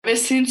wir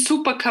sind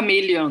super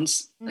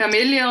Chamäleons.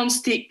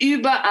 Chamäleons, die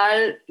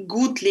überall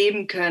gut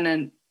leben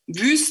können.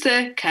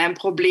 Wüste, kein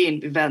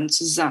Problem, wir werden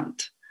zu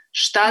Sand.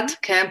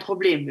 Stadt, kein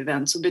Problem, wir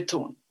werden zu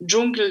Beton.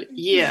 Dschungel,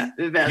 yeah,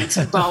 wir werden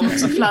zu Baum und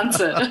zu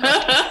Pflanze.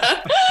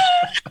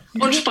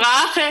 Und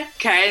Sprache,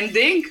 kein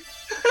Ding.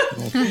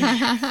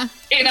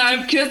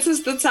 Innerhalb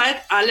kürzester Zeit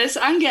alles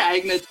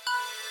angeeignet.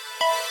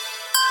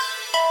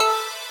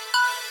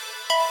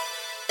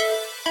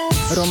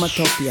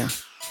 Romatopia.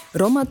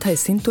 Roma taj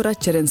cintura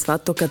čeren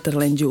svatoga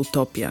trlenđi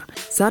utopija.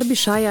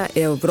 Sarbišaja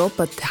e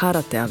Europa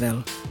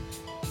harateavel.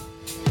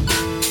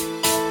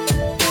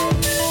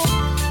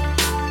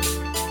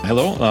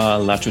 Hallo,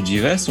 Lacho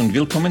Dives und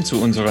willkommen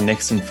zu unserer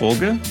nächsten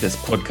Folge des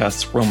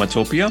Podcasts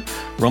Romatopia.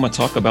 Roma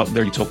talk about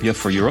their utopia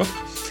for Europe.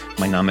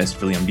 Mein Name ist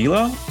William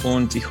Bieler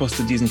und ich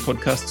hoste diesen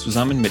Podcast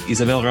zusammen mit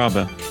Isabel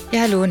Rabe.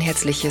 Ja, hallo und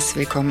herzliches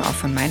Willkommen auch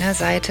von meiner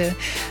Seite,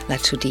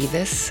 Lacho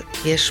Dives.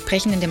 Wir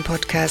sprechen in dem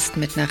Podcast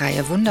mit einer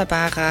Reihe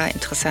wunderbarer,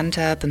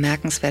 interessanter,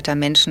 bemerkenswerter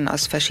Menschen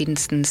aus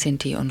verschiedensten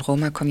Sinti- und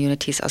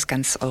Roma-Communities aus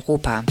ganz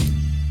Europa.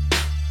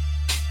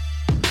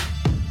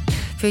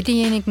 Für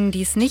diejenigen,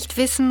 die es nicht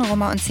wissen,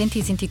 Roma und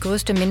Sinti sind die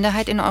größte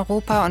Minderheit in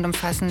Europa und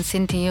umfassen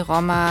Sinti,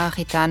 Roma,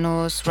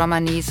 Gitanos,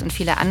 Romanis und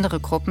viele andere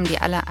Gruppen, die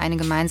alle eine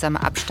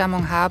gemeinsame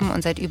Abstammung haben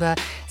und seit über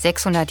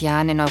 600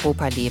 Jahren in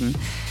Europa leben.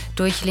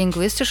 Durch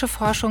linguistische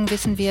Forschung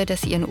wissen wir,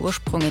 dass sie ihren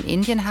Ursprung in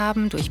Indien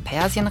haben, durch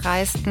Persien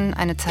reisten,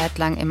 eine Zeit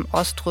lang im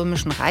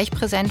Oströmischen Reich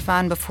präsent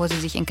waren, bevor sie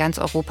sich in ganz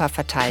Europa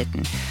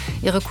verteilten.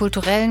 Ihre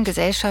kulturellen,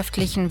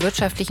 gesellschaftlichen,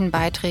 wirtschaftlichen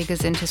Beiträge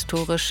sind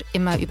historisch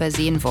immer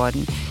übersehen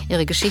worden.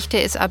 Ihre Geschichte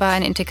ist aber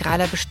ein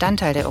integraler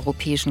Bestandteil der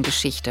europäischen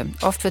Geschichte.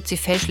 Oft wird sie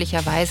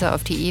fälschlicherweise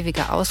auf die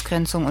ewige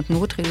Ausgrenzung und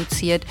Not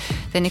reduziert,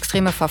 denn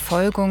extreme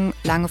Verfolgung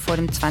lange vor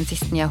dem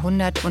 20.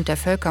 Jahrhundert und der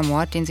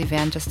Völkermord, den sie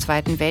während des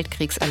Zweiten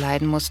Weltkriegs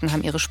erleiden mussten,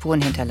 haben ihre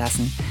Spuren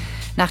hinterlassen.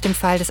 Nach dem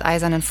Fall des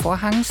Eisernen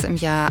Vorhangs im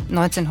Jahr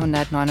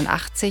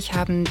 1989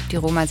 haben die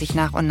Roma sich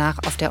nach und nach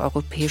auf der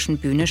europäischen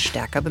Bühne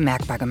stärker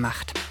bemerkbar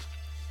gemacht.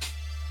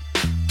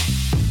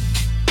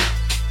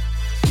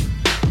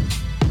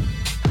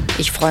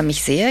 Ich freue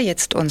mich sehr,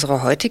 jetzt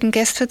unsere heutigen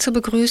Gäste zu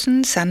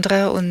begrüßen,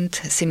 Sandra und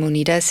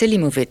Simonida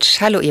Selimovic.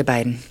 Hallo ihr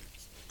beiden.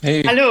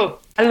 Hey. Hallo.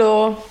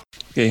 Hallo.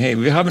 Okay,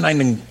 hey, wir haben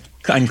ein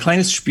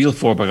kleines Spiel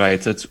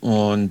vorbereitet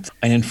und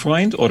einen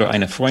Freund oder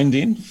eine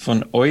Freundin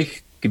von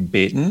euch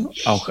gebeten,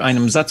 auch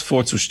einen Satz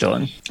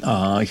vorzustellen.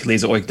 Ich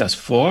lese euch das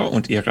vor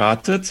und ihr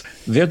ratet,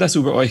 wer das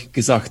über euch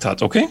gesagt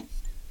hat, okay?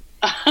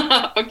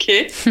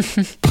 Okay.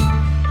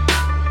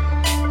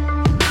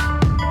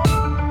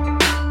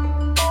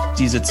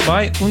 Diese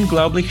zwei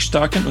unglaublich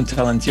starken und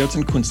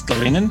talentierten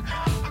Künstlerinnen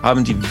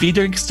haben die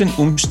widrigsten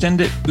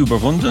Umstände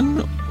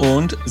überwunden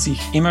und sich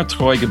immer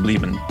treu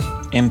geblieben.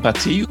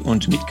 Empathie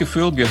und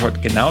Mitgefühl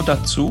gehört genau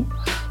dazu,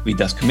 wie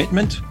das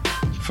Commitment,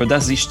 für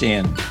das sie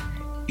stehen.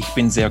 Ich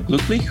bin sehr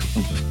glücklich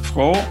und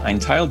froh, ein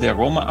Teil der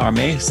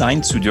Roma-Armee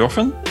sein zu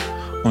dürfen.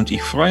 Und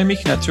ich freue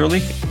mich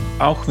natürlich,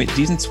 auch mit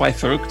diesen zwei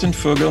verrückten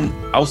Vögeln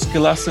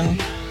ausgelassen,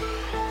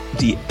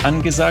 die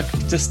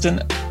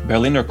angesagtesten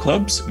Berliner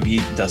Clubs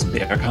wie das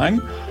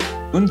Bergheim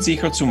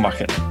unsicher zu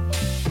machen.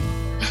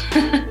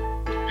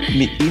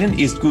 Mit ihnen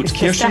ist gut Ist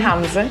Kirschen.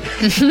 das der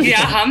Hamse?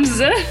 Ja, haben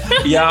sie.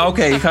 Ja,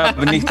 okay, ich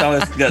habe nicht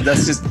alles.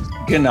 Das ist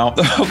genau.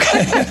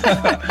 Okay.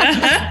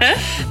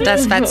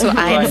 Das war zu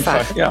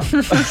einfach. Ja.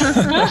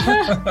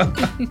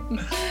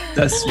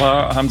 Das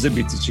war Hamse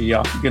Bitici,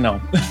 ja, genau.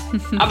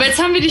 Aber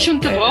jetzt haben wir dich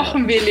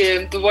unterbrochen,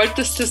 Willi. Du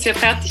wolltest das ja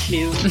fertig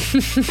lesen.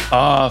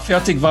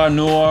 Fertig war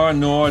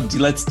nur die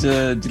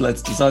letzte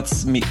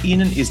Satz. Mit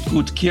ihnen ist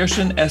gut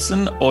Kirschen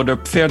essen oder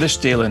Pferde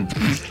stehlen.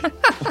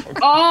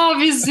 Oh,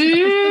 wie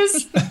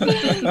süß.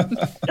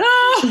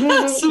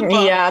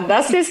 Super. Ja,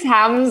 das ist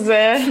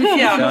Hamse.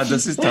 Ja,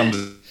 das ist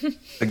Hamse.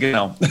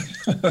 Genau.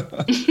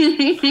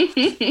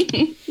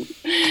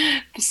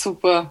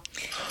 Super.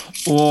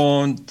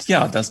 Und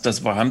ja,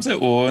 das war Hamse.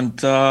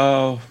 Und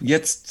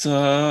jetzt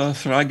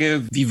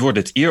Frage, wie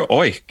würdet ihr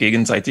euch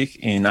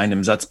gegenseitig in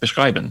einem Satz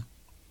beschreiben?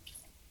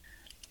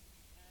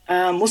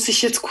 Muss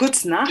ich jetzt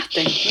kurz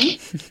nachdenken?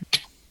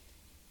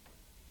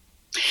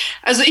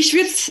 Also ich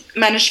würde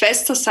meine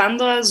Schwester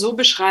Sandra so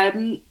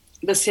beschreiben,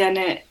 dass sie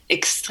eine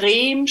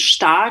extrem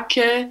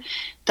starke,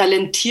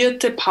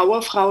 talentierte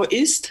Powerfrau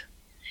ist,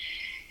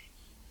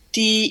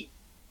 die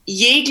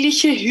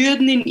jegliche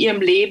Hürden in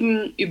ihrem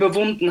Leben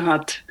überwunden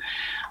hat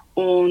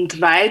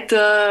und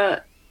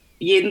weiter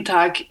jeden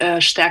Tag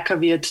stärker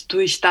wird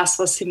durch das,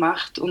 was sie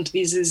macht und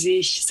wie sie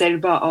sich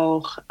selber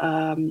auch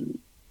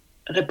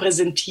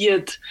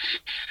repräsentiert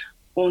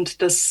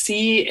und dass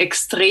sie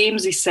extrem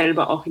sich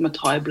selber auch immer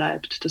treu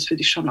bleibt. Das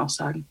würde ich schon auch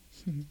sagen.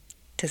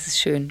 Das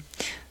ist schön.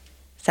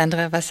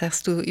 Sandra, was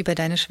sagst du über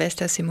deine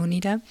Schwester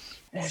Simonida?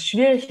 Es ist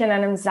schwierig, in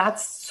einem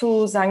Satz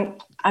zu sagen.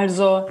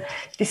 Also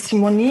die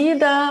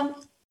Simonida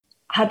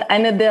hat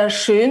eine der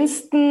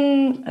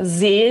schönsten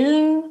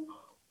Seelen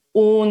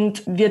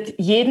und wird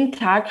jeden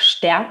Tag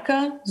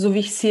stärker, so wie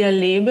ich sie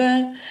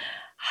erlebe,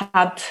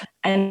 hat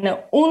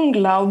eine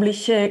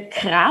unglaubliche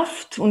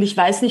Kraft und ich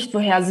weiß nicht,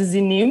 woher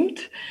sie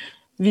nimmt.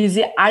 wie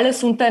sie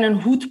alles unter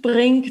einen Hut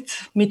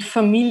bringt mit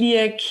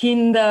Familie,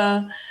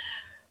 Kinder,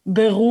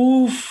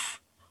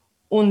 Beruf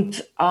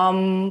und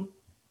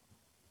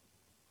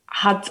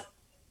hat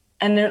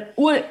ein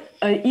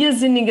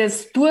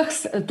irrsinniges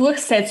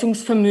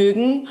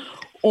Durchsetzungsvermögen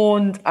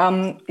und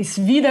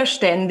ist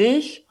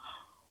widerständig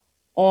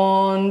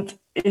und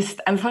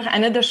ist einfach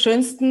eine der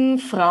schönsten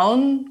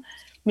Frauen,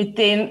 mit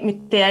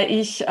der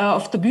ich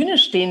auf der Bühne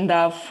stehen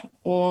darf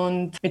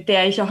und mit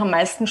der ich auch am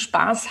meisten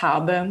Spaß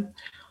habe.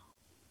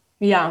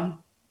 Ja.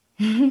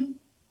 Wie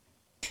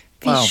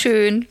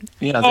schön.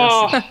 Ja,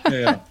 sehr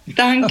schön. Ja.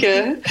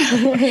 Danke.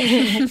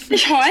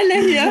 Ich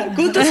heule hier.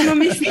 Gut, dass man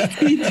mich nicht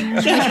sieht.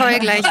 Ich heule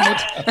gleich mit.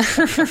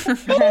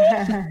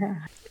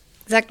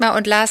 Sagt mal,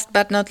 und last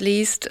but not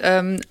least,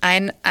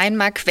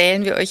 einmal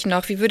quälen wir euch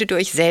noch. Wie würdet ihr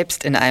euch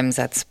selbst in einem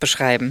Satz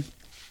beschreiben?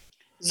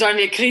 Sollen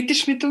wir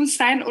kritisch mit uns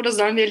sein oder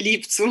sollen wir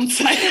lieb zu uns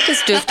sein?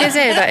 Das dürft ihr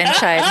selber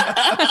entscheiden.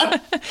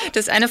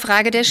 Das ist eine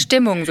Frage der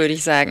Stimmung, würde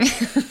ich sagen.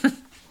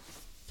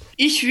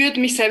 Ich würde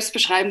mich selbst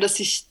beschreiben, dass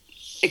ich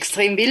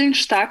extrem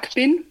willensstark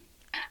bin,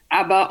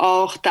 aber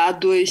auch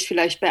dadurch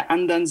vielleicht bei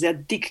anderen sehr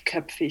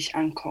dickköpfig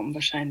ankommen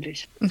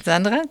wahrscheinlich. Und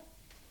Sandra?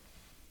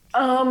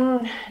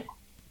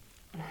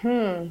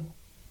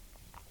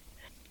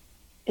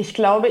 Ich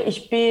glaube,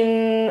 ich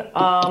bin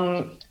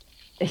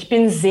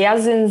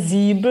sehr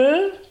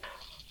sensibel,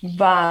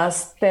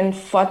 was den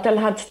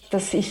Vorteil hat,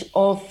 dass ich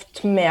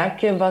oft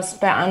merke, was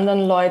bei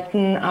anderen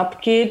Leuten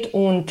abgeht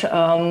und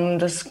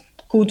das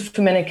gut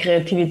für meine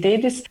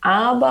Kreativität ist,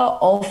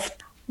 aber oft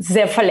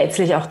sehr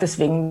verletzlich auch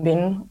deswegen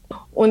bin.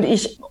 Und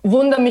ich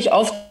wundere mich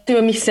oft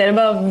über mich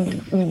selber,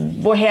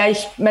 woher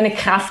ich meine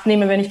Kraft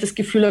nehme, wenn ich das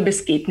Gefühl habe,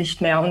 es geht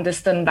nicht mehr und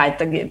es dann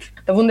weitergeht.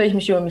 Da wundere ich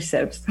mich über mich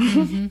selbst.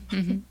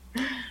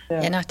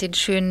 Ja, nach den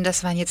schönen,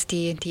 das waren jetzt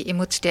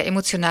der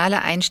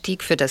emotionale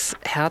Einstieg für das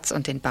Herz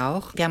und den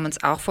Bauch. Wir haben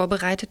uns auch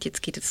vorbereitet,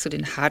 jetzt geht es zu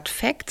den Hard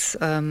Facts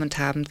und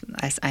haben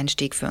als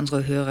Einstieg für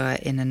unsere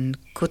HörerInnen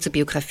kurze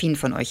Biografien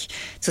von euch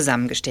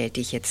zusammengestellt,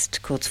 die ich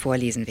jetzt kurz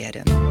vorlesen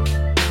werde.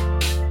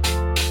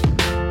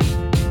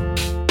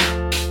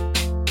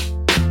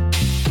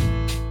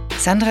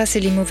 Sandra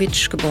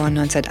Selimovic, geboren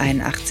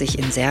 1981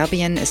 in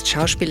Serbien, ist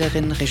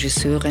Schauspielerin,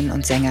 Regisseurin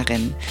und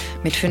Sängerin.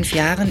 Mit 5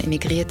 Jahren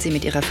emigriert sie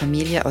mit ihrer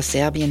Familie aus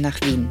Serbien nach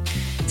Wien.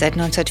 Seit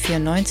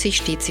 1994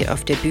 steht sie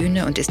auf der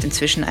Bühne und ist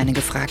inzwischen eine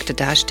gefragte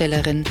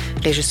Darstellerin,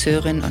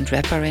 Regisseurin und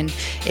Rapperin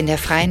in der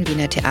freien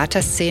Wiener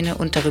Theaterszene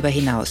und darüber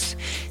hinaus.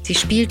 Sie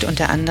spielt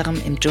unter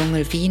anderem im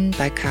Dschungel Wien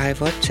bei Karl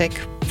Wojciech,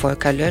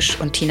 Volker Lösch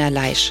und Tina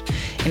Leisch,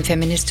 im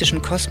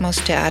feministischen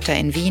Kosmos-Theater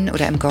in Wien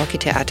oder im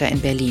Gorki-Theater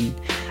in Berlin.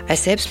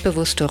 Als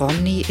selbstbewusste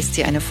Romni ist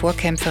sie eine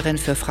Vorkämpferin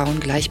für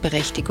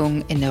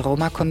Frauengleichberechtigung in der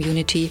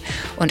Roma-Community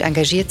und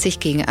engagiert sich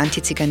gegen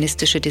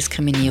antiziganistische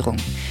Diskriminierung.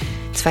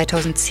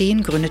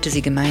 2010 gründete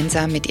sie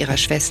gemeinsam mit ihrer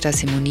Schwester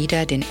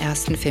Simonida den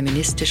ersten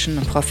feministischen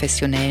und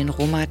professionellen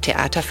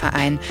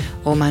Roma-Theaterverein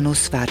Romano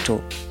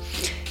Svato.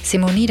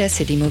 Simonida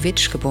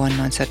Selimovic, geboren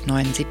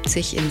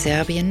 1979 in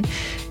Serbien,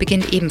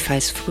 beginnt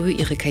ebenfalls früh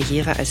ihre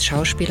Karriere als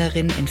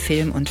Schauspielerin in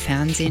Film und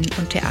Fernsehen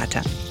und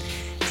Theater.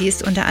 Sie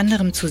ist unter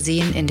anderem zu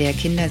sehen in der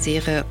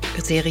Kinderserie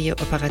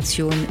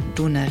Operation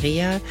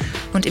Dunărea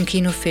und im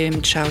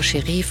Kinofilm Ciao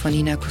Chérie von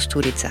Nina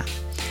Kusturica.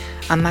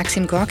 Am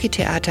Maxim Gorki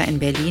Theater in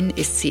Berlin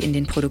ist sie in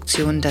den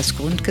Produktionen Das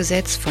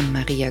Grundgesetz von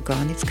Maria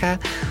Gornicka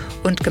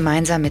und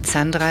gemeinsam mit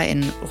Sandra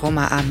in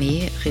Roma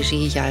Armee,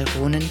 Regie Jal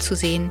Ronen zu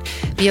sehen,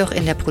 wie auch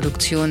in der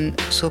Produktion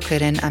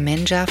Sokeren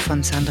Amenja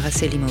von Sandra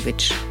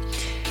Selimovic.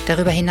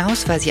 Darüber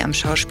hinaus war sie am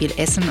Schauspiel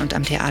Essen und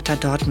am Theater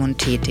Dortmund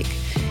tätig.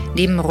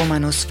 Neben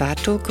Romano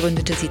Svato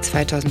gründete sie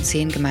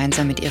 2010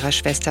 gemeinsam mit ihrer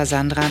Schwester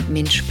Sandra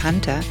Minch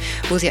Panther,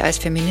 wo sie als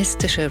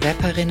feministische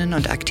Rapperinnen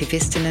und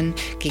Aktivistinnen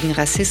gegen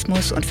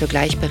Rassismus und für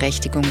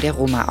Gleichberechtigung der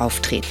Roma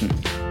auftreten.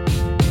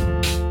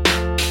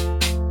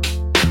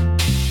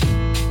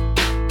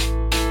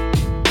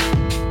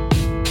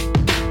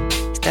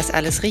 Ist das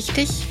alles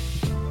richtig?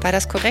 War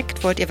das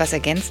korrekt? Wollt ihr was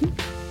ergänzen?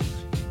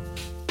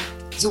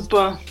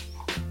 Super.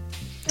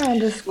 Ja,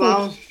 das ist gut.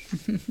 Wow.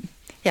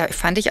 Ja,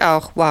 fand ich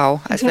auch. Wow,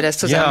 als wir das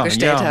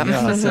zusammengestellt haben.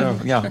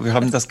 Ja, wir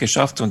haben das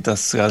geschafft und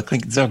das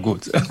klingt sehr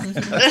gut.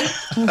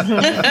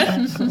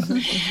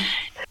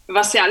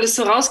 Was ihr alles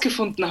so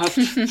rausgefunden habt.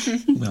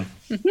 Ja.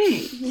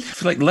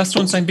 Vielleicht lasst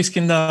uns ein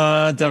bisschen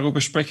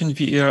darüber sprechen,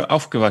 wie ihr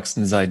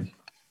aufgewachsen seid.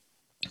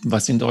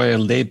 Was sind eure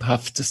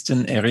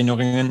lebhaftesten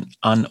Erinnerungen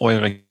an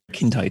eure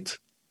Kindheit?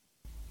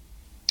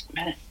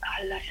 Meine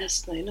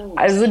allerersten Erinnerungen.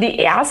 Also die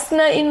ersten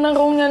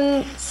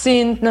Erinnerungen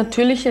sind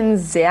natürlich in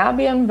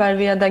Serbien, weil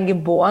wir da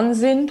geboren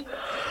sind.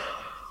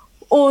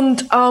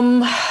 Und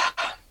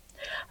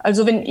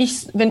also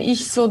wenn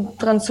ich so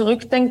dran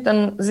zurückdenke,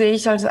 dann sehe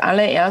ich als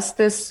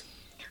allererstes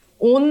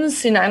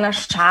uns in einer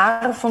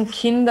Schar von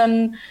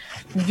Kindern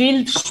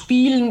wild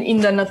spielen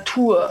in der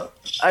Natur.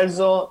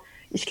 Also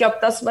ich glaube,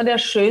 das war der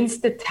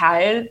schönste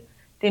Teil,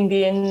 den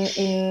wir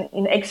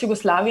in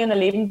Ex-Jugoslawien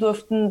erleben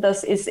durften.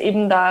 Das ist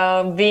eben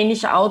da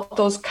wenig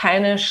Autos,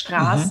 keine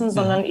Straßen,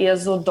 sondern eher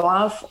so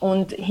Dorf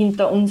und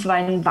hinter uns war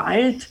ein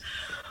Wald.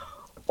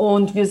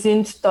 Und wir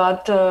sind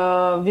dort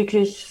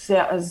wirklich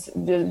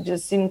wir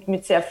sind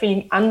mit sehr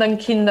vielen anderen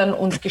Kindern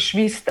und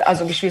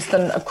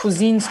Geschwistern,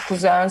 Cousins,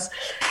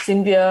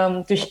 sind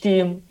wir durch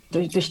die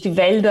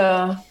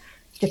Wälder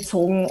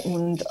gezogen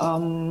und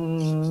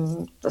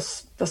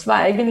das war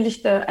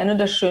eigentlich einer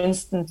der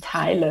schönsten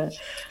Teile,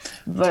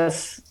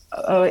 was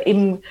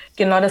eben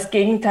genau das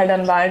Gegenteil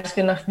dann war, als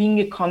wir nach Wien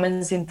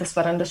gekommen sind. Das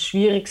war dann das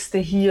Schwierigste,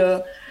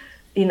 hier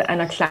in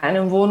einer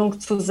kleinen Wohnung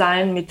zu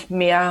sein mit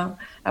mehr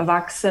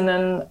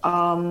Erwachsenen,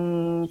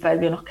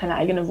 weil wir noch keine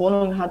eigene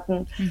Wohnung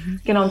hatten.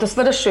 Genau, und das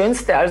war das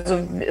Schönste.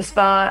 Also es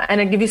war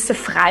eine gewisse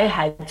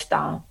Freiheit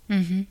da.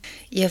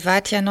 Ihr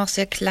wart ja noch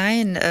sehr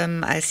klein,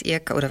 als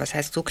ihr, oder was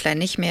heißt so klein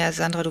nicht mehr,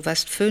 Sandra, du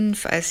warst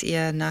 5, als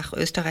ihr nach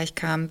Österreich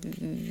kam.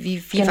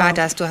 Wie Genau. war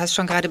das? Du hast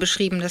schon gerade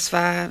beschrieben, das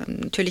war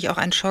natürlich auch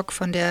ein Schock,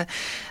 von der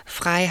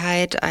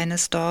Freiheit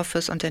eines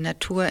Dorfes und der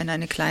Natur in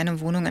eine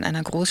kleine Wohnung in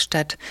einer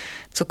Großstadt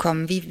zu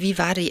kommen. Wie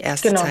war die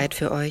erste Zeit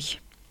für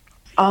euch?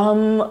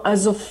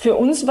 Also für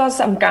uns war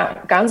es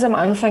ganz am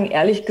Anfang,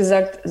 ehrlich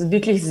gesagt,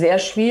 wirklich sehr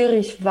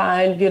schwierig,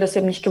 weil wir das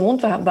eben nicht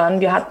gewohnt waren.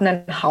 Wir hatten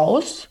ein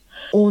Haus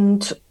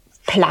und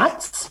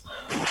Platz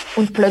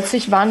und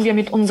plötzlich waren wir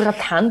mit unserer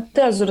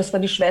Tante, also das war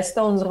die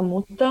Schwester unserer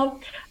Mutter,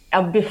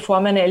 bevor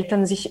meine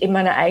Eltern sich eben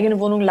eine eigene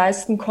Wohnung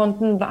leisten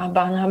konnten,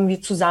 haben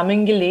wir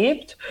zusammen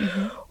gelebt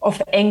auf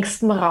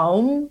engstem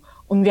Raum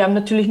und wir haben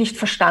natürlich nicht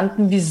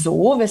verstanden,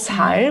 wieso,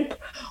 weshalb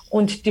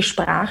und die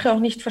Sprache auch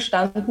nicht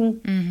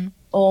verstanden.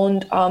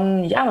 Und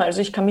also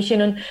ich kann mich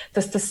erinnern,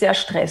 dass das sehr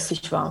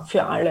stressig war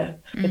für alle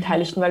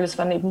Beteiligten, weil es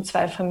waren eben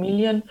 2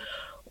 Familien.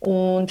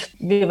 Und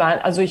ich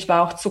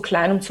war auch zu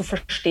klein, um zu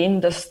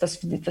verstehen, dass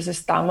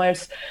es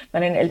damals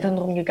meinen Eltern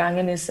darum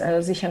gegangen ist,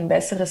 sich ein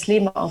besseres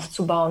Leben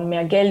aufzubauen,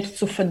 mehr Geld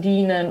zu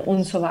verdienen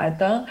und so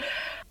weiter.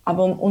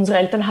 Aber unsere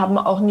Eltern haben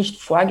auch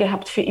nicht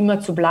vorgehabt, für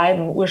immer zu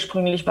bleiben.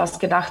 Ursprünglich war es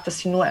gedacht, dass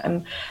sie nur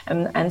 1,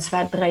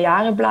 2, 3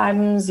 Jahre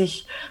bleiben,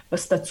 sich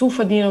was dazu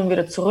verdienen und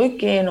wieder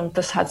zurückgehen. Und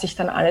das hat sich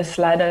dann alles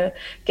leider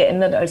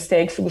geändert, als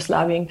der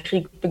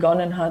Ex-Jugoslawien-Krieg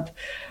begonnen hat.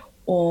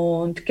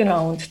 Und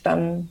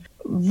dann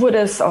wurde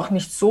es auch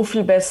nicht so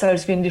viel besser,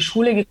 als wir in die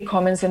Schule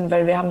gekommen sind,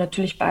 weil wir haben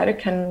natürlich beide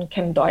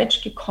kein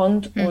Deutsch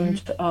gekonnt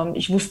und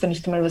ich wusste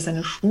nicht einmal, was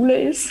eine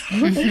Schule ist.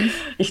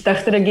 Ich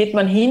dachte, da geht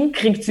man hin,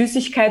 kriegt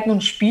Süßigkeiten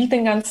und spielt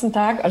den ganzen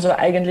Tag, also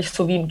eigentlich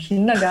so wie im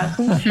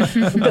Kindergarten.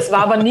 Und das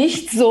war aber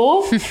nicht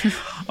so.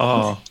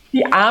 Oh.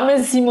 Die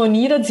arme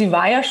Simonida, sie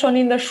war ja schon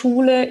in der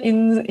Schule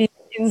in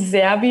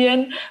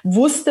Serbien,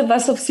 wusste,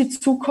 was auf sie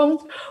zukommt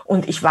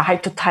und ich war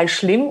halt total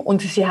schlimm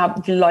und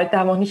die Leute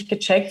haben auch nicht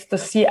gecheckt,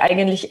 dass sie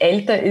eigentlich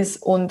älter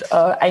ist und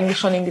eigentlich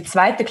schon in die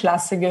 2.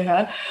 Klasse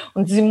gehört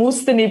und sie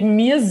musste neben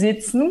mir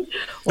sitzen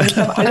und ich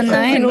habe alle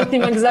 5 Minuten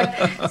immer gesagt,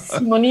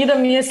 Simonida,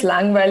 mir ist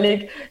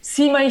langweilig,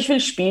 Sima, ich will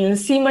spielen,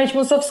 Sima, ich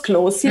muss aufs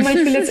Klo, Sima, ich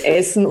will jetzt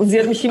essen und sie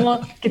hat mich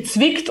immer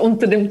gezwickt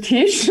unter dem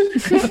Tisch.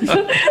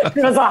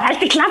 Ich war so, halt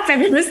die Klappe,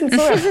 wir müssen zu.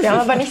 Wir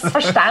haben aber nichts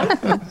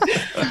verstanden.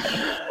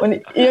 Und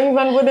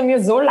irgendwann wurde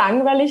mir so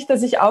langweilig,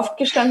 dass ich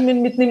aufgestanden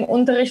bin mitten im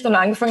Unterricht und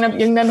angefangen habe,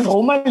 irgendein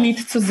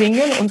Roma-Lied zu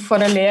singen und vor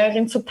der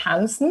Lehrerin zu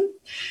tanzen.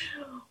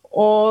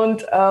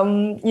 Und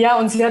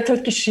und sie hat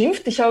halt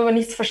geschimpft, ich habe aber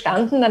nichts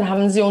verstanden. Dann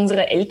haben sie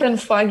unsere Eltern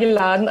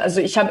vorgeladen.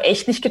 Also ich habe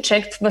echt nicht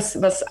gecheckt,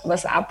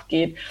 was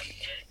abgeht.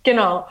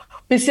 Genau.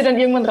 Bis sie dann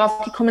irgendwann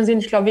draufgekommen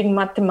sind, ich glaube wegen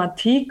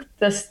Mathematik,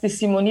 dass die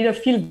Simonida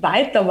viel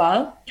weiter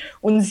war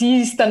und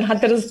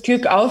hatte das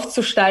Glück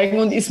aufzusteigen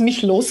und ist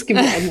mich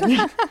losgeworden.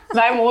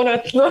 2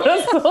 Monate oder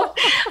so.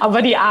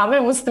 Aber die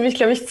Arme musste mich,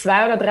 glaube ich,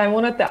 2 oder 3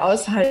 Monate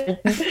aushalten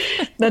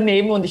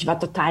daneben und ich war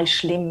total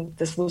schlimm.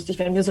 Das wusste ich,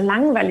 weil mir so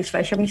langweilig war.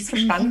 Ich habe nichts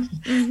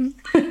verstanden.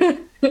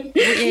 Wo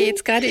ihr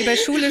jetzt gerade über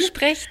Schule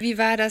sprecht, wie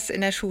war das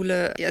in der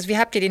Schule? Also wie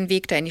habt ihr den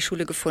Weg da in die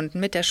Schule gefunden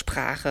mit der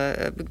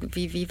Sprache?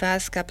 Wie war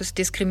es? Gab es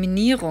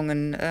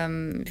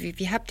Diskriminierungen?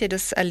 Wie habt ihr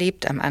das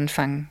erlebt am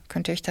Anfang?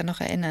 Könnt ihr euch da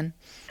noch erinnern?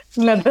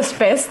 Na, das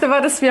Beste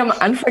war, dass wir am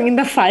Anfang in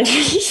der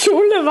falschen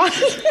Schule waren.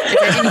 Ihr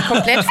seid in die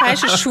komplett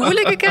falsche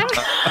Schule gegangen?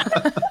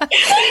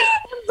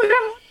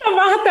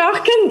 Aber hat er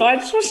auch kein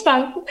Deutsch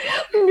verstanden.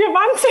 Und wir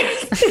waren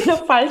zuerst in der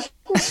falschen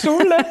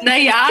Schule.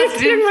 Naja,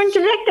 ich irgendwann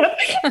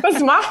gemerkt, was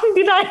machen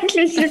die da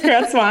eigentlich? Ihr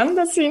gehört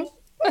woanders hin.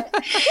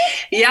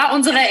 Ja,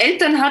 unsere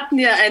Eltern hatten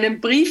ja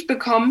einen Brief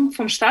bekommen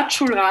vom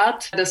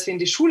Stadtschulrat, dass wir in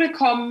die Schule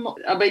kommen.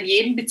 Aber in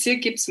jedem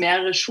Bezirk gibt es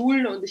mehrere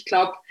Schulen. Und ich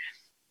glaube,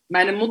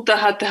 meine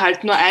Mutter hatte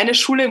halt nur eine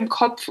Schule im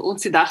Kopf und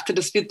sie dachte,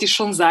 das wird die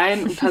schon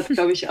sein und hat,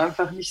 glaube ich,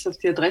 einfach nicht auf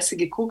die Adresse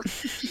geguckt.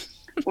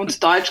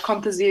 Und Deutsch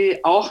konnte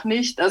sie auch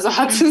nicht, also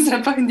hat sie uns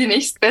einfach in die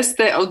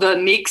nächstbeste oder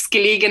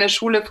nächstgelegene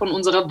Schule von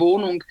unserer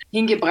Wohnung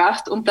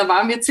hingebracht. Und da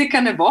waren wir circa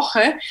eine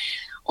Woche.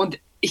 Und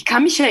ich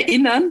kann mich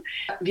erinnern,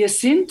 wir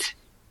sind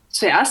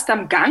zuerst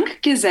am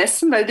Gang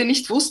gesessen, weil wir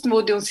nicht wussten,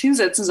 wo die uns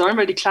hinsetzen sollen,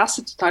 weil die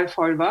Klasse total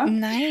voll war.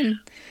 Nein.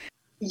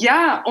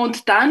 Ja,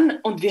 und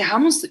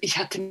ich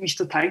hatte mich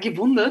total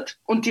gewundert.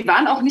 Und die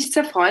waren auch nicht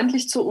sehr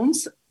freundlich zu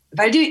uns,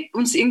 weil die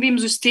uns irgendwie im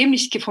System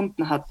nicht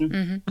gefunden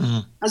hatten.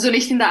 Mhm. Also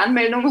nicht in der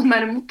Anmeldung und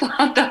meine Mutter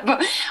hat aber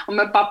und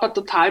mein Papa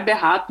total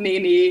beharrt, nee,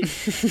 die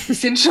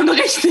sind schon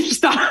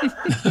richtig da.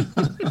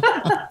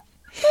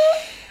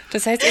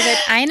 Das heißt, ihr seid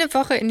eine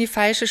Woche in die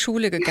falsche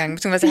Schule gegangen,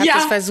 beziehungsweise habt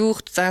es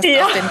versucht, saßt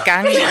auf dem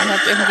Gang und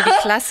habt irgendwie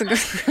die Klasse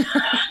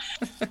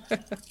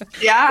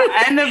Ja,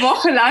 eine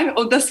Woche lang.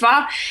 Und das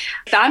war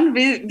dann,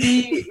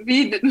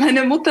 wie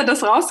meine Mutter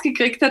das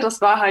rausgekriegt hat, das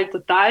war halt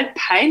total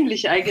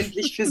peinlich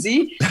eigentlich für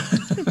sie.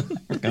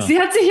 Ja. Sie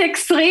hat sich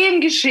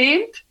extrem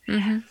geschämt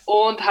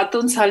und hat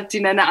uns halt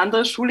in eine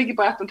andere Schule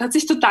gebracht und hat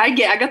sich total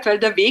geärgert, weil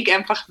der Weg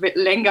einfach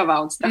länger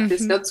war. Und dachte,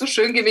 es wäre zu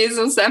schön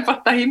gewesen, uns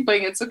einfach dahin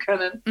bringen zu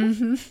können.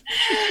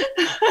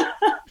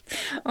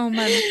 Oh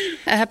Mann.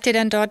 Habt ihr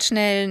dann dort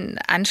schnell einen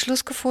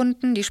Anschluss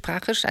gefunden? Die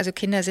Sprache, also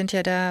Kinder sind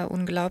ja da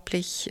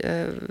unglaublich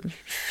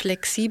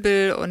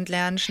flexibel und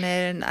lernen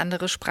schnell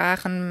andere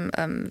Sprachen.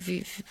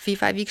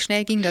 Wie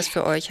schnell ging das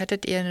für euch?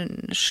 Hattet ihr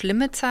eine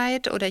schlimme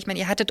Zeit? Oder ich meine,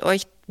 ihr hattet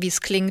euch, wie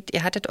es klingt,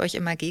 ihr hattet euch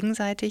immer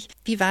gegenseitig.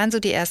 Wie waren so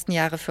die ersten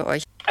Jahre für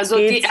euch? Also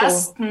die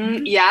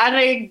ersten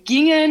Jahre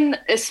gingen,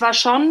 es war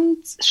schon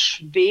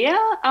schwer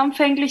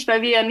anfänglich,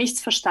 weil wir ja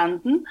nichts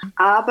verstanden.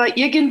 Aber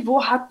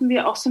irgendwo hatten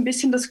wir auch so ein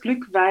bisschen das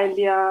Glück, weil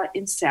ja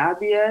in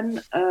Serbien,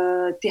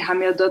 die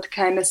haben ja dort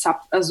keine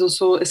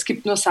es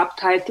gibt nur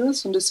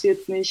Subtitles und es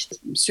wird nicht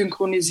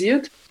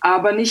synchronisiert.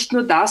 Aber nicht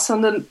nur das,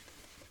 sondern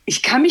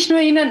ich kann mich nur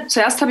erinnern,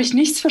 zuerst habe ich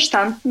nichts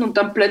verstanden und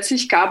dann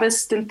plötzlich gab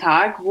es den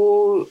Tag,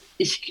 wo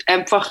ich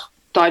einfach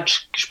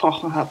Deutsch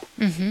gesprochen habe.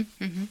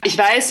 Ich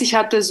weiß, ich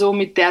hatte so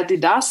mit der, die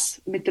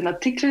das, mit den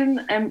Artikeln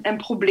ein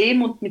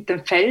Problem und mit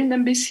den Fällen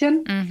ein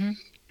bisschen.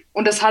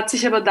 Und das hat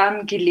sich aber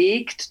dann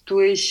gelegt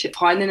durch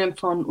Freundinnen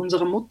von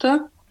unserer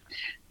Mutter.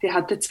 Die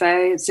hatte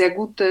 2 sehr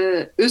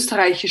gute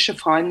österreichische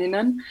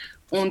Freundinnen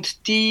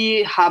und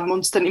die haben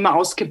uns dann immer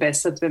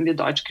ausgebessert, wenn wir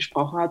Deutsch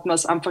gesprochen hatten,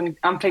 was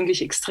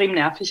anfänglich extrem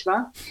nervig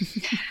war.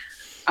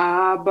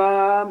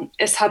 Aber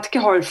es hat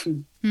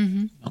geholfen,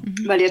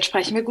 weil jetzt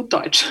sprechen wir gut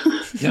Deutsch,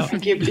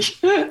 angeblich.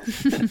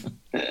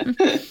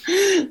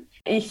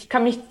 Ich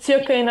kann mich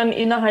circa erinnern,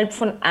 innerhalb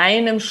von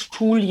einem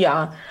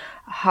Schuljahr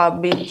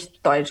habe ich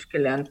Deutsch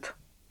gelernt.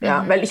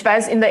 Ja, weil ich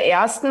weiß, in der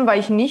ersten war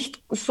ich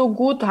nicht so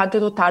gut, hatte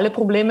totale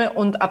Probleme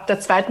und ab der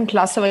 2.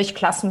 Klasse war ich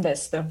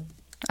Klassenbeste.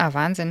 Ah,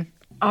 Wahnsinn.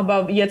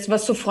 Aber jetzt,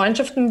 was so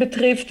Freundschaften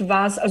betrifft,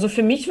 war es, also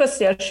für mich war es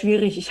sehr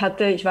schwierig. Ich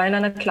war in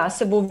einer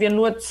Klasse, wo wir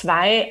nur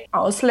 2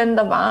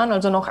 Ausländer waren,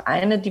 also noch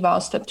eine, die war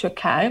aus der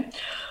Türkei.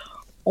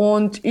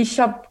 Und ich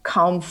habe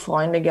kaum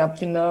Freunde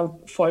gehabt in der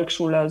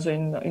Volksschule, also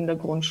in der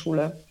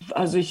Grundschule.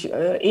 Also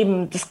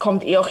das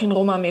kommt auch in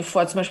Roma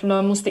vor. Zum Beispiel,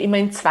 man musste immer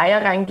in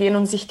Zweier reingehen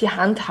und sich die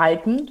Hand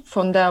halten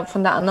von der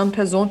anderen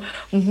Person.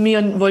 Und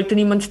mir wollte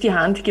niemand die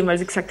Hand geben, weil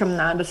sie gesagt haben,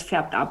 nein, das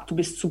färbt ab, du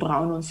bist zu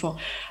braun und so.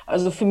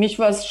 Also für mich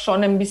war es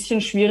schon ein bisschen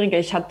schwieriger.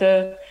 Ich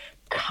hatte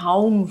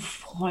kaum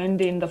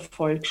Freunde in der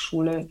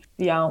Volksschule.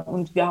 Ja,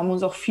 und wir haben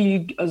uns auch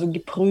viel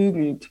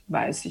geprügelt,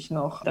 weiß ich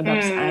noch. Da gab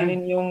es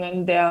einen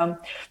Jungen, der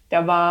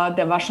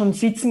war schon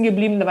sitzen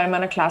geblieben, der war in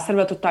meiner Klasse, der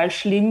war total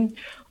schlimm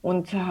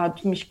und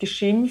hat mich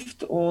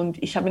geschimpft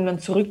und ich habe ihn dann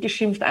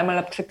zurückgeschimpft. Einmal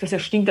habe ich gesagt, dass er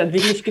stinkt, er hat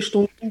wirklich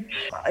gestunken.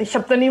 Ich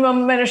habe dann immer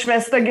meine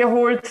Schwester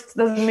geholt,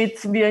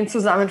 damit wir ihn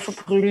zusammen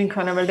verprügeln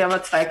können, weil der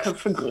war 2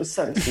 Köpfe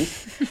größer als ich.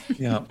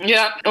 Ja,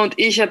 und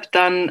ich habe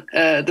dann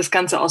das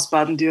Ganze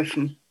ausbaden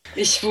dürfen.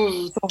 Ich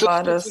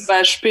durfte zum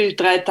Beispiel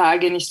 3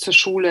 Tage nicht zur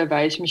Schule,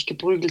 weil ich mich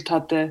geprügelt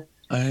hatte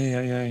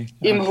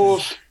im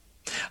Hof.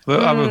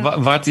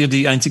 Aber wart ihr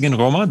die einzigen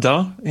Roma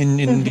da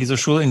in dieser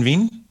Schule in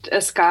Wien?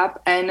 Es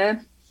gab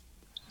eine,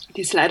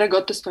 die ist leider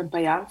Gottes vor ein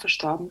paar Jahren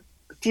verstorben.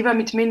 Die war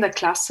mit mir in der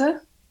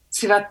Klasse.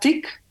 Sie war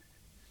dick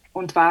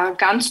und war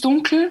ganz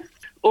dunkel.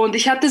 Und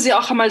ich hatte sie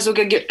auch einmal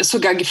sogar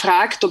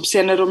gefragt, ob sie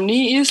eine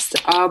Romni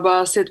ist,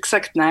 aber sie hat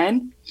gesagt,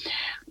 nein.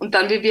 Und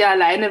dann, wie wir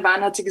alleine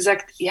waren, hat sie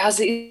gesagt, ja,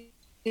 sie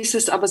ist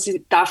es, aber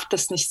sie darf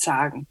das nicht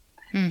sagen.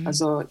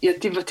 Also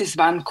das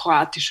waren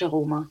kroatische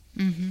Roma.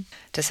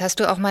 Das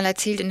hast du auch mal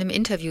erzählt in einem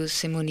Interview,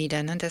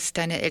 Simonida, ne? Dass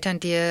deine Eltern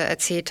dir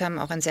erzählt haben,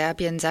 auch in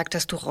Serbien, sag,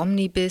 dass du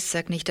Romni bist,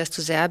 sag nicht, dass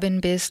du Serbin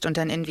bist. Und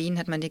dann in Wien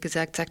hat man dir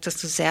gesagt, sag, dass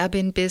du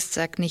Serbin bist,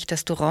 sag nicht,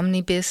 dass du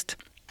Romni bist.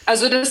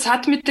 Also das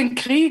hat mit dem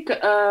Krieg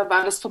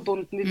war das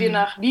verbunden. Wie wir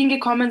nach Wien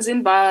gekommen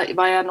sind, war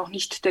ja noch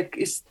nicht,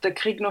 ist der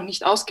Krieg noch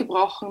nicht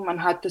ausgebrochen.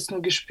 Man hat es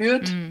nur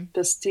gespürt,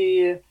 dass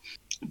die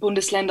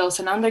Bundesländer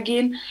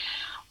auseinandergehen.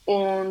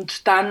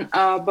 Und dann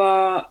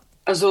aber,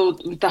 also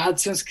da hat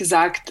sie uns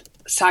gesagt,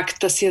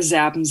 sagt, dass ihr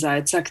Serben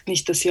seid, sagt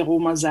nicht, dass ihr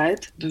Roma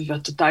seid. Das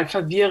war total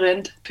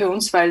verwirrend für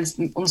uns, weil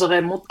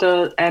unsere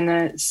Mutter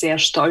eine sehr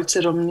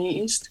stolze Romni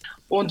ist.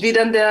 Und wie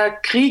dann der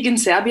Krieg in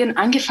Serbien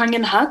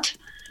angefangen hat,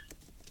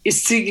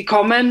 ist sie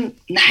gekommen,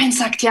 nein,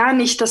 sagt ja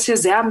nicht, dass ihr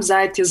Serben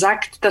seid, ihr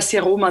sagt, dass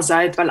ihr Roma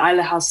seid, weil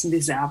alle hassen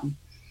die Serben.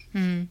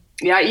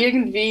 Ja,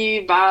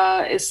 irgendwie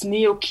war es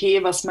nie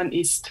okay, was man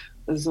ist.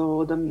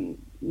 Also dann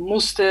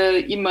musste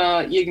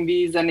immer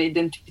irgendwie seine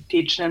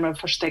Identität schnell mal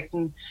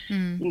verstecken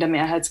in der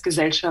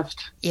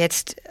Mehrheitsgesellschaft.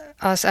 Jetzt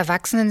aus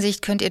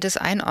Erwachsenensicht könnt ihr das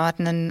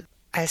einordnen.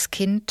 Als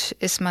Kind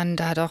ist man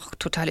da doch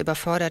total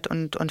überfordert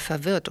und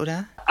verwirrt,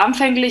 oder?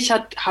 Anfänglich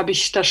habe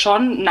ich da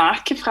schon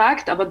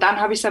nachgefragt, aber dann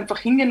habe ich es einfach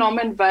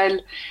hingenommen,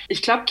 weil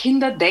ich glaube,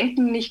 Kinder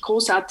denken nicht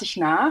großartig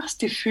nach,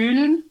 die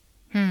fühlen.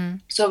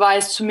 So war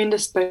es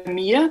zumindest bei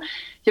mir.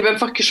 Ich habe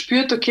einfach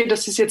gespürt, okay,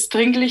 das ist jetzt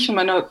dringlich und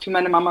für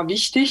meine Mama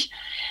wichtig.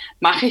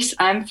 Mache ich es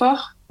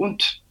einfach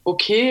und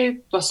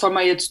okay, was soll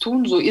man jetzt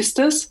tun? So ist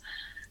es.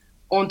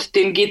 Und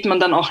dem geht man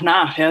dann auch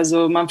nach.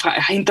 Also man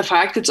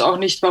hinterfragt jetzt auch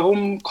nicht,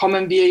 warum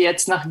kommen wir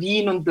jetzt nach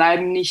Wien und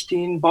bleiben nicht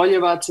in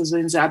Boljevac, also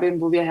in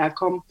Serbien, wo wir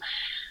herkommen,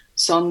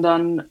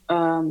 sondern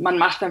man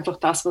macht einfach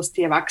das, was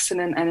die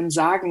Erwachsenen einem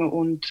sagen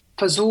und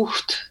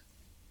versucht,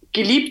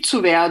 geliebt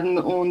zu werden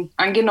und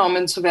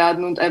angenommen zu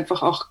werden und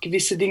einfach auch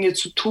gewisse Dinge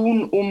zu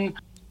tun, um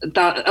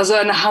also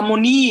eine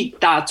Harmonie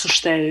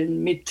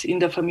darzustellen mit in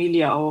der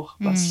Familie auch,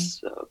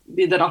 was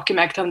wir dann auch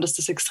gemerkt haben, dass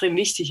das extrem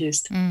wichtig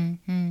ist.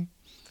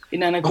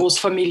 In einer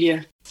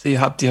Großfamilie. Sie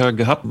habt ihr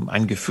gehabt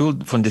ein Gefühl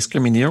von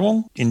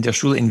Diskriminierung in der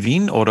Schule in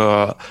Wien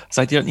oder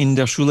seid ihr in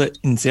der Schule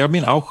in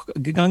Serbien auch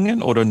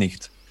gegangen oder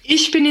nicht?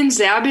 Ich bin in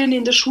Serbien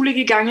in der Schule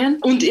gegangen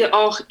und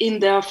auch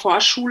in der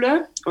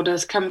Vorschule, oder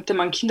das könnte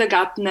man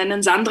Kindergarten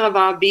nennen. Sandra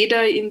war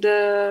weder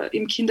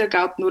im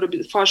Kindergarten oder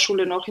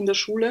Vorschule noch in der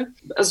Schule.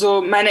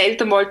 Also meine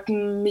Eltern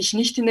wollten mich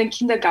nicht in den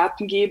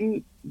Kindergarten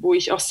geben, wo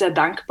ich auch sehr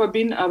dankbar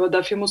bin, aber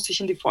dafür musste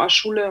ich in die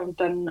Vorschule und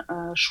dann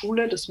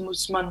Schule. Das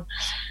muss man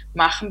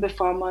machen,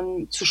 bevor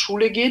man zur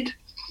Schule geht.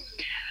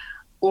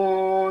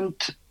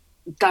 Und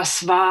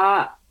das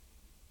war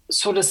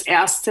so das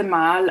erste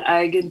Mal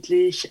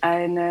eigentlich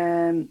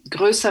eine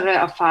größere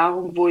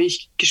Erfahrung, wo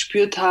ich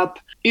gespürt habe,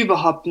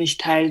 überhaupt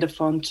nicht Teil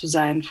davon zu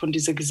sein, von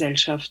dieser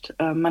Gesellschaft.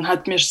 Man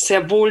hat mir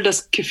sehr wohl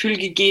das Gefühl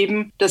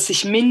gegeben, dass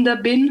ich minder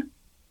bin.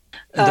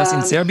 Das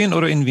in Serbien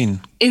oder in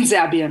Wien? In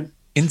Serbien.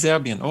 In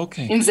Serbien,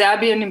 okay. In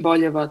Serbien, in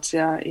Boljevac,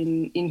 ja.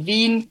 In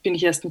Wien bin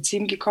ich erst mit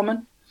 7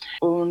 gekommen.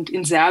 Und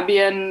in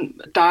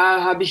Serbien,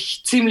 da habe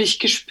ich ziemlich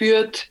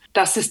gespürt,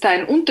 dass es da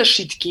einen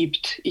Unterschied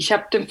gibt. Ich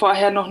habe den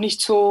vorher noch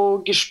nicht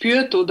so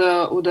gespürt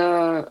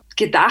oder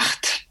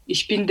gedacht.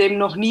 Ich bin dem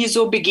noch nie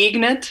so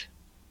begegnet.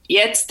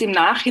 Jetzt im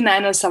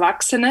Nachhinein als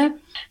Erwachsene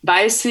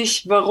weiß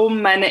ich,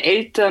 warum meine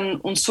Eltern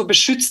uns so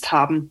beschützt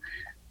haben.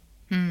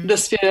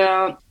 Dass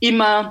wir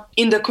immer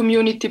in der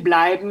Community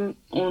bleiben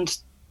und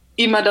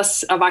immer,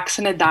 dass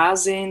Erwachsene da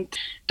sind,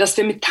 dass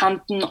wir mit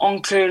Tanten,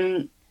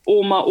 Onkeln,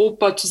 Oma,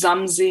 Opa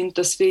zusammen sind,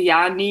 dass wir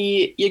ja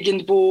nie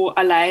irgendwo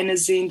alleine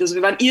sind. Also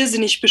wir waren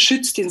irrsinnig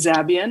beschützt in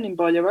Serbien, in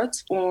Boljevac.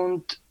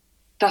 Und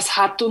das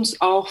hat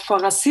uns auch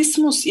vor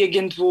Rassismus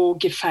irgendwo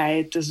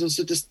gefeit. Also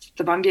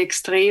da waren wir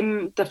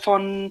extrem,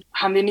 davon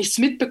haben wir nichts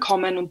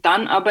mitbekommen. Und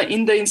dann aber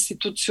in der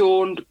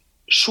Institution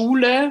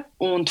Schule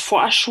und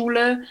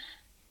Vorschule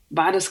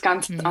war das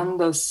ganz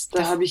anders.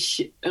 Da war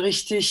ich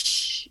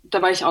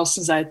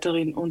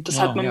Außenseiterin und das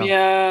hat man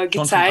mir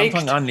gezeigt.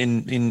 Schon von Anfang an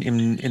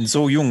in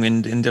so jung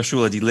in der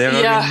Schule, die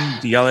Lehrerinnen,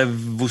 die alle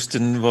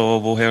wussten,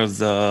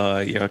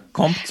 woher ihr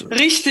kommt.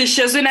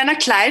 Richtig, also in einer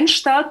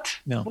Kleinstadt,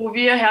 wo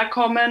wir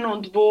herkommen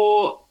und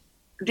wo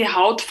die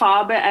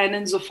Hautfarbe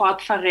einen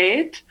sofort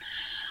verrät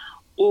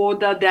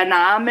oder der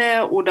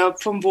Name oder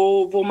von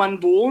wo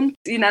man wohnt.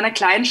 In einer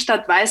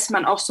Kleinstadt weiß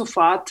man auch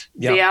sofort,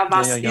 wer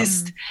was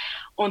ist.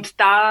 Und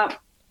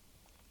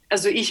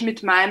also ich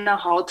mit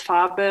meiner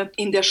Hautfarbe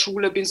in der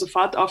Schule bin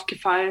sofort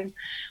aufgefallen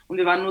und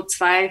wir waren nur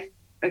 2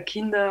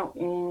 Kinder,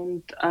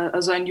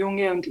 also ein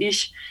Junge und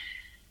ich.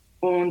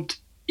 Und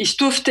ich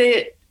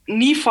durfte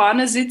nie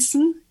vorne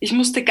sitzen, ich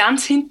musste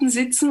ganz hinten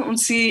sitzen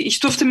und ich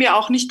durfte mir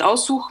auch nicht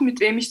aussuchen,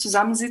 mit wem ich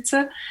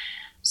zusammensitze,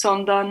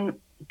 sondern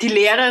die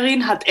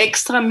Lehrerin hat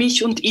extra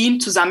mich und ihn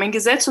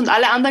zusammengesetzt und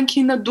alle anderen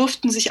Kinder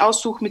durften sich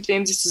aussuchen, mit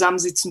wem sie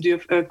zusammensitzen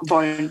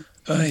wollen.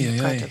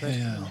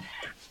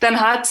 Dann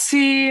hat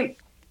sie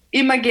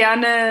immer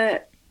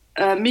gerne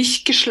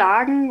mich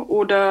geschlagen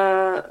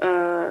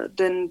oder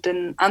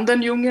den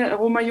anderen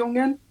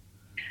Roma-Jungen.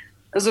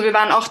 Also wir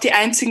waren auch die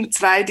einzigen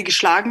 2, die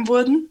geschlagen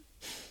wurden.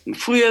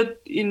 Früher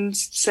in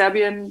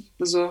Serbien,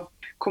 also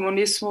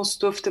Kommunismus,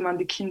 durfte man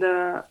die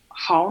Kinder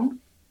hauen.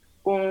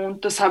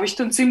 Und das habe ich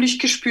dann ziemlich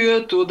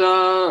gespürt.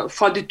 Oder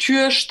vor der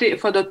Tür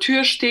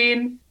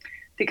stehen,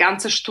 die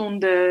ganze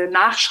Stunde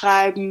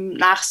nachschreiben,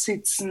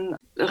 nachsitzen.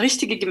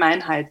 Richtige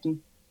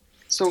Gemeinheiten.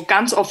 So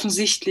ganz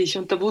offensichtlich.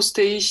 Und da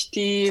wusste ich,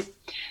 die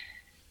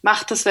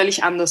macht das, weil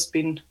ich anders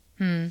bin.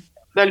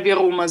 Weil wir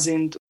Roma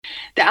sind.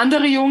 Der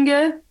andere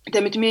Junge,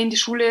 der mit mir in die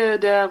Schule,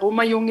 der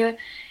Roma-Junge,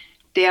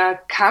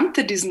 der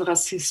kannte diesen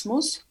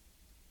Rassismus.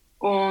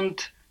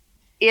 Und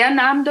er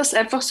nahm das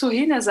einfach so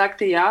hin. Er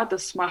sagte, ja,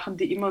 das machen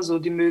die immer so,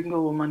 die mögen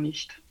Roma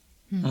nicht.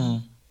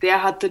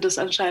 Der hatte das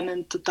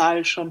anscheinend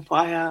total schon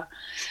vorher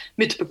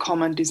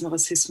mitbekommen, diesen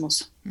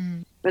Rassismus.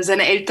 Weil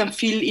seine Eltern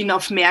viel ihn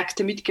auf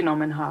Märkte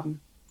mitgenommen haben.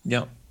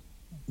 Ja.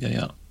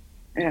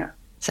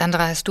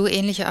 Sandra, hast du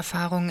ähnliche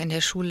Erfahrungen in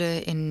der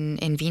Schule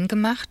in Wien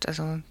gemacht?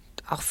 Also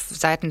auch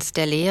seitens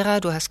der Lehrer?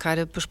 Du hast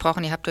gerade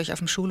besprochen, ihr habt euch auf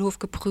dem Schulhof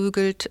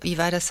geprügelt. Wie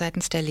war das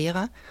seitens der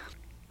Lehrer?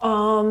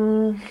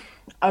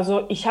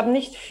 Also ich habe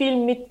nicht viel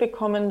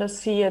mitbekommen,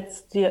 dass sie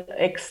jetzt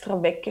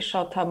extra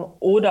weggeschaut haben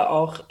oder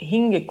auch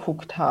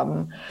hingeguckt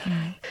haben.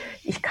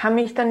 Ich kann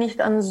mich da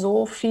nicht an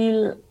so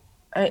viel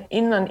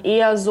erinnern.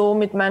 Eher so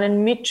mit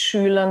meinen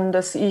Mitschülern,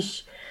 dass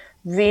ich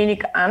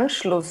wenig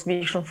Anschluss, wie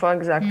ich schon vorher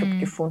gesagt habe,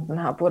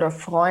 gefunden habe oder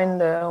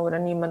Freunde oder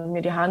niemand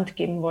mir die Hand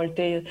geben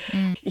wollte.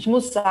 Ich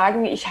muss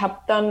sagen,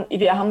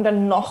 wir haben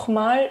dann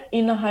nochmal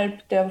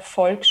innerhalb der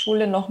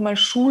Volksschule nochmal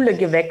Schule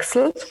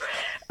gewechselt,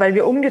 weil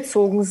wir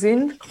umgezogen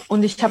sind,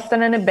 und ich habe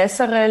dann eine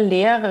bessere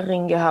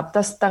Lehrerin gehabt.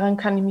 Daran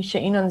kann ich mich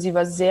erinnern. Sie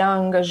war sehr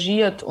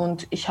engagiert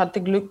und ich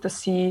hatte Glück,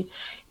 dass sie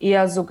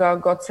eher sogar,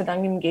 Gott sei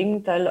Dank im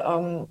Gegenteil,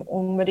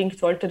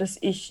 unbedingt wollte, dass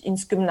ich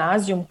ins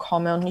Gymnasium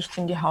komme und nicht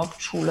in die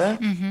Hauptschule.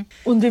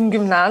 Und im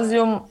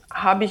Gymnasium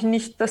habe ich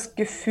nicht das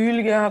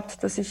Gefühl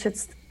gehabt, dass ich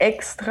jetzt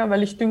extra,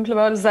 weil ich dunkler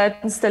war,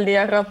 seitens der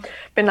Lehrer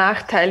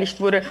benachteiligt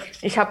wurde.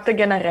 Ich habe da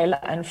generell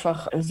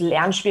einfach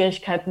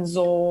Lernschwierigkeiten,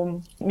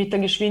 so mit der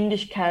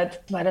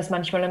Geschwindigkeit war das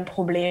manchmal ein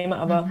Problem,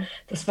 aber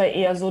das war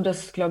eher so,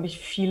 dass, glaube ich,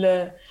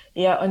 viele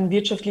eher ein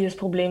wirtschaftliches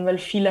Problem, weil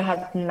viele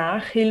hatten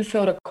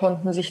Nachhilfe oder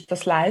konnten sich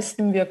das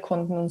leisten. Wir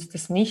konnten uns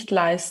das nicht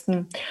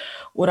leisten.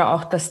 Oder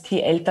auch, dass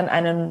die Eltern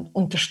einen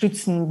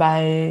unterstützen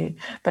bei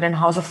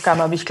den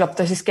Hausaufgaben. Aber ich glaube,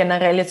 das ist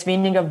generell jetzt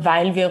weniger,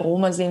 weil wir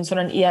Roma sind,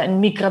 sondern eher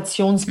ein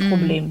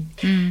Migrationsproblem.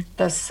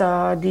 Dass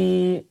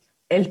die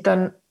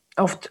Eltern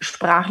oft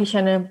sprachlich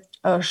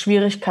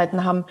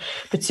Schwierigkeiten haben,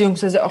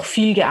 beziehungsweise auch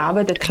viel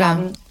gearbeitet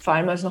haben, vor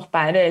allem als noch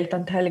beide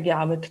Elternteile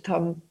gearbeitet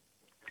haben.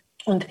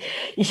 Und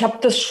ich habe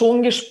das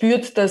schon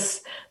gespürt,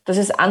 dass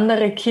es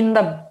andere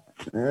Kinder,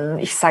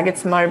 ich sage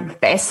jetzt mal,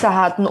 besser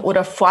hatten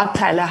oder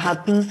Vorteile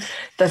hatten,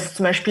 dass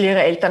zum Beispiel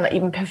ihre Eltern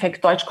eben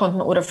perfekt Deutsch konnten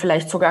oder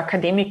vielleicht sogar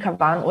Akademiker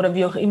waren oder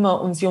wie auch immer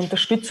und sie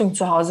Unterstützung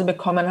zu Hause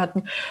bekommen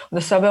hatten. Und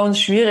das war bei uns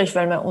schwierig,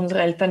 weil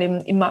unsere Eltern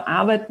eben immer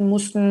arbeiten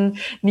mussten,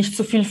 nicht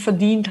so viel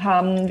verdient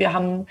haben. Wir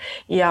haben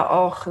eher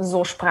auch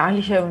so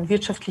sprachliche und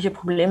wirtschaftliche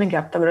Probleme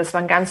gehabt, aber das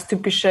waren ganz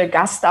typische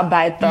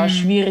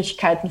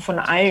Gastarbeiter-Schwierigkeiten von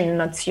allen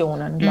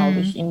Nationen,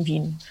 glaube ich, in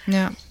Wien.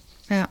 Ja.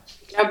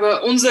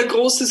 Aber unser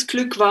großes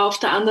Glück war auf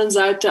der anderen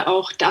Seite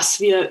auch,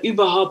 dass wir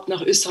überhaupt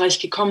nach Österreich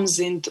gekommen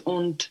sind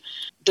und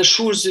das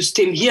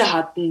Schulsystem hier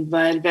hatten,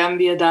 weil wären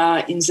wir da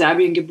in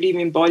Serbien geblieben,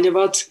 in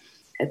Boljevac,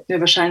 hätten wir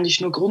wahrscheinlich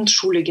nur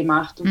Grundschule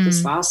gemacht und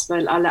das war's,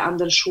 weil alle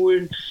anderen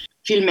Schulen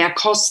viel mehr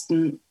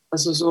kosten.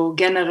 Also so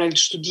generell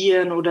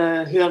studieren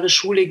oder höhere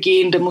Schule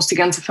gehen, da muss die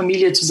ganze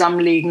Familie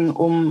zusammenlegen,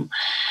 um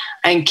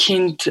ein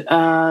Kind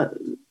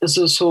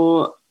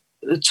zu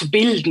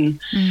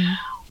bilden.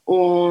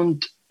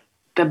 Und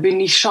da bin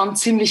ich schon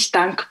ziemlich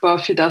dankbar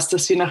für das,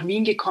 dass wir nach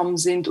Wien gekommen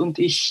sind und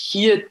ich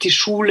hier die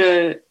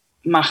Schule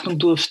machen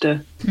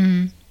durfte.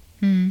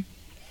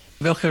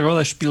 Welche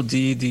Rolle spielt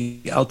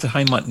die alte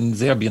Heimat in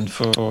Serbien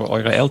für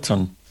eure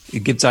Eltern?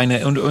 Gibt es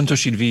einen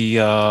Unterschied,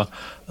 wie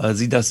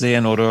sie das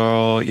sehen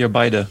oder ihr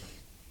beide?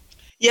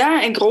 Ja,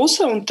 ein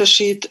großer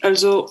Unterschied.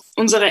 Also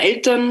unsere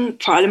Eltern,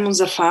 vor allem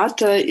unser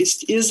Vater,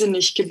 ist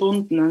irrsinnig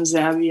gebunden an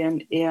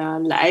Serbien. Er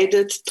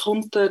leidet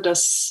darunter,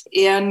 dass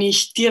er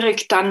nicht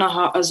direkt dann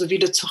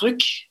wieder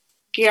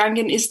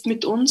zurückgegangen ist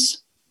mit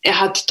uns.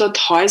 Er hat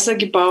dort Häuser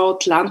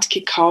gebaut, Land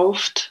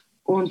gekauft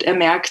und er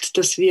merkt,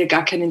 dass wir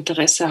gar kein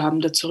Interesse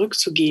haben, da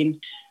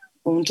zurückzugehen.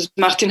 Und das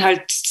macht ihn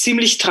halt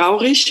ziemlich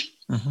traurig,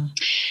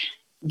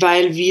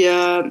 weil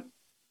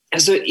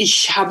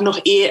ich habe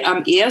noch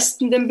am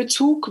ersten den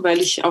Bezug,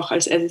 weil ich auch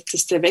als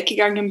Älteste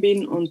weggegangen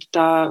bin und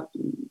da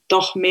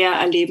doch mehr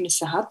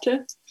Erlebnisse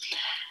hatte.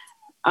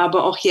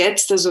 Aber auch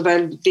jetzt,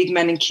 weil wegen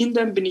meinen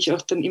Kindern bin ich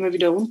auch dann immer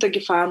wieder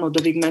runtergefahren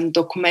oder wegen meinen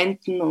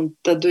Dokumenten und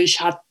dadurch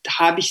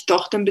habe ich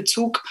doch den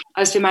Bezug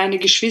als für meine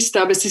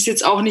Geschwister. Aber es ist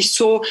jetzt auch nicht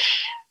so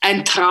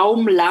ein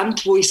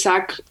Traumland, wo ich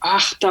sage,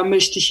 da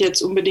möchte ich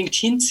jetzt unbedingt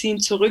hinziehen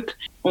zurück.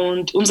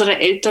 Und unsere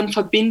Eltern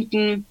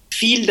verbinden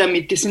viel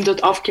damit. Die sind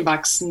dort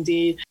aufgewachsen.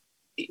 Die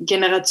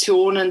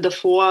Generationen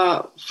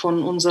davor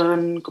von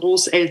unseren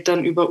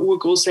Großeltern über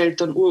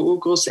Urgroßeltern,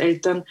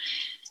 Ururgroßeltern,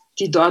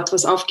 die dort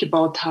was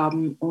aufgebaut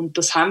haben. Und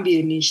das haben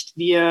wir nicht.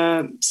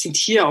 Wir sind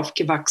hier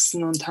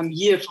aufgewachsen und haben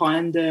hier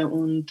Freunde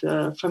und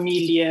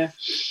Familie,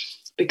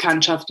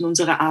 Bekanntschaften,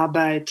 unsere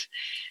Arbeit.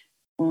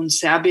 Und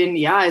Serbien,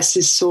 es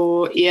ist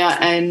so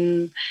eher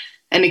eine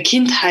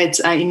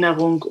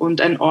Kindheitserinnerung und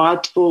ein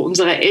Ort, wo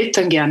unsere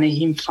Eltern gerne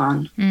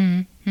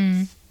hinfahren.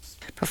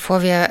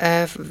 Bevor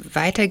wir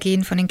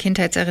weitergehen von den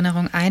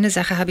Kindheitserinnerungen, eine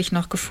Sache habe ich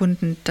noch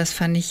gefunden, das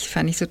fand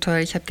ich so toll.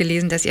 Ich habe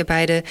gelesen, dass ihr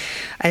beide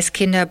als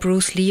Kinder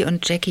Bruce Lee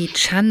und Jackie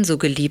Chan so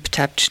geliebt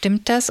habt.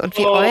 Stimmt das? Und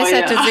wie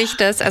äußerte sich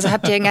das? Also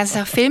habt ihr den ganzen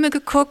Tag Filme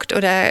geguckt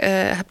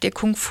oder habt ihr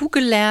Kung Fu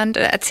gelernt?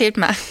 Erzählt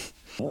mal.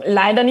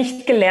 Leider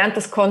nicht gelernt,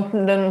 das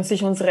konnten dann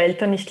sich unsere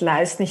Eltern nicht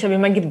leisten. Ich habe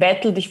immer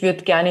gebettelt, ich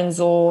würde gerne in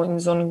so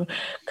einen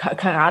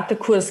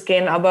Karatekurs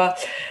gehen, aber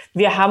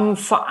wir haben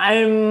vor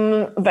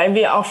allem, weil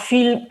wir auch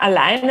viel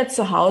alleine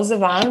zu Hause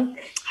waren,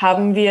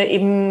 haben wir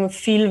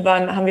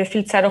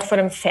viel Zeit auch vor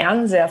dem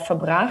Fernseher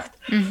verbracht.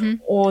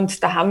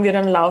 Und da haben wir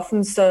dann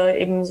laufend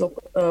eben so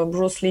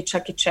Bruce Lee,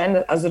 Jackie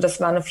Chan, also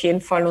das waren auf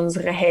jeden Fall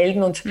unsere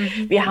Helden und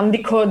wir haben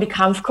die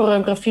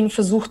Kampfchoreografien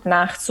versucht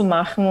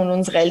nachzumachen und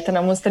unsere Eltern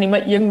haben uns dann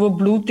immer irgendwo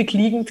blutig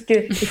liegend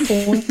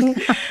gefunden,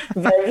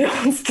 weil wir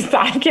uns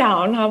total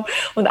gehauen haben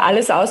und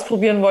alles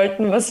ausprobieren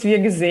wollten, was wir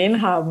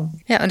gesehen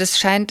haben. Ja, und es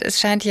scheint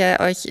ja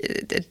euch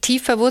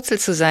tief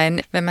verwurzelt zu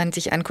sein, wenn man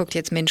sich anguckt,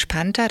 jetzt Mensch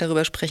Panther,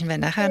 darüber sprechen wir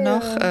nachher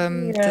noch.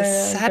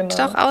 Das hat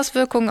doch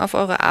Auswirkungen auf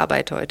eure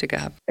Arbeit heute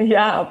gehabt.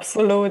 Ja,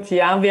 absolut.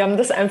 Ja, wir haben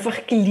das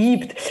einfach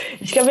geliebt.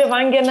 Ich glaube, wir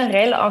waren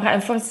generell auch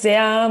einfach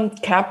sehr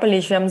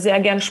körperlich. Wir haben sehr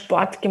gern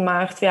Sport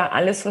gemacht.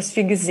 Alles, was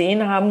wir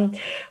gesehen haben,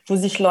 wo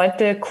sich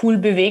Leute cool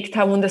bewegt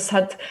haben und es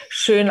hat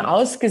schön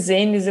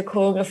ausgesehen, diese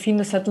Choreografien,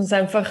 das hat uns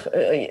einfach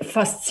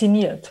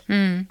fasziniert.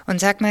 Und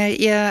sag mal,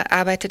 ihr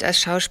arbeitet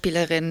als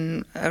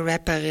Schauspielerin,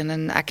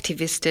 Rapperinnen,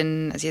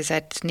 Aktivistin. Also ihr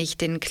seid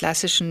nicht den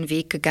klassischen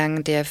Weg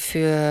gegangen, der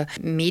für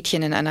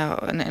Mädchen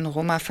in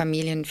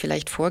Roma-Familien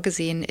vielleicht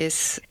vorgesehen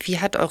ist. Wie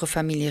hat eure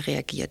Familie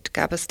reagiert?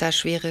 Gab es da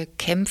schwere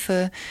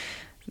Kämpfe?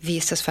 Wie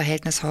ist das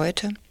Verhältnis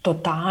heute?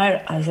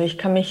 Total. Also ich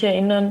kann mich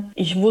erinnern,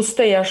 ich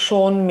wusste ja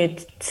schon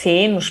mit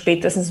 10 und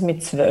spätestens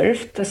mit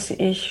 12, dass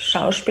ich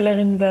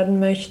Schauspielerin werden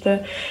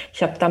möchte.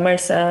 Ich habe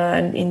damals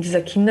in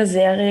dieser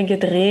Kinderserie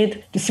gedreht.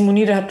 Die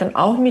Simonide hat dann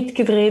auch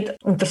mitgedreht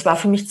und das war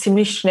für mich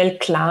ziemlich schnell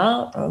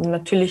klar.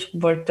 Natürlich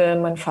wollte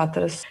mein Vater,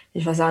 dass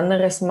ich was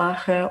anderes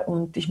mache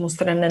und ich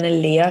musste dann eine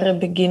Lehre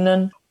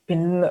beginnen.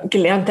 Bin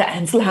gelernte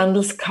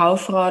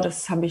Einzelhandelskauffrau,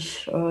 das habe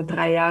ich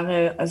 3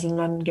 Jahre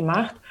dann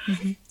gemacht.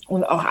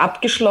 Und auch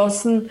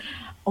abgeschlossen.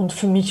 Und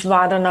für mich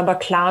war dann aber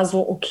klar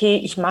so, okay,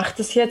 ich mache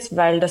das jetzt,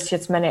 weil das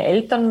jetzt meine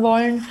Eltern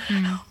wollen.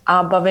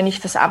 Aber wenn ich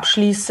das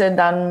abschließe,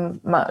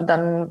 dann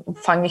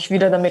fange ich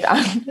wieder damit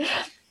an.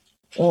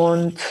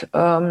 Und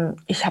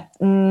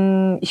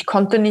ich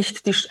konnte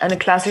nicht eine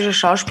klassische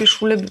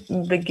Schauspielschule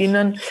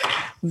beginnen,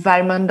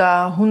 weil man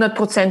da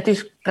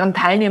 100%ig dran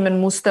teilnehmen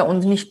musste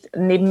und nicht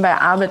nebenbei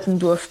arbeiten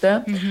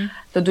durfte.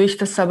 Dadurch,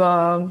 dass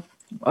aber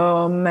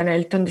meine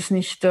Eltern das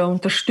nicht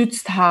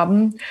unterstützt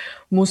haben,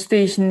 musste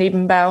ich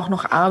nebenbei auch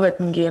noch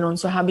arbeiten gehen. Und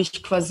so habe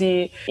ich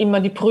quasi immer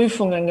die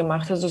Prüfungen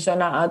gemacht, also so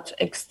eine Art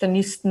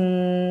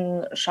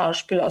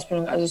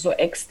Externisten-Schauspielausbildung, also so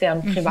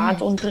extern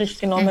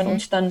Privatunterricht genommen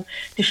und dann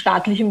die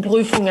staatlichen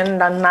Prüfungen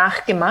dann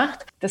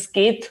nachgemacht. Das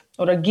geht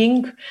oder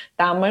ging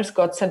damals,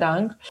 Gott sei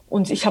Dank.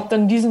 Und ich habe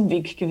dann diesen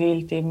Weg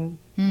gewählt eben.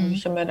 Und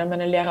ich habe mir dann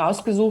meine Lehre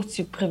ausgesucht,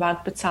 sie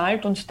privat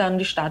bezahlt und dann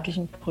die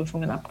staatlichen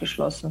Prüfungen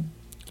abgeschlossen.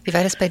 Wie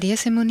war das bei dir,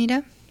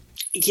 Simonide?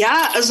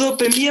 Ja, also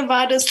bei mir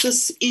war das,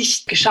 dass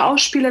ich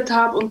geschauspielert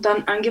habe und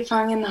dann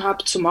angefangen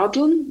habe zu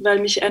modeln, weil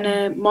mich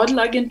eine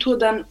Modelagentur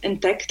dann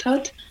entdeckt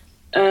hat.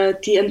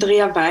 Die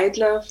Andrea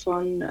Weidler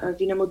von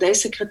Wiener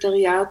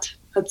Modellsekretariat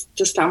hat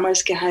das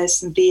damals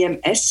geheißen,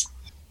 WMS.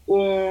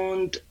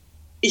 Und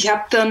ich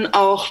habe dann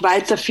auch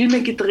weiter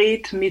Filme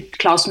gedreht mit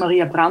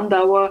Klaus-Maria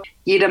Brandauer,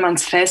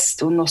 Jedermanns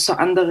Fest und noch so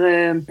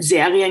andere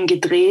Serien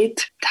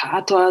gedreht,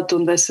 Tatort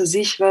und weiß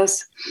ich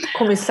was.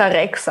 Kommissar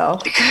Rex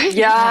auch.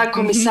 Ja,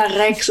 Kommissar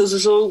Rex, also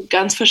so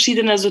ganz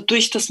verschiedene. Also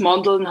durch das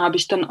Modeln habe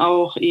ich dann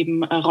auch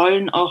eben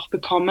Rollen auch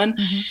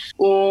bekommen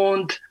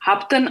und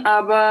habe dann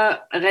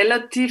aber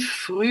relativ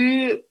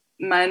früh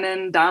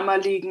meinen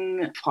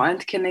damaligen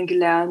Freund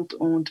kennengelernt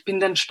und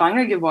bin dann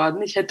schwanger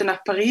geworden. Ich hätte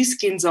nach Paris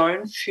gehen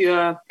sollen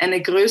für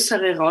eine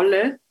größere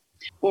Rolle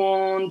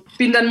und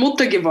bin dann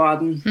Mutter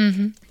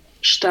geworden,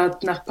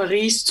 statt nach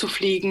Paris zu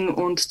fliegen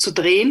und zu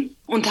drehen.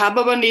 Und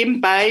habe aber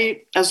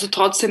nebenbei also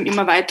trotzdem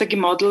immer weiter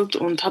gemodelt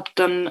und habe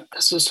dann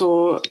also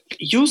so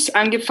Jus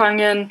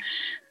angefangen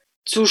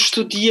zu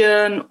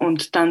studieren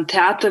und dann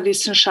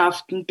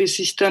Theaterwissenschaften, bis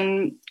ich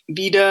dann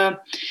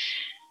wieder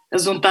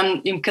und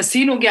dann im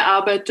Casino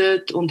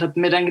gearbeitet und habe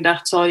mir dann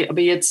gedacht, so,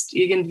 aber jetzt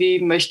irgendwie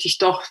möchte ich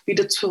doch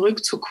wieder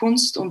zurück zur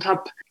Kunst und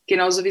habe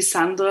genauso wie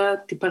Sandra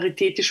die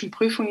paritätischen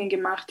Prüfungen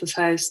gemacht, das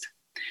heißt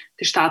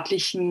die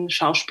staatlichen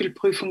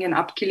Schauspielprüfungen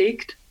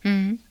abgelegt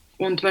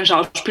und mein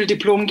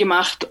Schauspieldiplom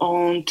gemacht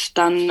und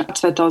dann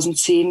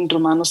 2010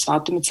 Romano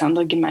Svarto mit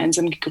Sandra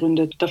gemeinsam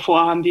gegründet.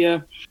 Davor haben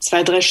wir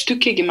 2-3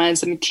 Stücke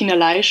gemeinsam mit Tina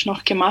Leisch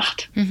noch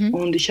gemacht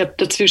und ich habe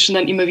dazwischen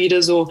dann immer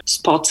wieder so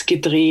Spots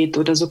gedreht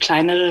oder so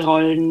kleinere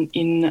Rollen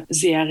in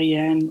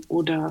Serien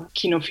oder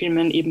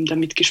Kinofilmen eben da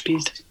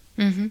mitgespielt.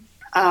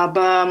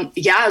 Aber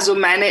ja, also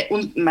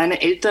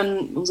meine Eltern,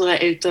 unsere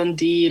Eltern,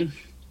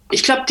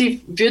 ich glaube,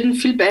 die würden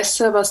viel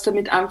besser was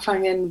damit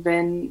anfangen,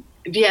 wenn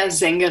wir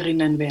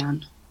Sängerinnen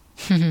wären.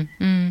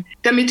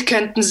 Damit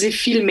könnten sie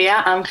viel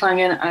mehr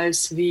anfangen,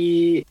 als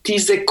wie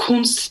diese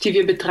Kunst, die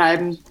wir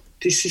betreiben.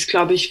 Das ist,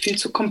 glaube ich, viel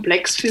zu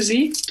komplex für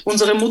sie.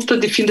 Unsere Mutter,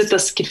 die findet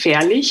das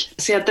gefährlich.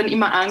 Sie hat dann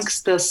immer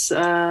Angst, dass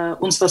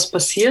uns was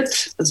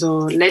passiert.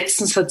 Also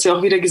letztens hat sie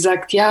auch wieder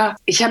gesagt, ja,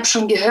 ich habe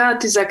schon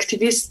gehört, diese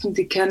Aktivisten,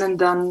 die können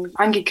dann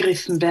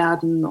angegriffen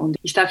werden. Und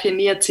ich darf ihr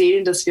nie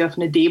erzählen, dass wir auf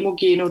eine Demo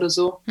gehen oder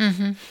so.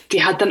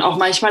 Die hat dann auch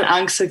manchmal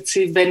Angst, sagt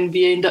sie, wenn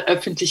wir in der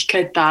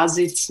Öffentlichkeit da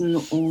sitzen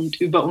und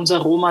über unser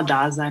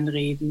Roma-Dasein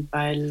reden.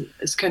 Weil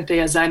es könnte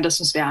ja sein, dass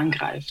uns wer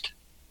angreift.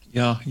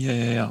 Ja.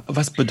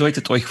 Was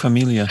bedeutet euch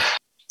Familie?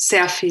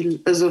 Sehr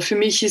viel. Also für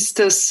mich ist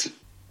das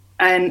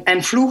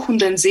ein Fluch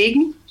und ein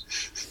Segen.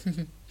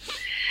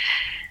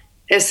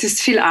 Es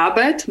ist viel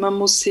Arbeit, man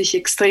muss sich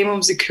extrem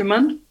um sie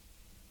kümmern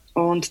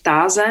und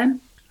da sein.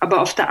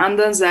 Aber auf der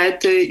anderen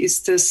Seite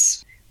ist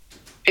es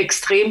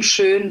extrem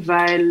schön,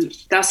 weil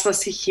das,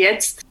 was ich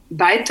jetzt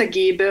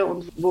weitergebe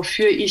und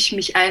wofür ich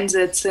mich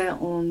einsetze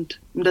und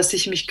um das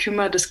ich mich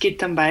kümmere, das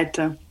geht dann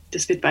weiter.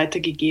 Das wird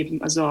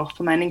weitergegeben, also auch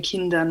von meinen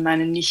Kindern,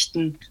 meinen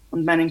Nichten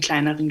und meinen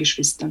kleineren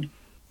Geschwistern.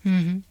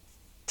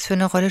 Was für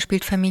eine Rolle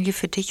spielt Familie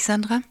für dich,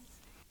 Sandra?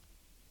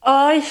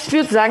 Ich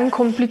würde sagen,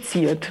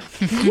 kompliziert.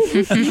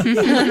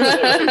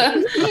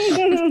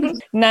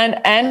 Nein,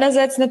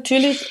 einerseits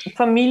natürlich,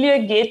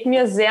 Familie geht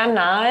mir sehr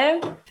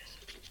nahe.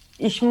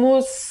 Ich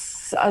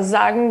muss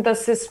sagen,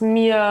 dass es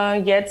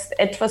mir jetzt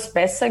etwas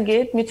besser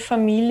geht mit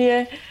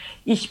Familie.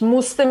 Ich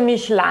musste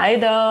mich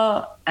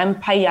leider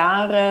ein paar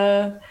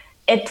Jahre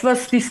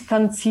etwas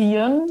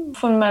distanzieren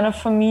von meiner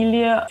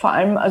Familie, vor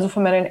allem also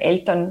von meinen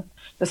Eltern.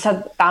 Das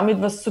hat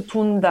damit was zu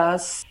tun,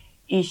 dass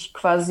ich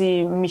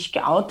quasi mich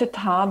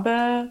geoutet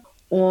habe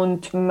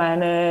und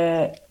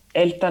meine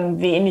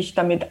Eltern wenig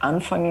damit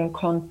anfangen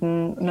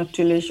konnten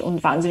natürlich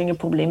und wahnsinnige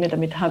Probleme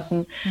damit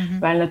hatten,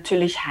 weil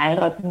natürlich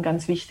heiraten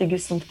ganz wichtig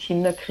ist und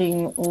Kinder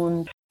kriegen.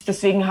 Und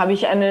deswegen habe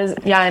ich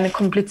eine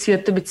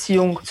komplizierte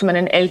Beziehung zu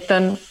meinen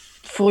Eltern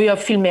früher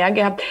viel mehr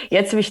gehabt.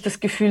 Jetzt habe ich das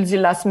Gefühl, sie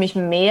lassen mich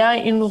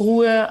mehr in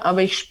Ruhe,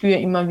 aber ich spüre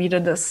immer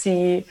wieder, dass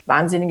sie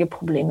wahnsinnige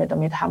Probleme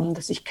damit haben,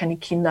 dass ich keine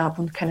Kinder habe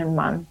und keinen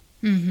Mann.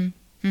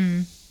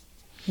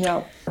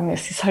 Ja,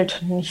 es ist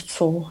halt nicht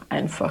so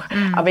einfach.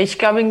 Aber ich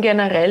glaube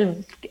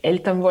generell,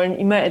 Eltern wollen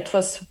immer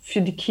etwas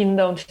für die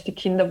Kinder und die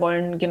Kinder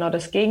wollen genau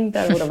das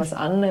Gegenteil oder was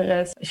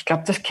anderes. Ich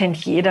glaube, das kennt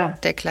jeder.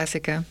 Der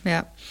Klassiker,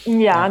 ja.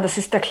 Ja, das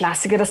ist der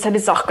Klassiker. Das hat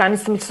jetzt auch gar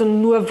nichts damit zu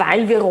tun, nur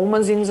weil wir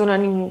Roma sind,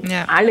 sondern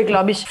alle,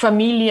 glaube ich,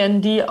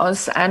 Familien, die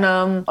aus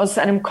einem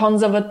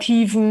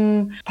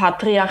konservativen,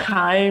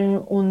 patriarchalen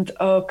und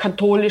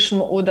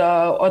katholischen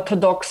oder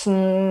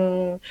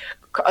orthodoxen,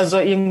 also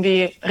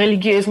irgendwie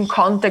religiösen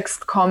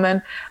Kontext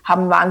kommen,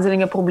 haben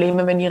wahnsinnige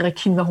Probleme, wenn ihre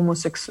Kinder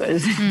homosexuell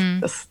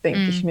sind. Das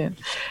denke ich mir.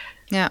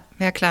 Ja,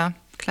 klar.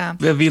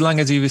 Wie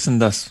lange Sie wissen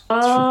das?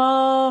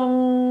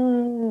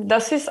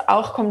 Das ist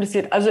auch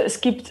kompliziert. Also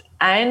es gibt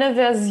eine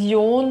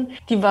Version,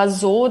 die war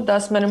so,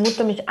 dass meine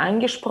Mutter mich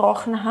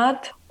angesprochen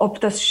hat,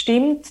 ob das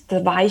stimmt.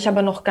 Da war ich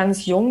aber noch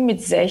ganz jung,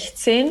 mit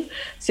 16.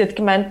 Sie hat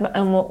gemeint,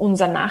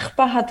 unser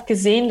Nachbar hat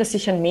gesehen, dass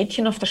ich ein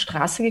Mädchen auf der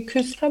Straße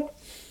geküsst habe.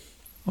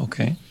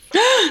 Okay.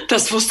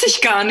 Das wusste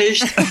ich gar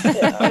nicht.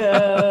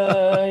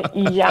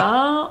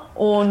 Ja,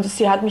 und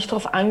sie hat mich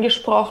darauf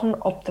angesprochen,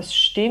 ob das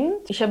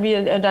stimmt. Ich habe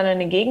ihr dann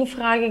eine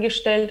Gegenfrage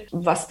gestellt,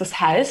 was das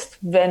heißt,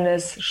 wenn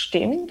es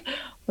stimmt.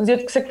 Und sie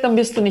hat gesagt, dann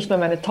bist du nicht mehr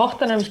meine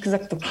Tochter. Dann habe ich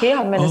gesagt, okay,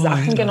 habe meine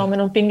Sachen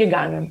genommen und bin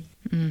gegangen.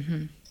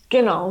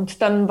 Genau,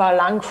 und dann war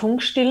lang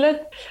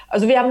Funkstille.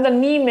 Also wir haben dann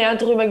nie mehr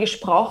drüber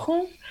gesprochen,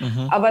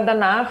 aber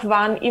danach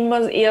waren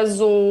immer eher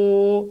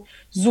so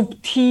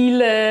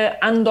subtile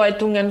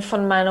Andeutungen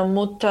von meiner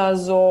Mutter,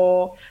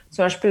 so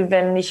zum Beispiel,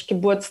 wenn ich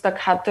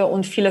Geburtstag hatte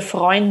und viele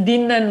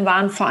Freundinnen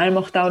waren vor allem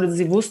auch da, oder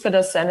sie wusste,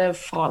 dass eine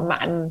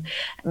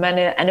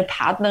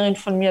Partnerin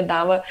von mir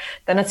da war,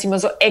 dann hat sie immer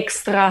so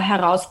extra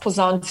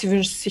herausposaunt, sie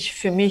wünscht sich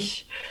für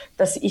mich,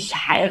 dass ich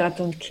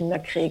heirate und Kinder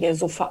kriege,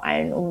 so vor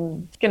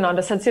allem. Genau,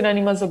 das hat sie dann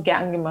immer so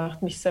gern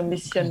gemacht, mich so ein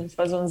bisschen, es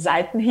war so ein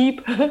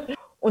Seitenhieb.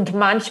 Und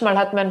manchmal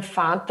hat mein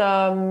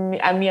Vater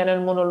mir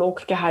einen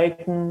Monolog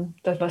gehalten,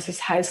 was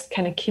es heißt,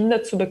 keine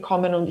Kinder zu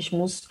bekommen. Und ich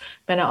muss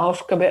meine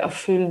Aufgabe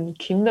erfüllen,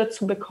 Kinder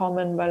zu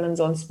bekommen, weil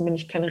ansonsten bin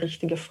ich keine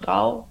richtige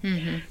Frau.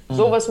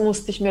 Sowas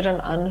musste ich mir dann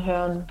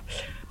anhören.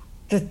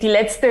 Die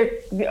letzte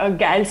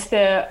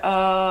geilste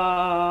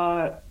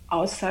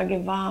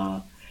Aussage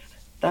war,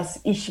 dass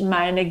ich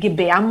meine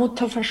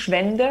Gebärmutter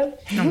verschwende.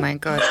 Oh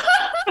mein Gott.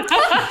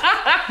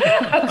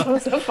 Hat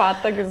unser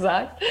Vater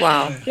gesagt.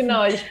 Wow.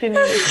 Genau, ich bin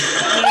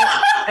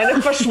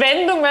eine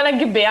Verschwendung meiner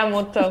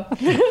Gebärmutter.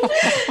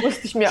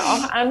 Musste ich mir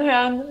auch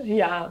anhören.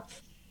 Ja.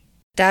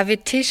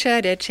 David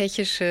Tischer, der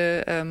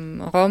tschechische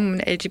Rom-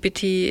 und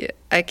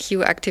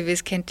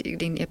LGBTIQ-Aktivist,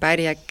 den ihr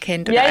beide ja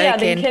kennt und alle kennt. Ja,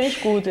 den kenne ich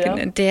gut, ja.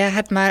 Der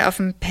hat mal auf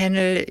einem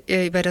Panel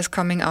über das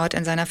Coming-out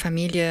in seiner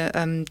Familie,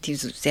 die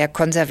so sehr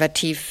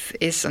konservativ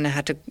ist, und er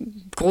hatte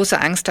große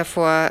Angst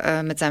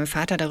davor, mit seinem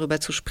Vater darüber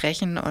zu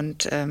sprechen,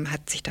 und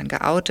hat sich dann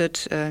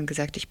geoutet,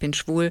 gesagt, ich bin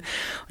schwul.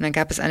 Und dann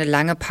gab es eine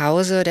lange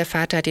Pause. Der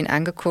Vater hat ihn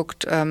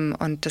angeguckt,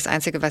 und das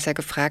Einzige, was er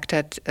gefragt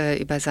hat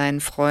über seinen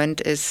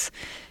Freund, ist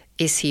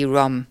he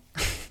Rom?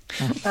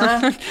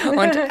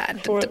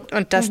 Cool.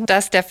 Und dass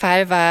das der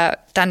Fall war,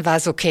 dann war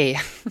es okay.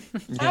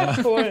 Ja.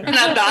 Cool.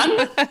 Na dann.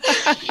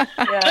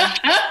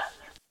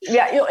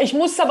 Ja, ich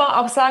muss aber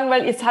auch sagen,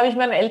 weil jetzt habe ich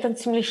meinen Eltern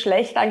ziemlich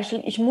schlecht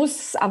dargestellt, ich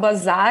muss aber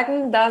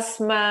sagen, dass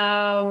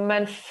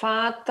mein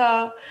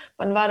Vater,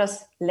 wann war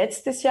das,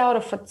 letztes Jahr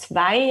oder vor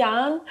 2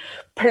 Jahren,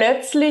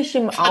 plötzlich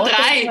im Auto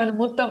mit meiner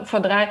Mutter, vor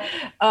 3,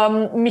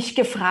 mich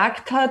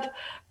gefragt hat.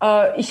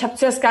 Ich habe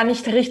zuerst gar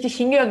nicht richtig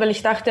hingehört, weil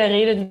ich dachte, er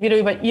redet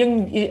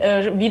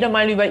wieder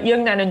mal über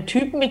irgendeinen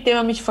Typen, mit dem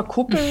er mich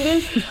verkuppeln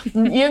will.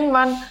 Und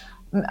irgendwann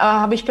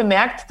habe ich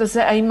bemerkt, dass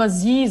er immer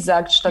sie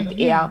sagt statt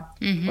er.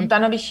 Und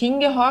dann habe ich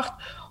hingehorcht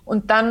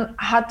und dann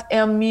hat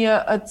er mir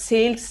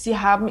erzählt, sie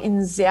haben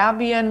in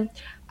Serbien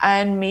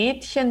ein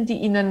Mädchen, die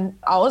ihnen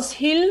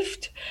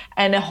aushilft,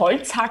 eine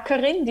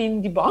Holzhackerin, die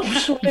in die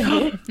Baumschule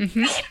geht.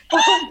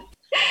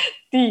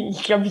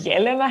 Ich glaube,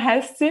 Jelena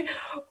heißt sie.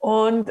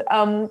 Und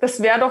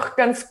das wäre doch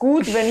ganz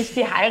gut, wenn ich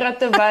die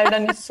heirate, weil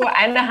dann ist so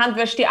eine Hand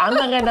wäscht die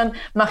andere, dann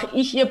mache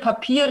ich ihr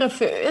Papiere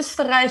für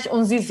Österreich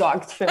und sie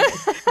sorgt für mich.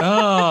 Ich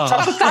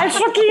war total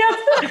schockiert.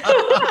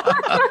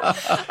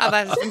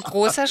 Aber es ist ein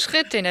großer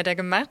Schritt, den er da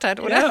gemacht hat,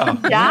 oder?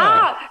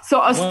 Ja, so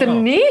aus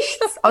dem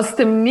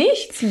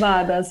Nichts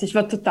war das. Ich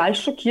war total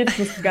schockiert, ich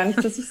wusste gar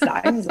nicht, was ich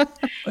sagen soll.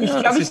 Ich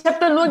glaube, ich habe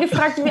dann nur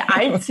gefragt, wie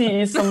alt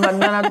sie ist. Und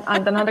dann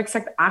hat er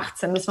gesagt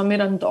 18, das war mir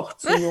dann doch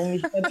zu jung.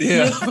 Ich war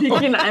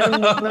 40 in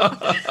einem Monat. Oh,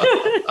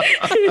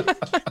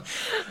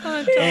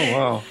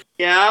 wow.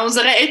 Ja,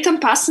 unsere Eltern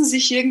passen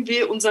sich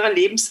irgendwie unserer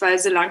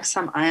Lebensweise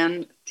langsam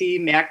ein. Die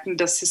merken,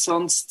 dass sie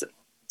sonst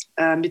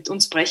mit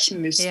uns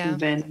brechen müssten,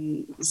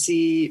 wenn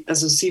sie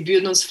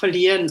würden uns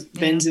verlieren,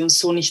 wenn sie uns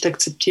so nicht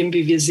akzeptieren,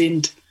 wie wir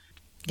sind.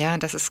 Ja,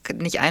 dass es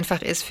nicht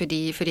einfach ist für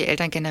die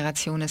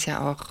Elterngeneration, ist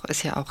ja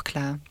auch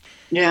klar.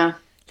 Ja.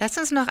 Lasst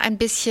uns noch ein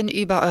bisschen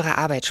über eure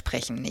Arbeit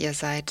sprechen. Ihr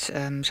seid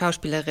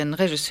Schauspielerin,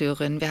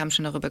 Regisseurin, wir haben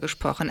schon darüber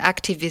gesprochen,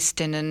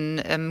 Aktivistinnen,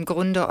 im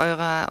Grunde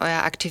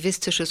euer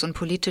aktivistisches und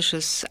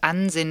politisches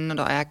Ansinnen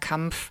oder euer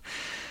Kampf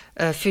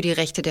für die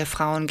Rechte der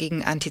Frauen,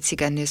 gegen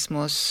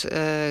Antiziganismus,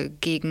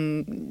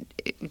 gegen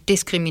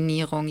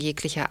Diskriminierung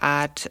jeglicher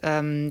Art,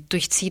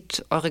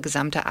 durchzieht eure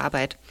gesamte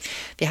Arbeit.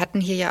 Wir hatten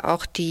hier ja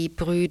auch die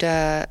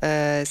Brüder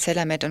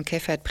Selamet und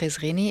Kefayet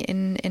Prezreni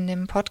in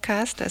dem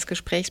Podcast als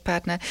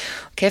Gesprächspartner.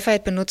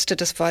 Kefayet benutzte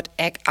das Wort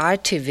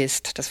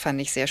Artivist, das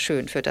fand ich sehr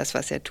schön für das,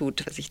 was er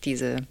tut, was sich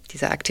dieser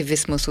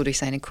Aktivismus so durch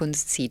seine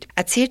Kunst zieht.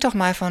 Erzählt doch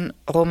mal von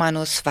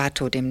Romano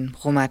Svato, dem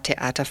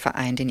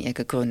Roma-Theaterverein, den ihr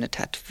gegründet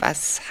habt.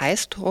 Was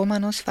heißt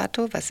Romano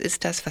Svato? Was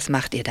ist das? Was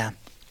macht ihr da?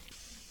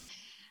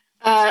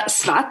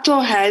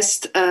 Svato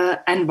heißt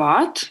ein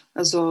Wort,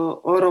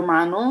 also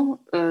Romano,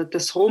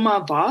 das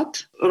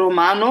Roma-Wort.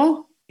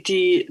 Romano,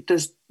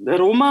 das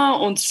Roma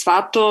und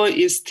Svato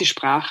ist die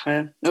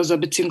Sprache, also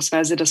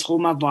beziehungsweise das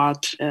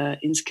Roma-Wort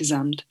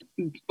insgesamt.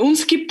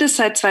 Uns gibt es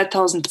seit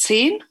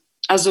 2010,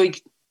 also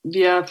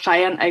wir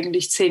feiern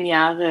eigentlich 10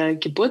 Jahre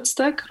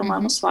Geburtstag,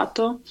 Romano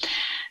Svato.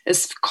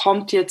 Es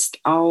kommt jetzt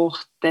auch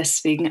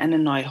deswegen eine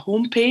neue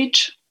Homepage,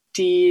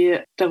 die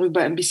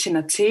darüber ein bisschen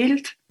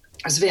erzählt.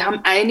 Also wir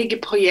haben einige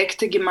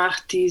Projekte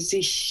gemacht, die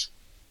sich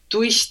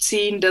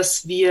durchziehen,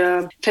 dass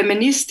wir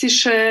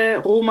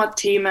feministische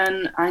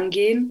Roma-Themen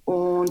angehen.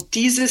 Und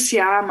dieses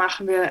Jahr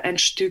machen wir ein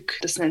Stück,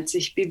 das nennt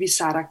sich Bibi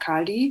Sara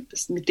Kali.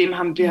 Mit dem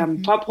haben wir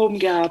Vorproben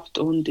gehabt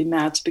und im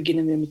März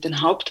beginnen wir mit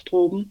den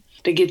Hauptproben.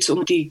 Da geht es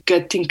um die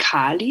Göttin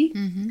Kali,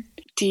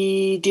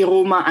 die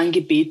Roma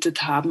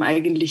angebetet haben,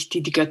 eigentlich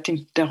die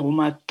Göttin der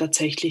Roma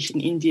tatsächlich in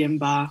Indien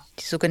war.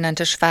 Die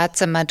sogenannte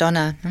schwarze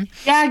Madonna.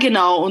 Ja,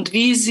 genau. Und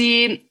wie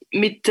sie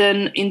mit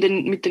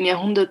den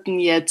Jahrhunderten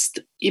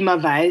jetzt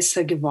immer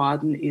weißer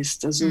geworden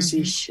ist, also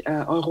sich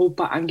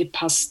Europa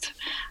angepasst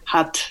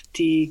hat,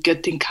 die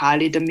Göttin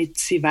Kali, damit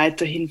sie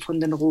weiterhin von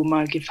den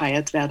Roma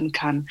gefeiert werden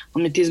kann.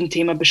 Und mit diesem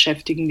Thema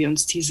beschäftigen wir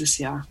uns dieses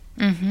Jahr.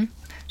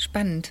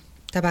 Spannend.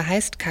 Dabei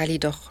heißt Kali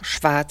doch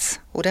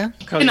schwarz, oder?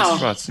 Kali Genau. ist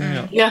schwarz,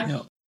 ja.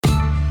 Ja.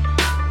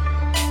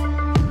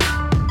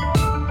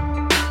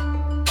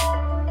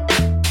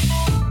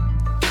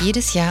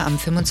 Jedes Jahr am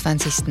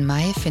 25.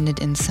 Mai findet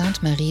in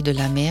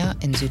Sainte-Marie-de-la-Mer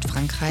in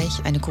Südfrankreich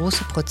eine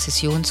große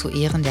Prozession zu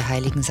Ehren der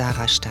heiligen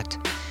Sarah statt.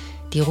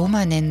 Die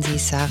Roma nennen sie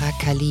Sara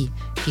Kali,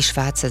 die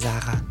schwarze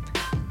Sarah.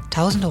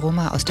 Tausende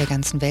Roma aus der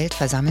ganzen Welt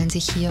versammeln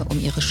sich hier, um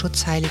ihre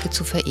Schutzheilige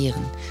zu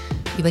verehren.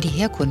 Über die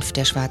Herkunft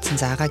der schwarzen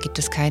Sarah gibt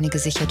es keine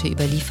gesicherte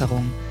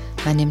Überlieferung.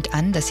 Man nimmt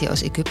an, dass sie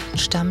aus Ägypten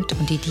stammt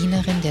und die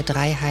Dienerin der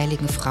 3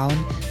 heiligen Frauen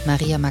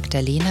Maria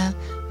Magdalena,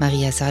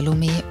 Maria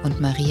Salome und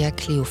Maria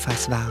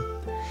Kleophas war.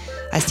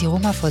 Als die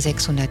Roma vor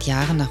 600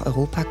 Jahren nach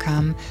Europa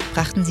kamen,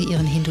 brachten sie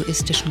ihren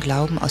hinduistischen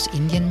Glauben aus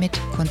Indien mit,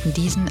 konnten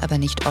diesen aber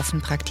nicht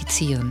offen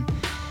praktizieren.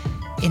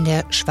 In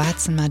der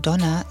schwarzen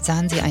Madonna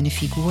sahen sie eine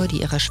Figur,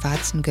 die ihrer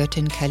schwarzen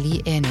Göttin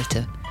Kali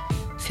ähnelte.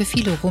 Für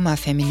viele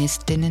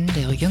Roma-Feministinnen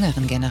der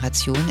jüngeren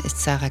Generation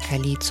ist Sara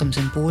Kali zum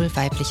Symbol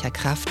weiblicher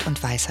Kraft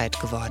und Weisheit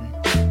geworden.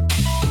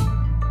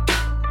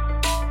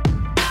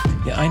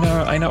 Ja,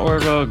 einer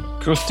eurer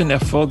größten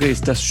Erfolge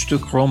ist das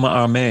Stück Roma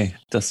Armee,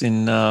 das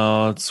in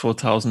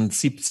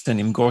 2017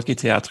 im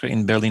Gorki-Theater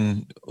in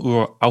Berlin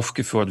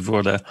aufgeführt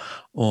wurde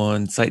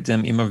und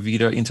seitdem immer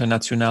wieder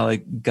internationale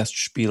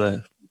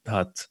Gastspiele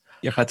hat.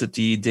 Ihr hattet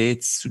die Idee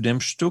zu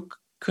dem Stück.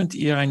 Könnt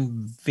ihr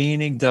ein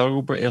wenig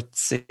darüber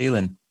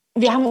erzählen?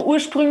 Wir haben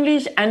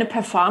ursprünglich eine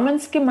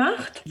Performance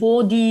gemacht,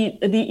 wo die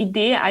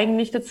Idee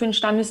eigentlich dazu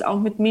entstanden ist, auch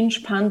mit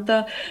Minch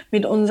Panther,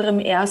 mit unserem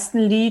ersten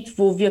Lied,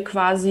 wo wir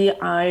quasi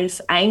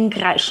als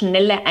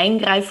schnelle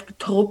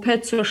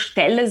Eingreiftruppe zur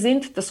Stelle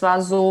sind. Das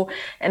war so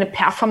eine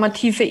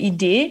performative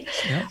Idee,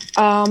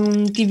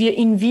 die wir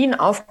in Wien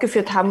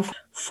aufgeführt haben.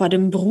 vor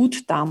dem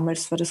Brut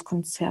damals war das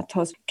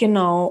Konzerthaus.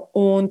 Genau,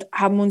 und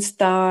haben uns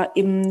da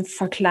eben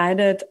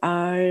verkleidet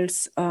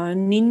als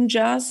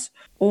Ninjas.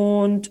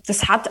 Und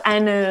das hat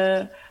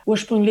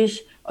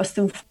ursprünglich aus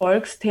dem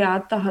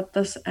Volkstheater hat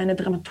das eine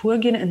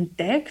Dramaturgin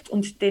entdeckt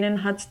und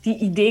denen hat die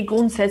Idee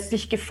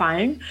grundsätzlich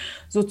gefallen,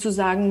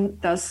 sozusagen,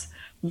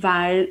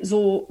 weil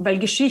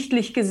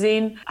geschichtlich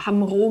gesehen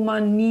haben Roma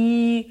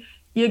nie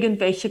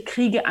irgendwelche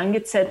Kriege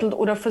angezettelt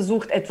oder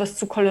versucht, etwas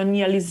zu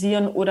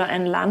kolonialisieren oder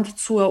ein Land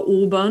zu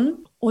erobern.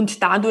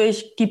 Und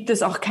dadurch gibt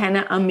es auch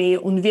keine Armee.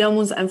 Und wir haben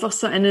uns einfach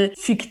so eine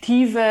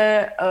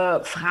fiktive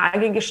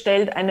Frage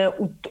gestellt, eine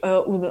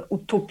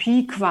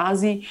Utopie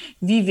quasi.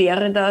 Wie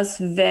wäre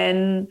das,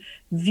 wenn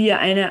wir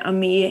eine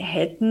Armee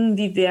hätten?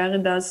 Wie wäre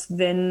das,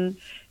 wenn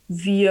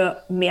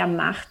wir mehr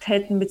Macht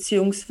hätten,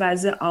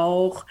 beziehungsweise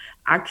auch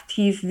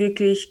aktiv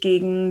wirklich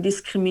gegen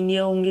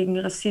Diskriminierung, gegen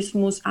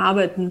Rassismus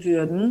arbeiten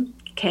würden,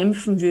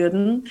 kämpfen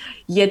würden.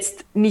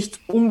 Jetzt nicht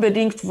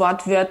unbedingt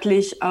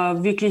wortwörtlich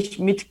wirklich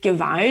mit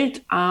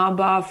Gewalt,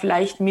 aber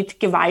vielleicht mit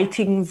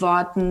gewaltigen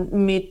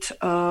Worten, mit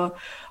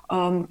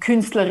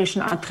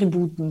künstlerischen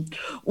Attributen.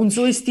 Und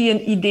so ist die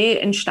Idee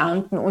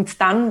entstanden. Und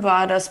dann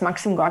war das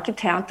Maxim Gorki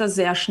Theater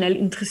sehr schnell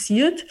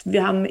interessiert.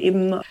 Wir haben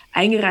eben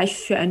eingereicht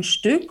für ein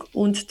Stück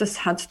und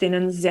das hat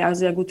denen sehr,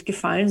 sehr gut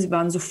gefallen. Sie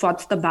waren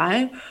sofort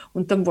dabei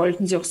und dann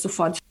wollten sie auch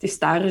sofort die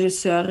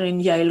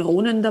Starregisseurin Yael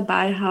Ronen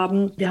dabei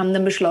haben. Wir haben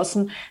dann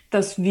beschlossen,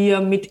 dass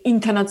wir mit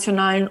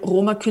internationalen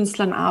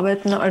Roma-Künstlern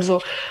arbeiten.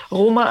 Also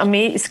Roma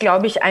Armee ist,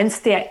 glaube ich,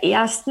 eins der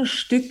ersten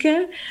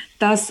Stücke,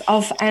 das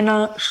auf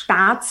einer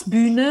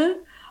Staatsbühne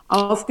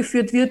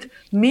aufgeführt wird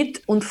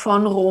mit und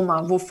von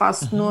Roma, wo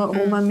fast nur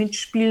Roma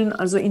mitspielen,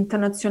 also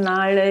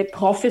internationale,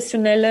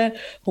 professionelle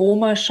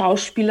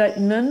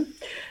Roma-SchauspielerInnen.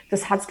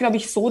 Das hat es, glaube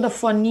ich, so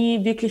davor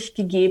nie wirklich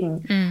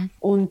gegeben.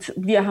 Und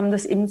wir haben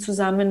das eben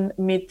zusammen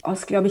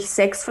aus, glaube ich,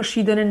 6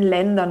 verschiedenen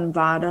Ländern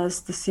war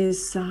das. Das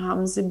ist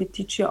Hamze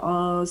Bitici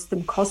aus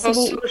dem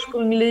Kosovo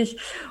ursprünglich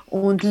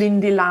und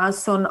Lindy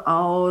Larsson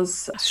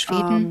aus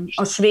Schweden.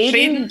 Aus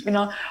Schweden,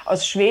 genau,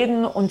 aus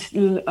Schweden und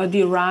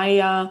die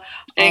Raya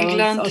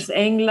aus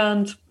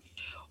England.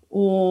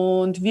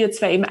 Und wir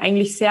zwei eben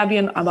eigentlich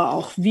Serbien, aber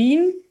auch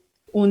Wien.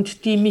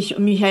 Und die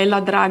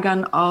Mihaela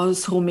Dragan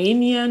aus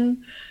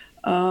Rumänien.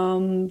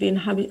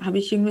 Wen habe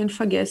ich irgendwen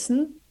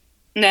vergessen?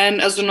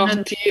 Nein, also noch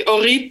die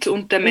Orit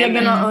und der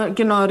Mehmet. Ja,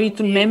 genau, Orit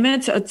und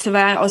Mehmet,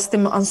 2 aus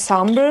dem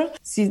Ensemble,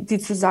 die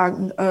zu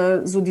sagen,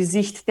 so die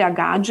Sicht der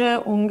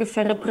Gage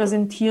ungefähr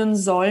repräsentieren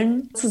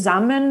sollen.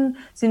 Zusammen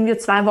sind wir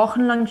 2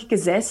 Wochen lang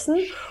gesessen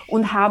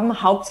und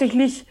haben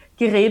hauptsächlich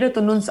geredet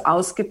und uns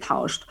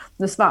ausgetauscht.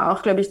 Das war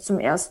auch, glaube ich, zum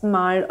ersten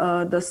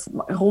Mal, dass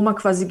Roma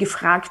quasi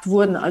gefragt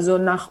wurden, also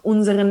nach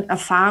unseren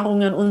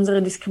Erfahrungen,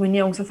 unsere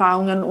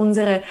Diskriminierungserfahrungen,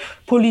 unsere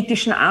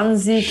politischen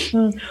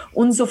Ansichten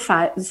und so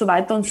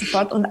weiter und so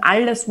fort. Und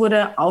alles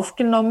wurde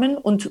aufgenommen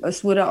und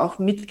es wurde auch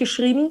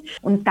mitgeschrieben.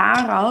 Und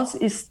daraus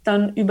ist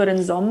dann über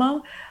den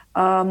Sommer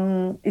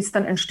ist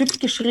dann ein Stück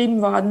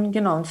geschrieben worden,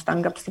 genau, und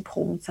dann gab es die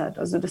Probenzeit.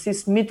 Also das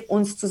ist mit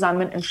uns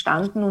zusammen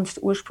entstanden und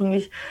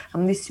ursprünglich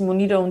haben die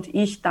Simonida und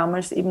ich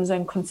damals eben so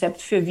ein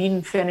Konzept für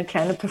Wien, für eine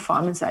kleine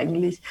Performance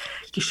eigentlich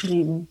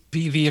geschrieben.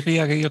 Wie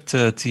reagiert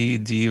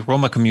die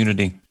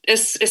Roma-Community?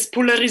 Es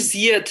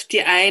polarisiert.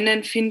 Die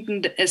einen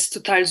finden es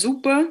total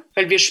super,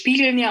 weil wir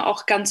spiegeln ja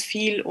auch ganz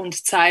viel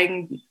und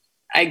zeigen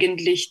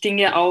eigentlich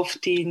Dinge auf,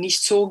 die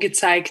nicht so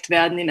gezeigt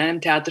werden in einem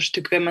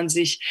Theaterstück. Wenn man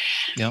sich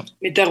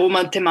mit der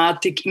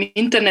Roma-Thematik im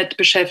Internet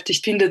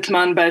beschäftigt, findet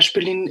man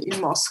Beispiel in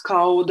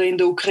Moskau oder in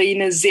der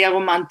Ukraine sehr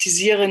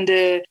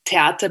romantisierende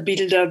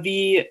Theaterbilder,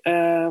 wie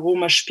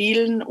Roma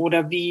spielen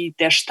oder wie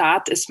der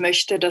Staat es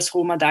möchte, dass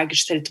Roma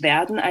dargestellt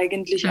werden,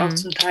 eigentlich auch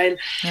zum Teil.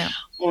 Ja.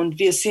 Und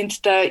wir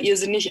sind da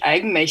irrsinnig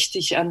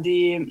eigenmächtig an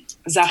die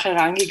Sache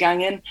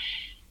rangegangen,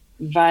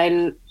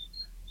 weil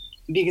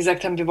wie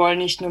gesagt haben, wir wollen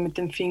nicht nur mit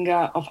dem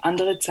Finger auf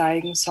andere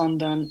zeigen,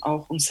 sondern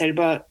auch uns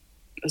selber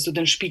also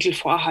den Spiegel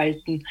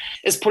vorhalten.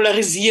 Es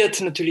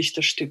polarisiert natürlich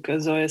das Stück.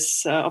 Also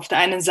auf der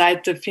einen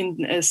Seite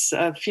finden es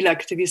viele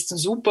Aktivisten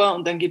super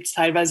und dann gibt es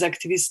teilweise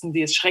Aktivisten,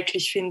 die es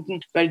schrecklich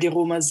finden, weil die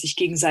Roma sich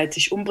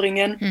gegenseitig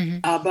umbringen.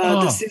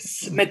 Aber das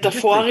ist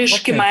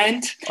metaphorisch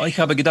gemeint. Ich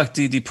habe gedacht,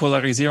 die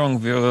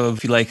Polarisierung wäre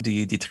vielleicht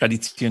die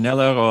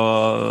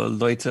traditionellere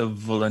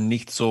Leute wollen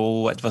nicht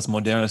so etwas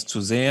Modernes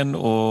zu sehen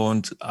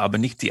aber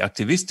nicht die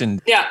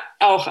Aktivisten. Ja,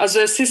 auch. Also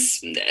es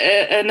ist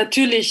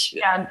natürlich,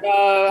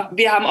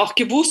 wir haben auch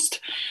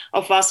gewusst,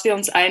 auf was wir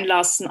uns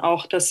einlassen,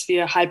 auch, dass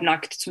wir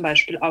halbnackt zum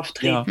Beispiel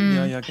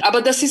auftreten. Ja,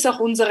 aber das ist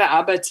auch unsere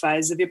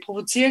Arbeitsweise. Wir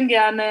provozieren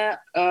gerne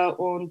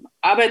und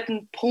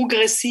arbeiten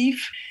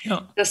progressiv.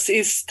 Ja. Das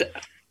ist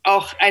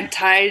auch ein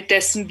Teil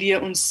dessen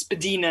wir uns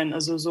bedienen,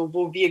 also so,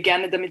 wo wir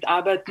gerne damit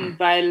arbeiten,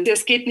 weil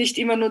es geht nicht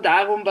immer nur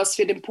darum, was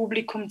wir dem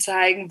Publikum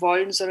zeigen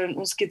wollen, sondern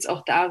uns geht es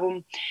auch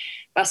darum,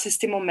 was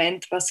ist im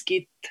Moment, was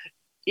geht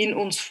in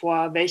uns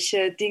vor?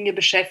 Welche Dinge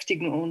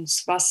beschäftigen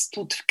uns? Was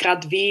tut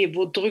gerade weh?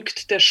 Wo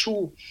drückt der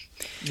Schuh?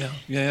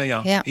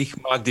 Ja. Ich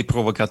mag die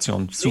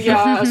Provokation. Super.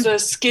 Ja, also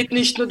es geht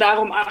nicht nur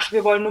darum,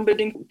 wir wollen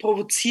unbedingt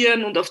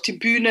provozieren und auf die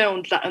Bühne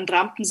und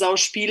Rampensau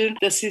spielen.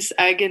 Das ist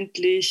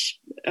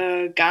eigentlich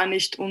gar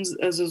nicht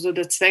so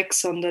der Zweck,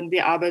 sondern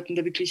wir arbeiten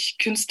da wirklich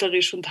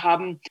künstlerisch und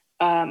haben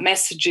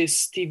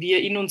Messages, die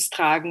wir in uns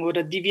tragen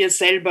oder die wir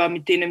selber,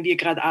 mit denen wir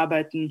gerade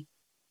arbeiten.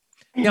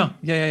 Ja.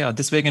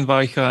 Deswegen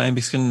war ich ein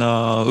bisschen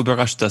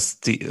überrascht, dass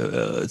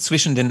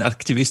zwischen den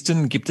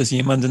Aktivisten gibt es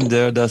jemanden,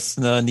 der das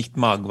nicht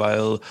mag,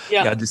 weil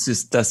das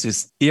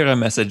ist ihre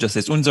Message, das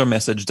ist unser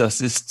Message, das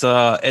ist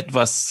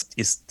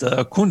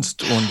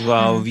Kunst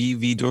und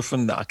wie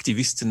dürfen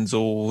Aktivisten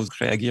so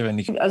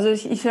reagieren? Also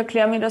ich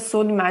erkläre mir das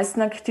so, die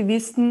meisten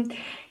Aktivisten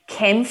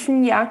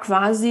kämpfen ja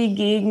quasi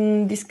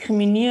gegen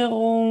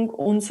Diskriminierung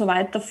und so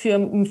weiter für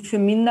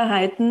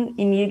Minderheiten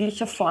in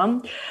jeglicher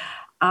Form,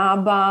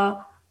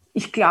 aber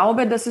ich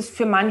glaube, dass es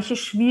für manche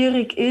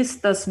schwierig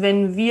ist, dass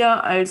wenn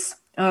wir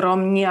als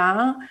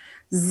Romnia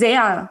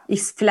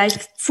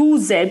vielleicht zu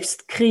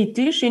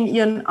selbstkritisch in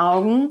ihren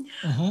Augen,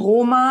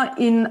 Roma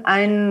in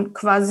ein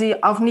quasi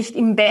auch nicht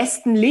im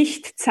besten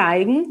Licht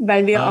zeigen,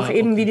 weil wir auch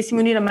eben, wie die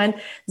Simonida meint,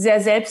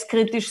 sehr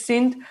selbstkritisch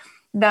sind,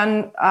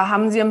 dann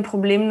haben sie ein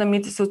Problem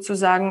damit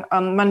sozusagen,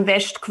 man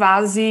wäscht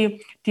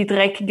quasi die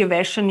dreckige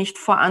Wäsche nicht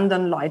vor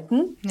anderen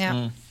Leuten.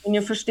 Ja. Wenn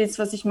ihr versteht,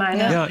 was ich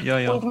meine.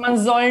 Ja. Und man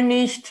soll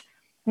nicht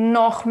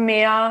noch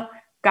mehr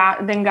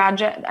den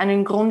Gadget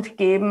einen Grund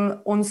geben,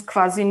 uns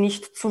quasi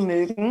nicht zu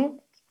mögen.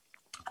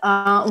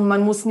 Und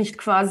man muss nicht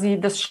quasi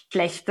das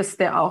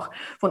Schlechteste auch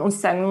von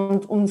uns zeigen.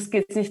 Und uns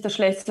geht es nicht das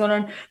Schlechteste,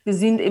 sondern wir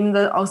sind eben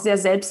da auch sehr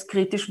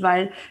selbstkritisch,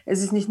 weil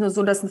es ist nicht nur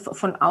so, dass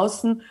von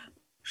außen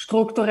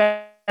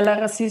struktureller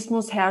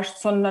Rassismus herrscht,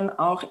 sondern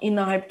auch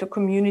innerhalb der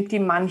Community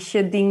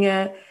manche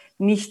Dinge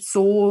nicht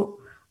so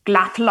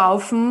glatt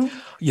laufen,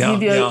 wie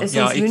wir es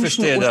uns wünschen.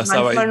 Verstehe und das,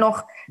 manchmal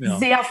noch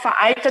sehr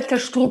veraltete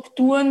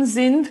Strukturen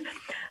sind,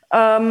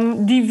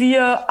 die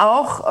wir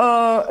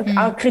auch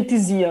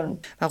kritisieren.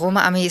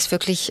 Roma Armee ist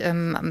wirklich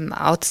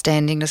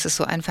outstanding. Das ist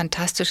so ein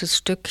fantastisches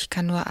Stück. Ich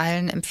kann nur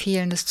allen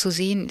empfehlen, das zu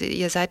sehen.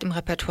 Ihr seid im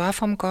Repertoire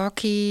vom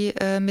Gorki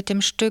mit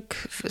dem Stück.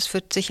 Es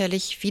wird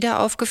sicherlich wieder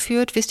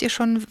aufgeführt. Wisst ihr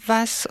schon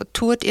was?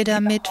 Tourt ihr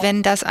damit,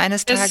 wenn das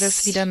eines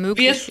Tages wieder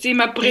möglich ist? Es wird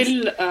im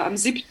April, am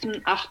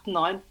 7., 8.,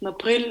 9.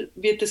 April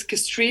wird es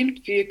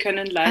gestreamt. Wir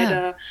können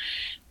leider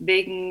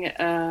wegen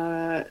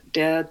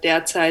der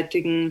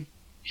derzeitigen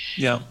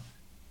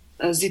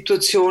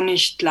Situation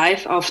nicht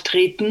live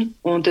auftreten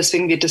und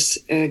deswegen wird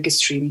es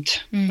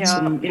gestreamt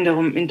zum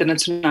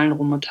Internationalen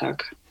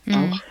Roma-Tag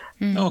auch.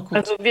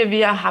 Also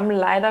wir haben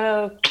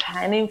leider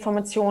keine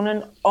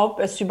Informationen, ob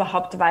es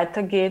überhaupt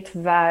weitergeht,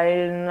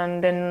 weil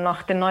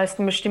nach den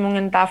neuesten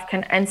Bestimmungen darf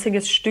kein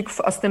einziges Stück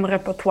aus dem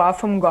Repertoire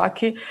vom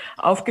Gorki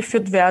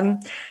aufgeführt werden.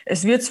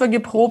 Es wird zwar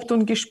geprobt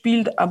und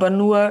gespielt, aber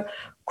nur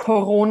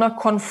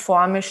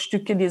Corona-konforme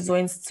Stücke, die so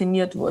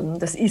inszeniert wurden.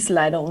 Das ist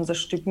leider unser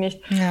Stück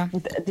nicht. Ja.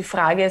 Und die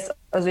Frage ist,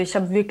 also ich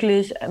habe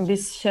wirklich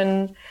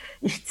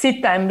ich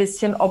zitter ein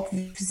bisschen, ob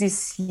sie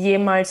es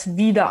jemals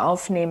wieder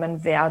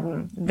aufnehmen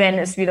werden, wenn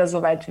es wieder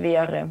soweit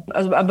wäre.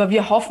 Also, aber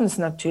wir hoffen es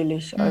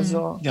natürlich.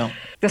 Also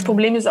das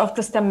Problem ist auch,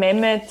 dass der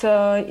Mehmet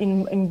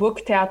im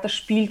Burgtheater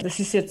spielt. Das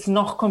ist jetzt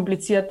noch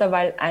komplizierter,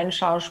 weil ein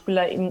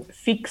Schauspieler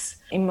fix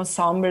im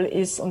Ensemble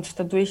ist und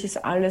dadurch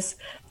ist alles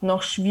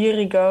noch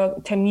schwieriger,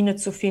 Termine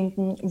zu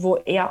finden, wo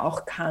er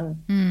auch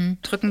kann.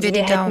 Drücken wir die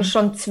Daumen. Wir hätten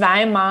schon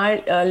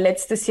zweimal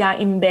letztes Jahr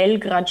in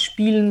Belgrad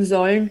spielen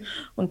sollen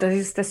und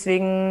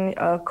deswegen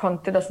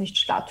konnte das nicht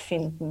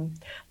stattfinden,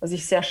 was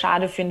ich sehr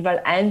schade finde,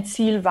 weil ein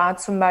Ziel war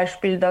zum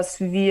Beispiel, dass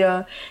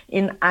wir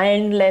in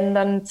allen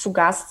Ländern zu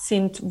Gast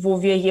sind,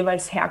 wo wir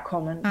jeweils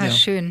herkommen.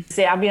 Schön.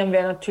 Serbien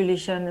wäre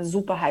natürlich eine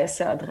super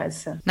heiße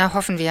Adresse. Na,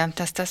 hoffen wir,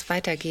 dass das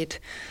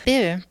weitergeht.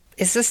 Bill,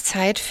 ist es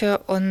Zeit für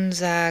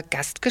unser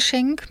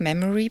Gastgeschenk,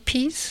 Memory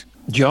Piece?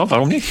 Ja,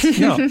 warum nicht?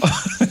 Ja.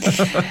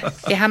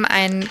 Wir haben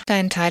einen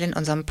kleinen Teil in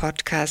unserem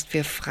Podcast.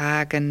 Wir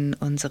fragen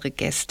unsere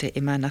Gäste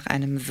immer nach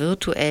einem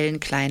virtuellen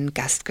kleinen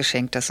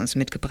Gastgeschenk, das uns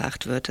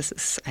mitgebracht wird. Das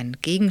ist ein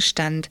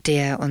Gegenstand,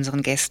 der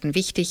unseren Gästen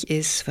wichtig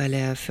ist, weil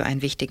er für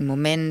einen wichtigen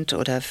Moment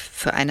oder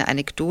für eine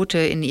Anekdote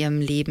in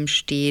ihrem Leben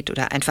steht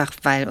oder einfach,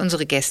 weil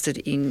unsere Gäste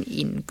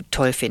ihn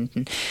toll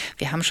finden.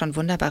 Wir haben schon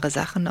wunderbare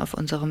Sachen auf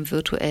unserem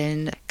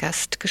virtuellen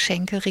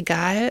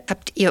Gastgeschenkeregal.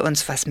 Habt ihr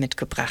uns was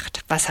mitgebracht?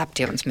 Was habt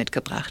ihr uns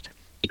mitgebracht?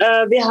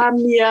 Wir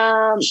haben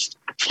ja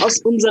aus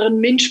unserem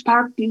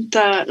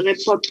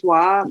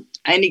Minchpark-Repertoire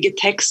einige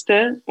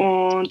Texte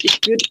und ich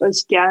würde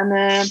euch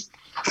gerne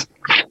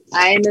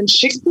einen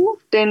schicken,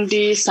 den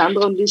die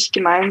Sandra und ich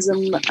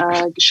gemeinsam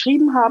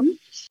geschrieben haben,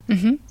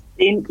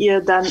 den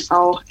ihr dann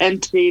auch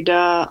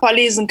entweder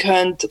vorlesen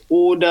könnt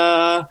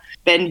oder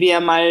wenn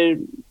wir mal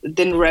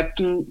den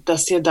rappen,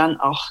 dass ihr dann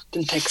auch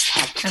den Text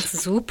habt. Ach,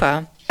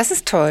 super. Das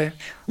ist toll.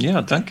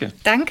 Ja, danke.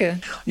 Danke.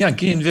 Ja,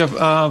 gehen wir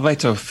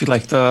weiter.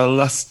 Vielleicht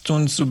lasst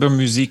uns über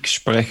Musik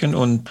sprechen.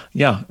 Und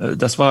ja,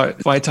 das war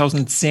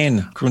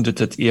 2010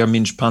 gründetet ihr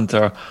Minch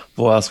Panther,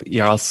 wo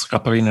ihr als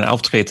Rapperinnen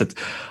auftretet.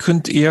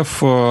 Könnt ihr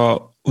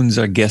für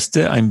unsere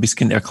Gäste ein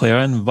bisschen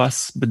erklären,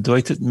 was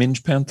bedeutet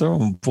Minch Panther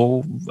und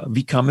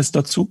wie kam es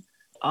dazu?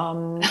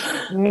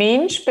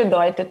 Minch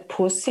bedeutet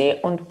Pussy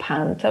und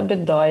Panther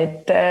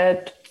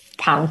bedeutet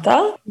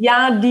Panther.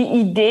 Ja, die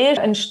Idee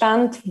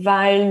entstand,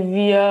 weil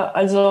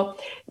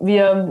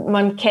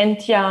man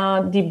kennt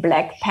ja die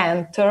Black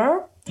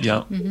Panther.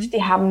 Ja.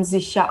 Die haben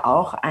sich ja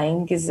auch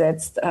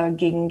eingesetzt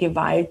gegen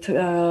Gewalt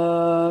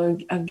an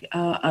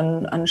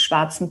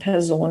schwarzen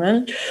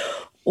Personen.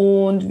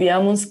 Und wir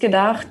haben uns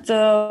gedacht,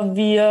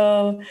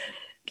 wir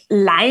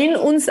leihen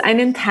uns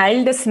einen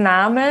Teil des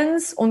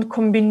Namens und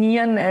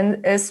kombinieren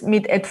es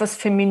mit etwas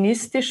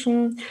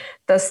Feministischem,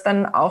 das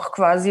dann auch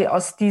quasi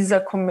aus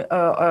dieser,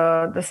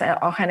 das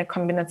auch eine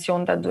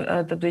Kombination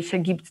dadurch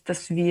ergibt,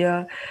 dass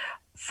wir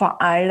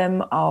vor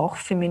allem auch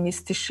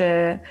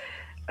feministische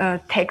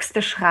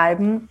Texte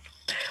schreiben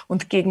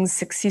und gegen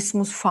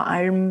Sexismus vor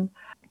allem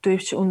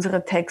durch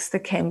unsere Texte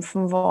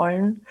kämpfen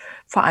wollen,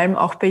 vor allem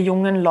auch bei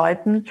jungen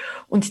Leuten.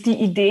 Und die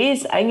Idee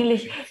ist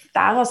eigentlich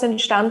daraus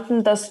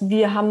entstanden, dass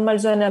wir haben mal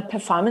so eine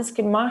Performance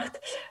gemacht.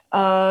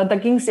 Da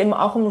ging es eben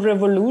auch um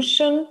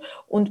Revolution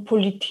und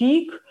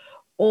Politik.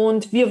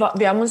 Und wir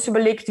haben uns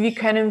überlegt, wie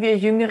können wir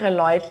jüngere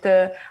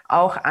Leute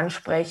auch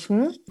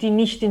ansprechen, die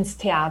nicht ins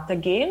Theater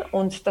gehen.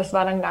 Und das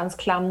war dann ganz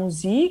klar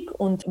Musik.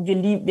 Und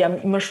wir haben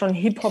immer schon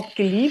Hip-Hop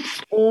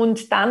geliebt.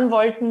 Und dann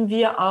wollten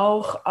wir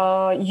auch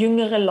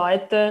jüngere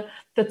Leute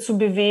dazu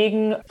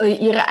bewegen,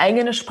 ihre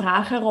eigene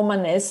Sprache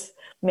Romanes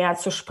mehr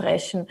zu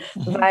sprechen.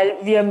 Weil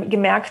wir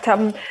gemerkt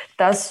haben,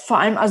 dass vor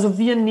allem, also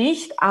wir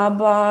nicht,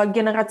 aber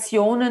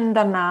Generationen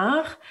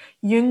danach,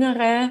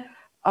 Jüngere,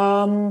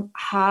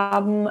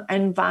 haben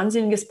ein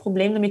wahnsinniges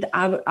Problem damit,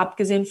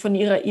 abgesehen von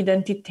ihrer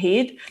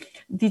Identität,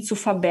 die zu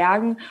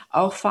verbergen,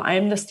 auch vor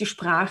allem, dass die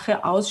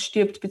Sprache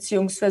ausstirbt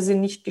bzw.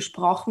 nicht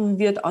gesprochen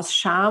wird aus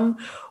Scham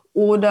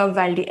oder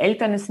weil die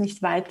Eltern es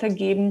nicht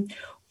weitergeben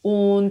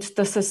und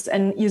dass das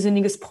ein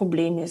irrsinniges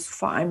Problem ist,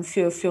 vor allem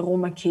für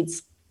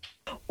Roma-Kids.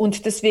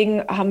 Und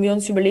deswegen haben wir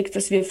uns überlegt,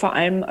 dass wir vor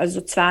allem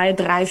also 2-,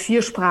 3-,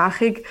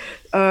 4-sprachig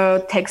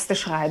Texte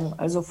schreiben.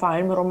 Also vor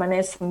allem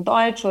Romanes und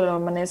Deutsch oder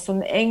Romanes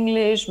und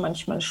Englisch,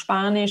 manchmal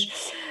Spanisch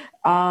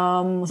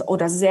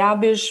oder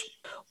Serbisch.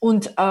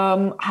 Und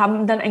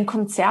haben dann ein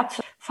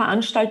Konzert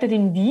veranstaltet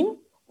in Wien.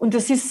 Und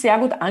das ist sehr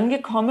gut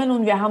angekommen.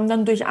 Und wir haben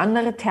dann durch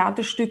andere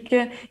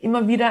Theaterstücke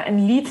immer wieder ein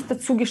Lied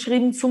dazu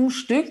geschrieben zum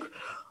Stück.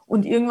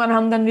 Und irgendwann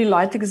haben dann die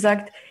Leute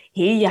gesagt,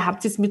 hey, ihr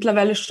habt jetzt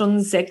mittlerweile schon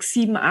 6,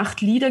 7,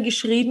 8 Lieder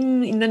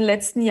geschrieben in den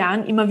letzten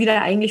Jahren, immer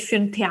wieder eigentlich für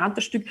ein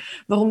Theaterstück.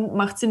 Warum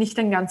macht ihr nicht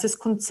ein ganzes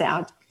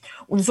Konzert?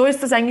 Und so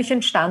ist das eigentlich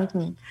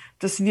entstanden,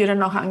 dass wir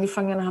dann auch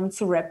angefangen haben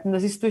zu rappen.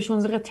 Das ist durch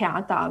unsere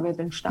Theaterarbeit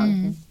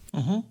entstanden.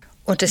 Mhm.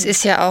 Und es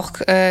ist ja auch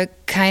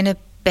keine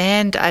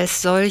Band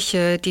als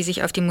solche, die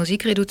sich auf die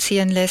Musik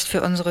reduzieren lässt.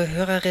 Für unsere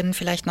Hörerinnen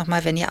vielleicht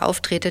nochmal, wenn ihr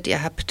auftretet,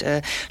 ihr habt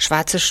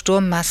schwarze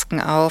Sturmmasken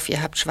auf,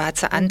 ihr habt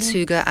schwarze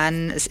Anzüge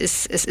an. Es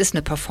ist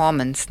eine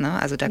Performance, ne?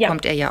 Also da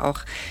kommt er ja auch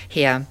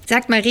her.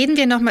 Sagt mal, reden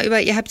wir nochmal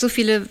ihr habt so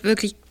viele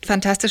wirklich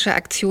fantastische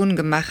Aktionen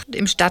gemacht,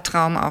 im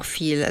Stadtraum auch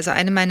viel. Also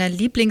eine meiner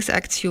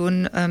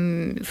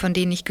Lieblingsaktionen, von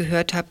denen ich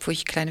gehört habe, wo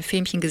ich kleine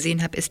Filmchen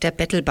gesehen habe, ist der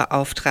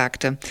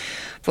Bettelbeauftragte.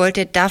 Wollt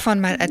ihr davon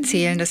mal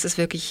erzählen? Das ist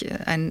wirklich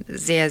ein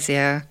sehr,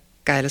 sehr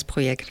geiles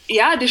Projekt.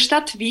 Ja, die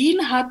Stadt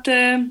Wien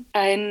hatte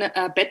ein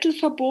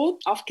Bettelverbot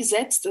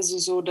aufgesetzt, also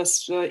so,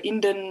 dass in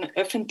den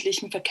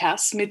öffentlichen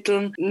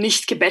Verkehrsmitteln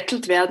nicht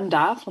gebettelt werden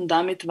darf. Und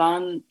damit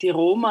waren die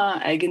Roma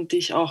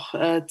eigentlich auch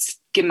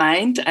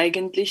gemeint,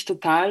 eigentlich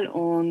total.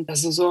 Und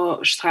also so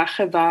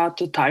Strache war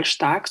total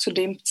stark zu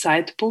dem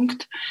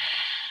Zeitpunkt.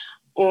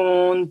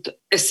 Und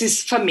es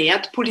ist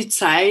vermehrt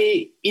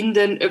Polizei in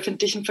den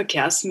öffentlichen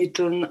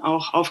Verkehrsmitteln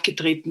auch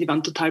aufgetreten. Die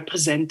waren total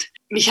präsent.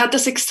 Mich hat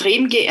das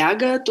extrem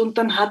geärgert und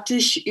dann hatte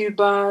ich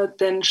über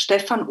den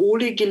Stefan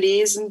Ohly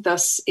gelesen,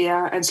 dass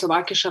er ein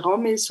slowakischer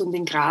Rom ist und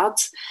in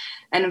Graz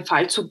einen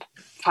Fall zu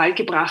Fall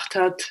gebracht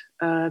hat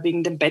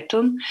wegen dem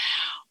Betteln.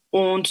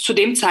 Und zu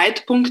dem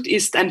Zeitpunkt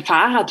ist ein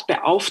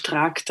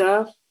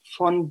Fahrradbeauftragter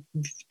von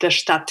der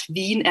Stadt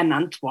Wien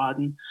ernannt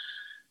worden.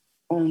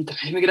 Und da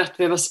habe ich mir gedacht,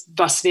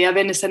 was wäre,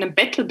 wenn es einen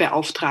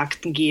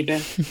Bettelbeauftragten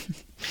gäbe?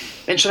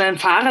 Wenn es schon einen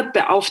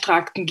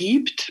Fahrradbeauftragten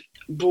gibt,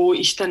 wo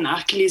ich dann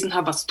nachgelesen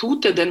habe, was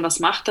tut er denn,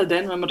 was macht er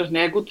denn? Und man dachte,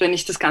 naja gut, wenn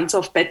ich das Ganze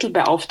auf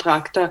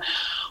Bettelbeauftragter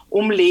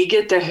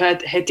umlege, der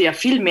hätte ja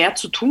viel mehr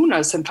zu tun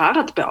als ein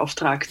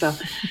Fahrradbeauftragter.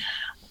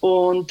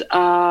 Und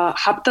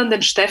habe dann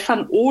den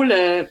Stefan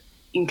Ohly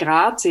in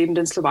Graz, eben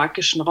den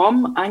slowakischen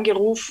Rom,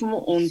 angerufen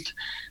und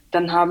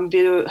dann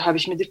habe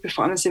ich mir die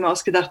Performance immer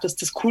ausgedacht, dass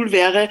das cool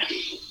wäre.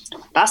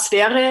 Was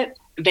wäre,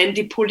 wenn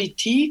die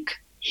Politik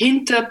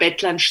hinter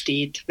Bettlern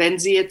steht? Wenn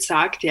sie jetzt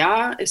sagt,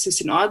 ja, es ist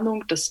in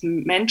Ordnung, dass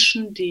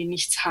Menschen, die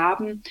nichts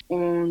haben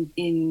und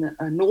in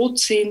Not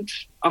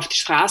sind, auf die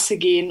Straße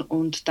gehen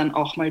und dann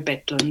auch mal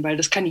betteln, weil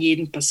das kann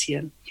jedem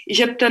passieren.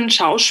 ich habe dann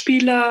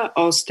Schauspieler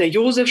aus der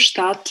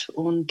Josefstadt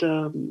und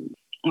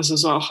also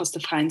so auch aus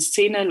der freien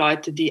Szene,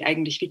 Leute, die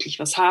eigentlich wirklich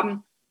was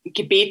haben,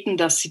 gebeten,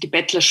 dass sie die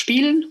Bettler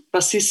spielen,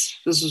 was ist,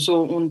 also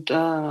so, und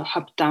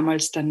habe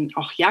damals dann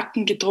auch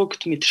Jacken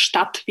gedruckt mit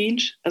Stadt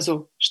Wien,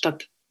 also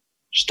Stadt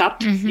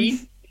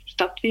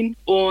Wien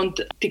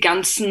und die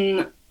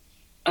ganzen,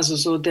 also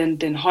so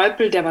den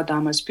Häupl, der war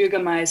damals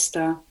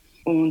Bürgermeister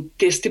und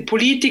dass die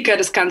Politiker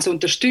das Ganze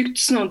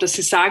unterstützen und dass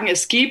sie sagen,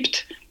 es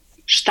gibt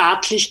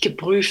staatlich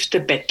geprüfte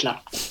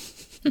Bettler.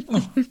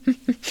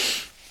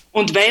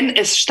 Und wenn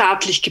es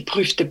staatlich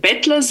geprüfte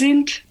Bettler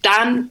sind,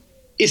 dann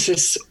ist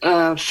es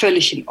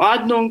völlig in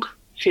Ordnung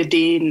für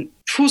den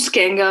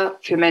Fußgänger,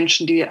 für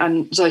Menschen, die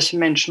an solchen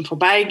Menschen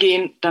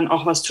vorbeigehen, dann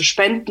auch was zu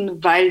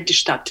spenden, weil die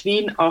Stadt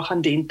Wien auch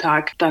an den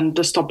Tag dann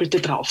das Doppelte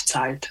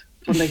draufzahlt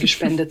von der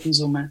gespendeten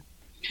Summe.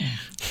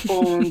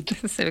 Und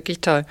das ist ja wirklich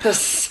toll.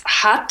 Das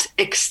hat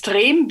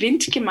extrem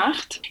Wind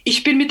gemacht.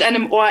 Ich bin mit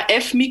einem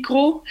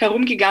ORF-Mikro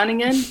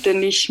herumgegangen,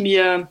 den ich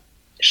mir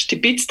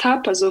stibitzt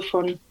habe, also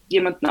von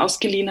jemandem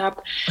ausgeliehen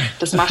habe.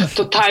 Das macht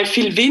total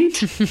viel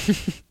Wind.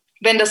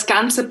 Wenn das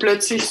Ganze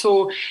plötzlich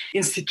so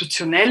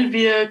institutionell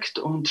wirkt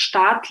und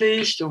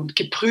staatlich und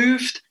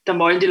geprüft, dann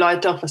wollen die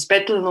Leute auch was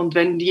betteln. Und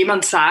wenn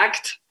jemand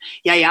sagt,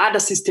 ja,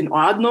 das ist in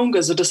Ordnung,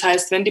 also das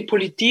heißt, wenn die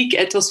Politik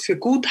etwas für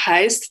gut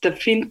heißt, dann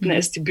finden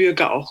es die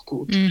Bürger auch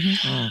gut.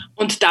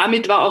 Und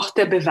damit war auch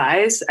der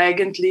Beweis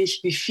eigentlich,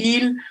 wie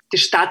viel die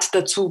Stadt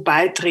dazu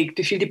beiträgt,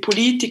 wie viel die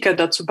Politiker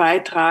dazu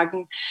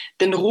beitragen,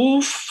 den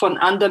Ruf von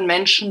anderen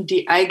Menschen,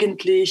 die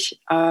eigentlich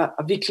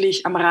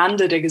wirklich am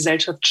Rande der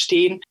Gesellschaft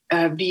stehen,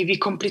 wie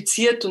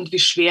kompliziert und wie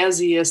schwer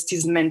sie es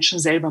diesen Menschen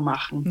selber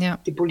machen,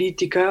 die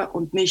Politiker,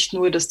 und nicht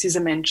nur, dass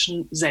diese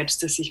Menschen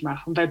selbst es sich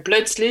machen. Weil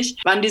plötzlich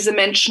waren diese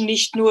Menschen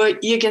nicht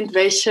nur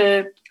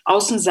irgendwelche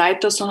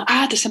Außenseiter, sondern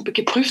das ist ein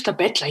geprüfter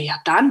Bettler.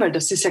 Ja, dann, weil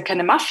das ist ja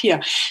keine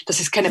Mafia, das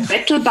ist keine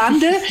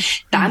Bettelbande,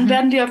 dann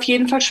werden wir auf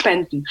jeden Fall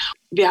spenden.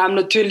 Wir haben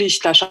natürlich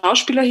da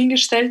Schauspieler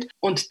hingestellt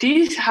und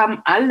die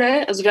haben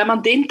alle, also wir haben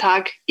an dem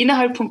Tag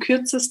innerhalb von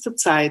kürzester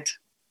Zeit,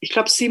 ich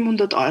glaube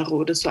 700 €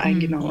 oder so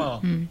eingenommen.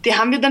 Wow. Die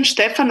haben wir dann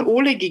Stefan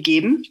Ohle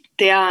gegeben,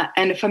 der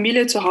eine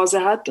Familie zu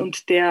Hause hat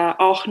und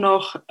der auch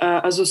noch,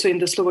 also so in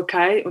der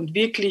Slowakei und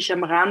wirklich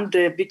am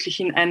Rande, wirklich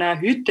in einer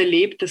Hütte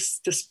lebt.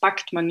 Das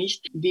packt man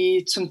nicht,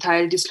 wie zum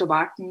Teil die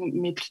Slowaken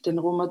mit den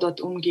Roma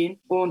dort umgehen.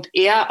 Und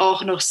er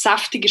auch noch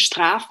saftige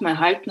Strafen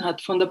erhalten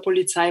hat von der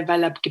Polizei,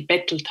 weil er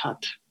gebettelt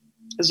hat.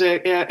 Also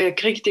er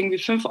kriegt irgendwie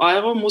 5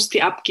 €, muss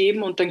die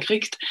abgeben und dann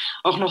kriegt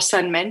auch noch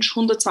sein Mensch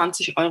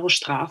 120 €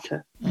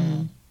 Strafe.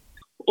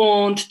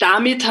 Und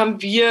damit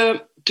haben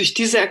wir durch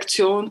diese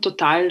Aktion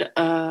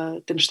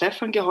total dem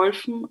Stefan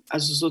geholfen.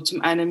 Also so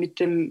zum einen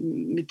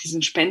mit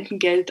diesem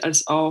Spendengeld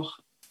als auch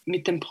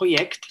mit dem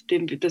Projekt,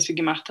 das wir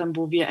gemacht haben,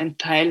 wo wir einen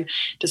Teil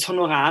des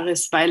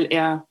Honorares, weil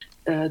er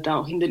da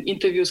auch in den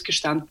Interviews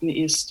gestanden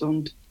ist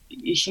und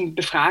ich ihn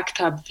befragt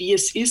habe, wie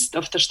es ist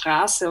auf der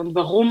Straße und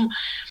warum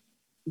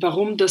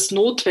das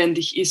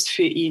notwendig ist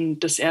für ihn,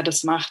 dass er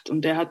das macht.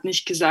 Und er hat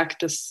nicht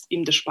gesagt, dass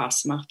ihm das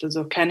Spaß macht,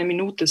 also keine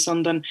Minute,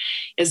 sondern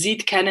er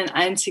sieht keinen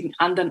einzigen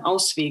anderen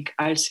Ausweg,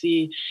 als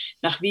wie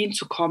nach Wien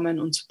zu kommen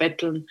und zu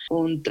betteln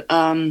und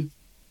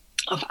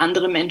auf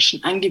andere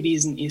Menschen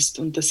angewiesen ist.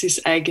 Und das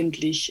ist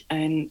eigentlich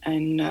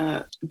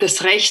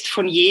das Recht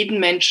von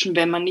jedem Menschen,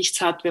 wenn man nichts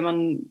hat, wenn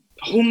man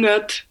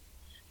hungert,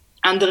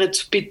 andere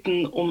zu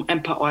bitten um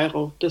ein paar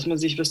Euro, dass man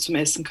sich was zum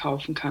Essen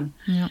kaufen kann.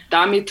 Ja.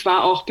 Damit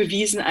war auch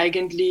bewiesen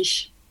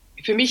eigentlich,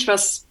 für mich war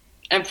es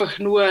einfach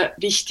nur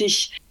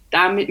wichtig,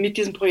 damit mit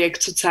diesem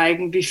Projekt zu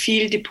zeigen, wie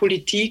viel die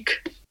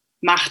Politik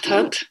Macht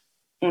hat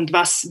und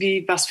was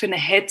für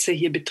eine Hetze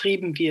hier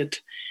betrieben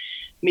wird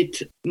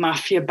mit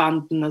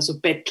Mafiabanden, also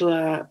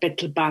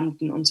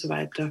Bettelbanden und so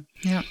weiter.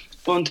 Ja.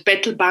 Und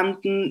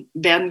Bettelbanden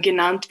werden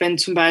genannt, wenn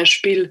zum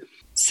Beispiel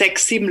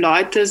 6, 7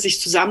 Leute sich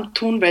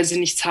zusammentun, weil sie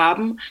nichts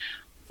haben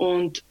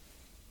und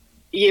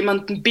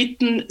jemanden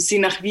bitten, sie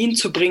nach Wien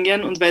zu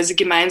bringen und weil sie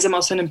gemeinsam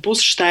aus einem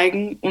Bus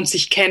steigen und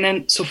sich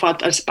kennen,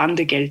 sofort als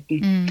Bande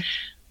gelten.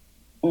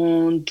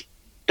 Und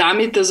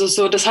damit, also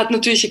so, das hat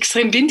natürlich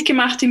extrem Wind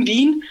gemacht in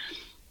Wien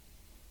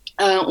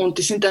und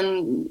die sind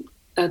dann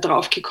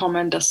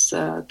draufgekommen, dass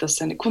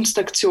das eine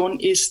Kunstaktion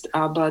ist,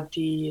 aber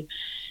die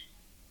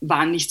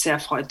waren nicht sehr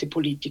erfreut, die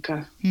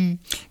Politiker.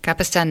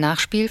 Gab es da ein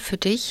Nachspiel für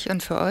dich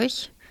und für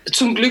euch?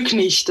 Zum Glück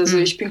nicht. Also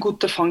ich bin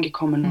gut davon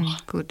gekommen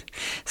noch. Gut.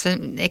 Das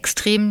ist eine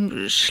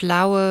extrem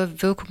schlaue,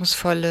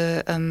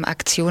 wirkungsvolle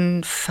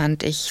Aktion,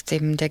 fand ich,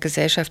 der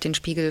Gesellschaft den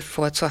Spiegel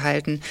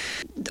vorzuhalten.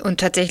 Und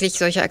tatsächlich,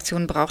 solche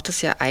Aktionen braucht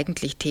es ja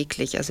eigentlich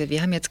täglich. Also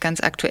wir haben jetzt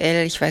ganz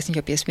aktuell, ich weiß nicht,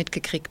 ob ihr es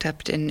mitgekriegt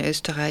habt, in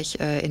Österreich,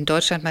 in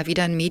Deutschland mal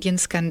wieder einen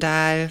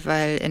Medienskandal,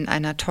 weil in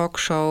einer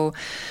Talkshow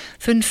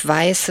 5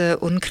 Weiße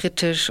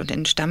unkritisch und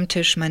in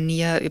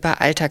Stammtischmanier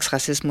über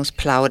Alltagsrassismus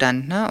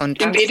plaudern. Ne? Und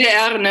im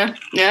WDR, ne?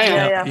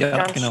 Ja,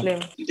 ganz genau. Schlimm.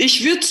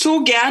 Ich würde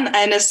so gern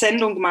eine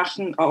Sendung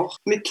machen, auch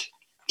mit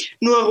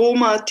nur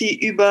Roma, die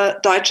über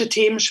deutsche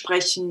Themen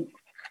sprechen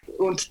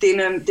und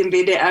denen, dem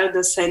WDR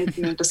das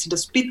senden und dass sie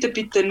das bitte,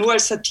 bitte nur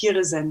als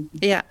Satire senden.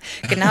 Ja,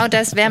 genau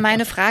das wäre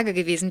meine Frage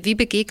gewesen. Wie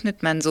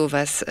begegnet man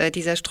sowas?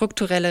 Dieser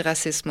strukturelle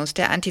Rassismus,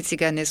 der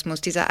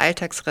Antiziganismus, dieser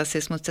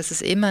Alltagsrassismus, dass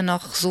es immer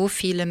noch so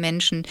viele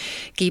Menschen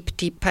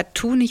gibt, die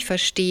partout nicht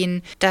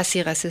verstehen, dass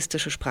sie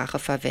rassistische Sprache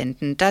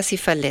verwenden, dass sie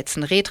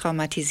verletzen,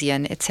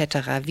 retraumatisieren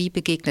etc. Wie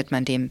begegnet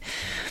man dem?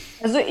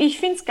 Also ich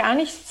finde es gar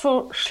nicht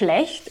so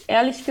schlecht,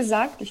 ehrlich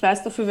gesagt. Ich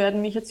weiß, dafür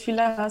werden mich jetzt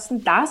viele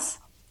hassen, dass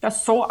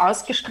das so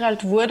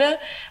ausgestrahlt wurde,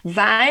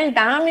 weil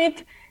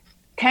damit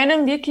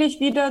können wirklich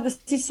wieder, das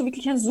ist so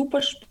wirklich ein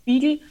super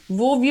Spiegel,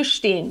 wo wir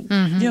stehen.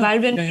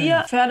 Weil wenn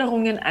wir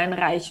Förderungen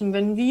einreichen,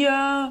 wenn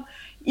wir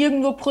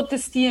irgendwo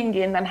protestieren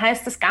gehen, dann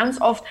heißt das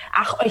ganz oft,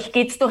 ach, euch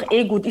geht's doch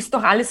eh gut, ist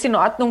doch alles in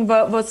Ordnung,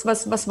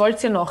 was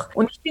wollt ihr noch?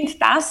 Und ich finde,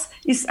 das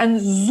ist ein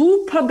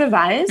super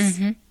Beweis,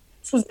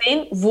 zu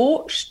sehen,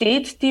 wo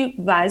steht die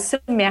weiße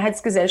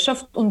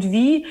Mehrheitsgesellschaft und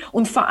wie.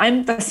 Und vor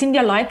allem, das sind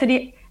ja Leute,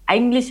 die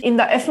eigentlich in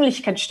der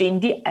Öffentlichkeit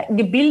stehen, die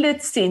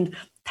gebildet sind,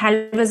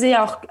 teilweise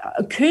ja auch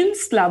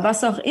Künstler,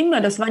 was auch immer.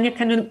 Das waren ja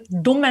keine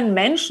dummen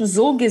Menschen,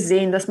 so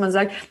gesehen, dass man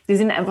sagt, die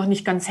sind einfach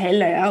nicht ganz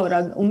helle, ja,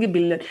 oder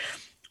ungebildet.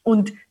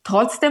 Und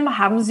trotzdem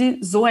haben sie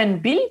so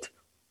ein Bild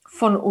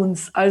von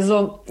uns.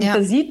 Also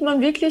da sieht man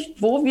wirklich,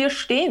 wo wir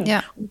stehen.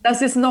 Ja. Und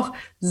dass es noch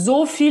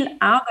so viel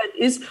Arbeit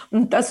ist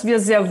und dass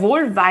wir sehr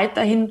wohl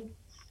weiterhin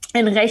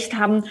ein Recht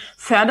haben,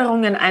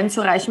 Förderungen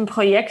einzureichen,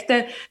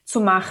 Projekte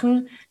zu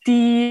machen,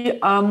 die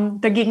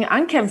dagegen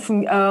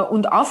ankämpfen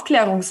und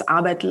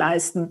Aufklärungsarbeit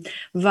leisten.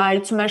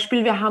 Weil zum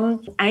Beispiel wir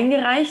haben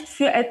eingereicht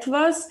für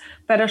etwas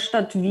bei der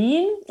Stadt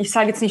Wien, ich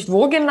sage jetzt nicht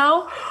wo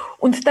genau,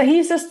 und da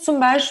hieß es zum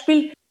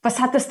Beispiel, was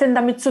hat das denn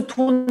damit zu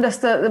tun, dass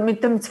da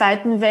mit dem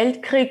Zweiten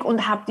Weltkrieg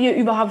und habt ihr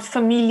überhaupt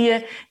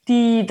Familie,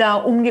 die da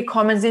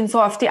umgekommen sind,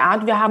 so auf die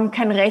Art, wir haben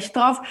kein Recht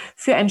drauf,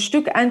 für ein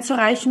Stück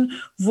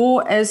einzureichen,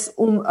 wo es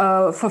um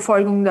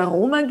Verfolgung der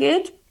Roma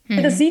geht.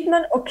 Da sieht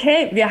man,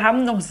 okay, wir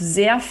haben noch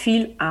sehr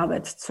viel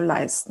Arbeit zu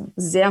leisten,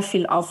 sehr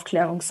viel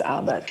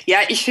Aufklärungsarbeit. Ja,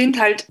 ich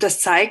finde halt,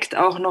 das zeigt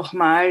auch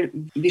nochmal,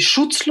 wie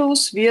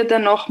schutzlos wir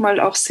dann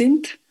nochmal auch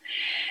sind,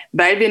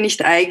 weil wir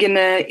nicht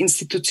eigene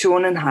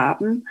Institutionen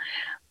haben.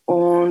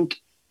 Und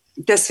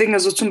deswegen,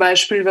 also zum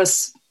Beispiel,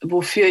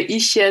 wofür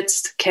ich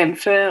jetzt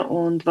kämpfe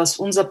und was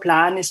unser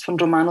Plan ist, von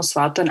Romanos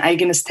Vater ein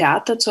eigenes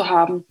Theater zu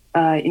haben,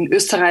 in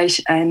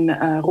Österreich ein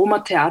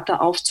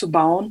Roma-Theater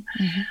aufzubauen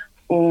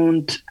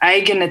und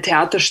eigene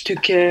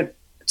Theaterstücke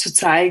zu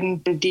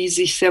zeigen, die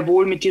sich sehr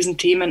wohl mit diesen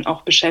Themen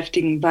auch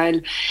beschäftigen,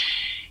 weil,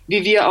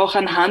 wie wir auch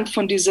anhand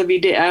von dieser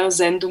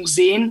WDR-Sendung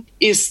sehen,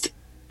 ist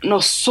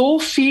noch so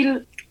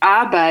viel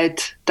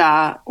Arbeit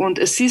da und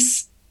es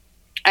ist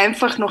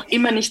einfach noch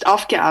immer nicht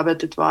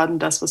aufgearbeitet worden,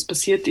 das, was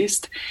passiert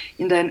ist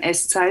in der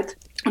NS-Zeit.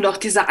 Und auch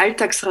dieser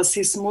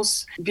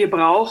Alltagsrassismus. Wir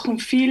brauchen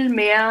viel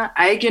mehr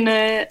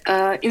eigene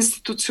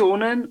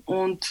Institutionen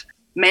und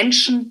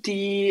Menschen,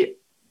 die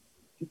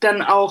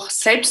dann auch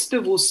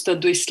selbstbewusster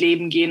durchs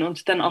Leben gehen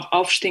und dann auch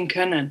aufstehen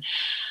können.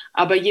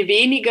 Aber je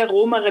weniger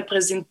Roma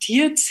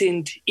repräsentiert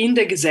sind in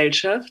der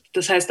Gesellschaft,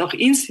 das heißt auch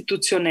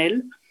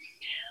institutionell,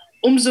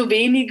 umso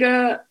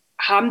weniger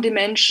haben die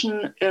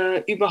Menschen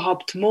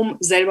überhaupt Mumm,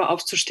 selber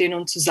aufzustehen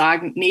und zu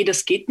sagen, nee,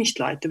 das geht nicht,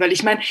 Leute. Weil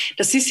ich meine,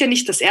 das ist ja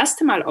nicht das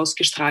erste Mal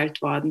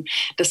ausgestrahlt worden.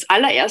 Das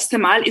allererste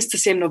Mal ist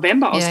das ja im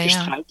November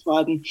ausgestrahlt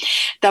worden.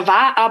 Da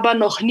war aber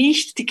noch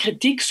nicht die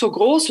Kritik so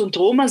groß und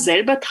Roma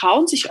selber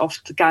trauen sich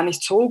oft gar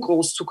nicht so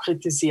groß zu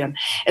kritisieren.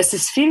 Es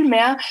ist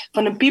vielmehr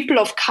von den People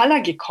of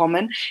Color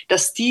gekommen,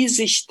 dass die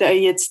sich da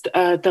jetzt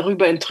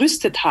darüber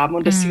entrüstet haben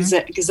und dass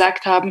sie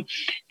gesagt haben,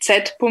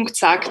 Z-Punkt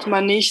sagt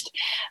man nicht,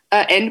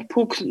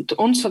 N-Punkt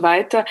und so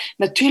weiter.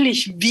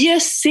 Natürlich,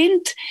 wir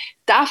sind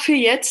dafür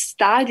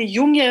jetzt da, die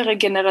jüngere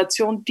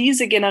Generation,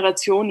 diese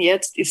Generation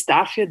jetzt ist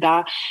dafür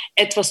da,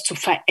 etwas zu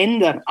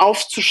verändern,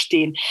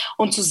 aufzustehen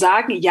und zu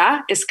sagen,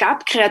 ja, es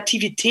gab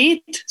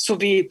Kreativität,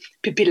 so wie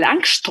Pippi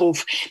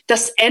Langstrumpf.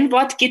 Das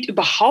N-Wort geht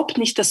überhaupt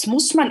nicht, das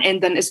muss man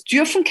ändern. Es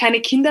dürfen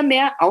keine Kinder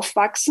mehr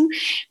aufwachsen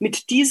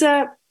mit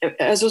dieser,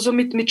 also so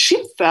mit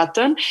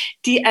Schimpfwörtern,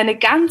 die eine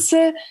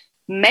ganze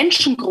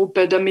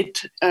Menschengruppe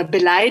damit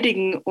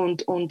beleidigen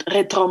und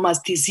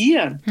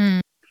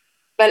retraumatisieren.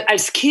 Weil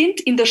als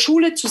Kind in der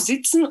Schule zu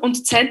sitzen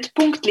und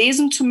Z-Punkt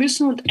lesen zu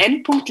müssen und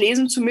N-Punkt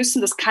lesen zu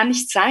müssen, das kann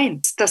nicht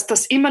sein. Dass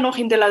das immer noch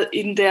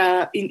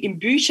in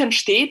Büchern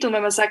steht und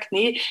wenn man sagt,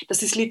 nee,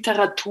 das ist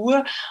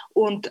Literatur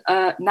und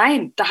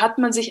nein, da hat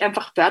man sich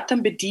einfach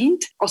Wörtern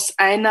bedient aus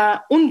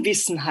einer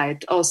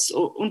Unwissenheit.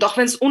 Und auch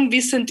wenn es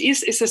unwissend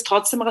ist, ist es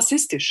trotzdem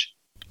rassistisch.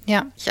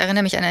 Ja, ich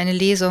erinnere mich an eine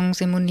Lesung,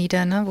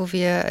 Simonida, ne, wo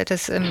wir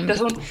das in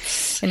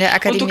der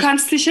Akademie... Und du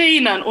kannst dich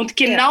erinnern. Und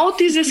genau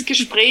dieses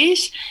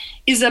Gespräch,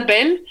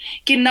 Isabel,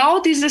 genau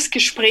dieses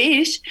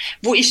Gespräch,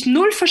 wo ich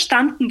null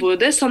verstanden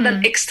wurde,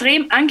 sondern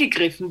extrem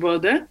angegriffen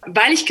wurde,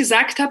 weil ich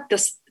gesagt habe,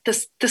 das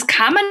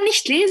kann man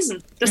nicht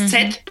lesen. Das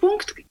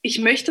Z-Punkt, ich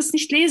möchte das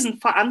nicht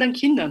lesen vor anderen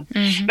Kindern,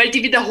 weil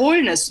die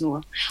wiederholen es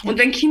nur. Und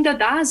wenn Kinder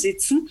da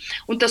sitzen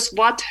und das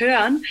Wort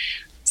hören,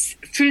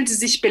 fühlen sie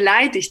sich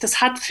beleidigt.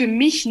 Das hat für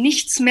mich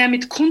nichts mehr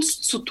mit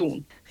Kunst zu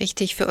tun.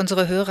 Richtig, für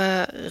unsere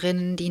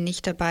Hörerinnen, die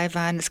nicht dabei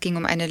waren, es ging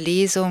um eine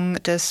Lesung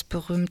des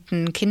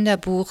berühmten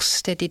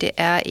Kinderbuchs der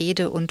DDR,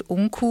 Ede und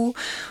Unku,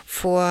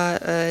 vor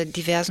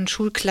diversen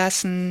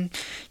Schulklassen.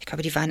 Ich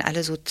glaube, die waren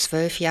alle so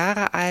 12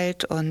 Jahre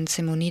alt und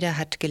Simonida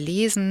hat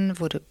gelesen,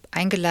 wurde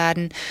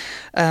eingeladen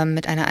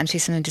mit einer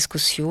anschließenden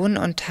Diskussion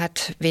und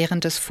hat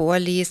während des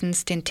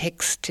Vorlesens den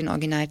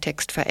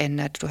Originaltext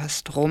verändert. Du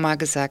hast Roma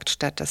gesagt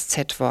statt das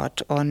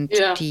Z-Wort. Und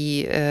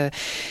die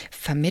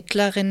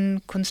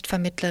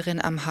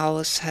Kunstvermittlerin am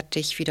Haus hat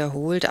dich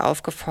wiederholt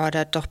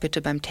aufgefordert, doch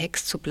bitte beim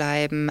Text zu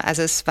bleiben.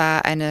 Also es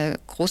war eine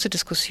große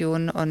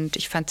Diskussion und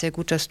ich fand sehr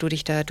gut, dass du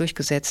dich da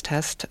durchgesetzt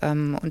hast.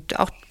 Und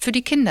auch für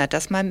die Kinder,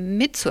 das mal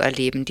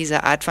mitzuerleben,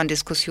 diese Art von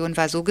Diskussion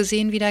war so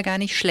gesehen wieder gar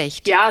nicht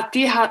schlecht. Ja,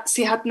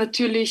 sie hat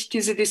natürlich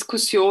diese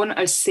Diskussion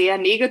als sehr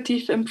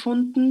negativ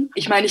empfunden.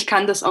 Ich meine, ich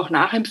kann das auch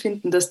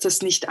nachempfinden, dass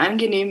das nicht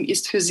angenehm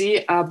ist für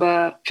sie,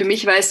 aber für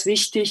mich war es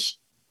wichtig,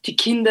 die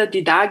Kinder,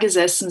 die da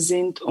gesessen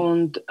sind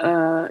und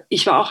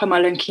ich war auch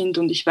einmal ein Kind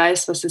und ich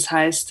weiß, was es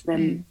heißt,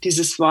 wenn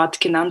dieses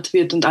Wort genannt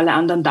wird und alle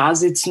anderen da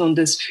sitzen und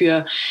es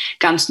für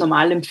ganz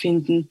normal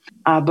empfinden.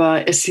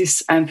 Aber es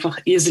ist einfach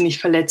irrsinnig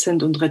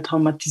verletzend und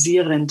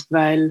retraumatisierend,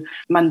 weil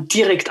man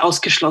direkt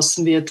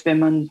ausgeschlossen wird, wenn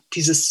man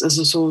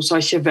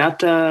solche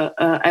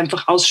Wörter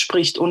einfach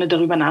ausspricht, ohne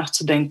darüber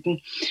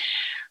nachzudenken.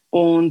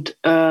 Und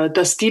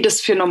dass die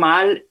das für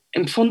normal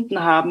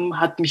empfunden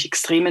haben, hat mich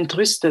extrem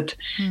entrüstet,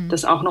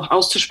 das auch noch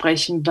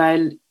auszusprechen,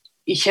 weil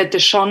ich hätte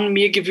schon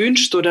mir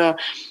gewünscht oder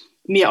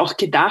mir auch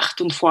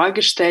gedacht und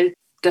vorgestellt,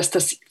 dass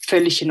das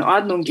völlig in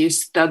Ordnung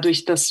ist,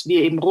 dadurch, dass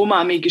wir eben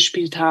Roma-Armee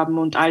gespielt haben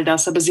und all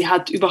das. Aber sie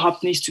hat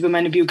überhaupt nichts über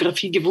meine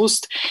Biografie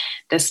gewusst.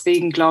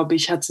 Deswegen, glaube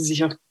ich, hat sie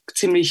sich auch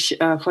ziemlich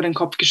vor den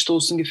Kopf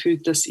gestoßen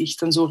gefühlt, dass ich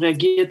dann so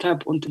reagiert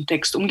habe und den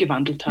Text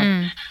umgewandelt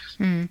habe.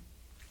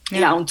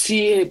 Ja, und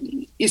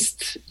sie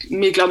ist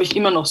mir, glaube ich,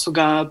 immer noch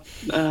sogar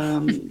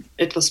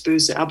etwas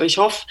böse. Aber ich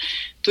hoffe,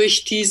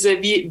 durch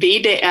diese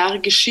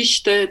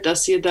WDR-Geschichte,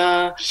 dass ihr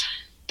da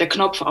der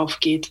Knopf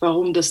aufgeht,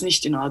 warum das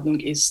nicht in Ordnung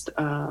ist,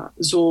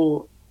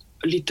 so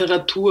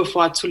Literatur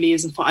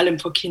vorzulesen, vor allem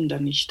vor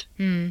Kindern nicht.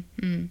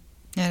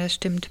 Ja, das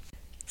stimmt.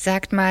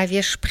 Sagt mal,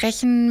 wir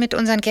sprechen mit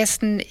unseren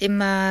Gästen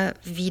immer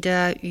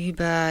wieder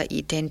über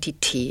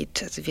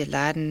Identität. Also wir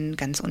laden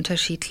ganz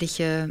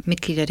unterschiedliche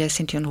Mitglieder der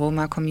Sinti und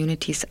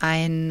Roma-Communities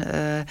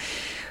ein,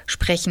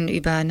 sprechen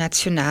über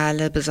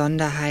nationale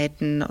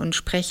Besonderheiten und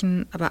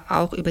sprechen aber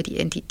auch über die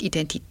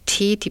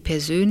Identität, die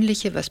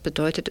persönliche. Was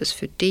bedeutet es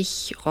für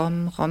dich,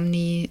 Rom,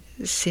 Romni,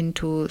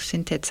 Sintu,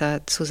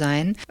 Sintetzer zu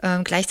sein?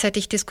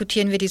 Gleichzeitig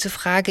diskutieren wir diese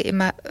Frage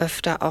immer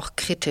öfter auch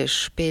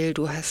kritisch. Bill,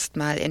 du hast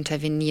mal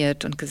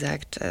interveniert und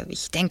gesagt,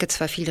 ich denke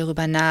zwar viel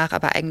darüber nach,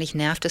 aber eigentlich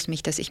nervt es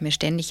mich, dass ich mir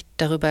ständig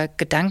darüber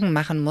Gedanken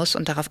machen muss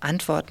und darauf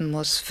antworten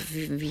muss,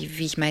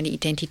 wie ich meine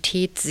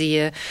Identität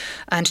sehe,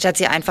 anstatt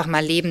sie einfach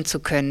mal leben zu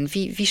können.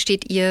 Wie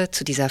steht ihr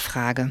zu dieser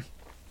Frage?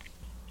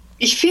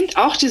 Ich finde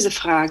auch diese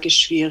Frage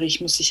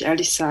schwierig, muss ich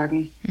ehrlich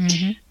sagen.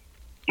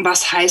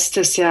 Was heißt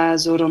es ja,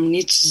 so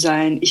Romni zu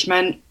sein? Ich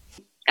meine,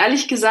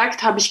 ehrlich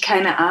gesagt habe ich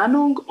keine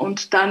Ahnung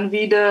und dann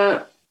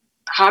wieder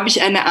habe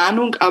ich eine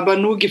Ahnung, aber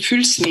nur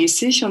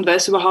gefühlsmäßig und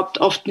weiß überhaupt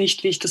oft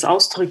nicht, wie ich das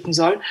ausdrücken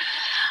soll.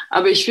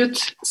 Aber ich würde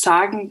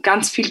sagen,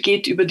 ganz viel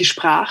geht über die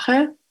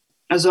Sprache,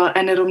 also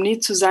eine Romni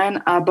zu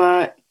sein.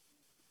 Aber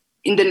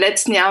in den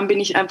letzten Jahren bin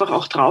ich einfach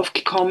auch drauf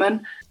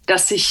gekommen,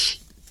 dass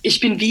ich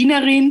bin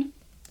Wienerin,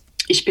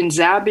 ich bin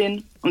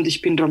Serbin und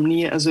ich bin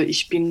Romni. Also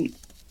ich bin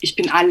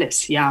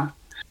alles, ja.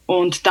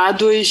 Und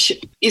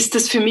dadurch ist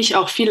es für mich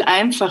auch viel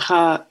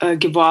einfacher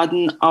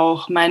geworden,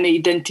 auch meine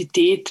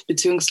Identität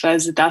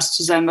beziehungsweise das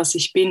zu sein, was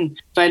ich bin.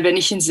 Weil wenn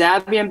ich in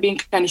Serbien bin,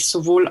 kann ich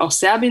sowohl auch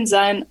Serbin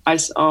sein,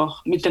 als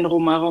auch mit den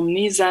Roma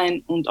Romni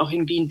sein und auch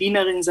in Wien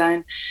Wienerin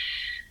sein.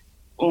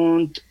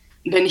 Und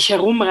wenn ich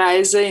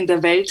herumreise in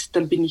der Welt,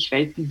 dann bin ich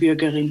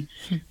Weltenbürgerin.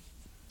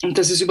 Und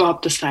das ist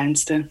überhaupt das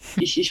Feinste.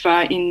 Ich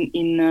war in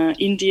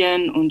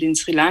Indien und in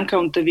Sri Lanka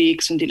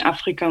unterwegs und in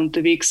Afrika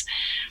unterwegs.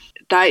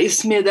 Da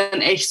ist mir dann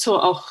echt so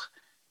auch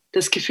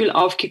das Gefühl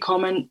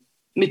aufgekommen,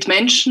 mit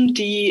Menschen,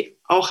 die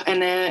auch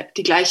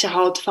die gleiche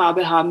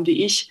Hautfarbe haben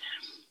wie ich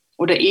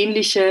oder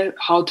ähnliche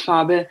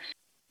Hautfarbe,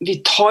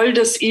 wie toll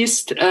das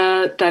ist,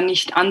 da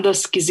nicht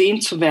anders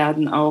gesehen zu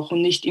werden auch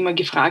und nicht immer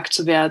gefragt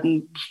zu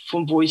werden,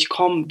 von wo ich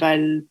komme,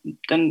 weil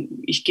dann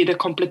ich gehe da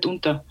komplett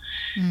unter.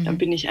 Dann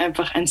bin ich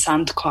einfach ein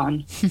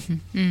Sandkorn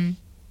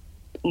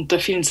unter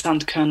vielen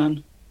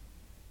Sandkörnern.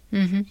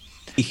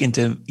 Ich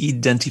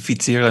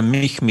identifiziere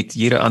mich mit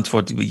jeder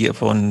Antwort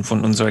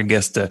von unserer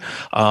Gäste.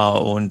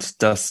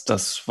 Und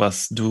das,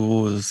 was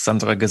du,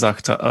 Sandra,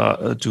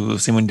 du,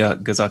 Simonida,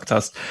 gesagt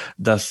hast,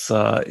 das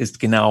ist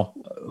genau,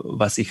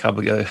 was ich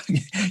habe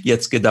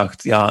jetzt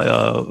gedacht.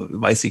 Ja,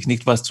 weiß ich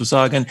nicht, was zu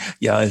sagen.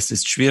 Ja, es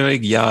ist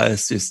schwierig. Ja,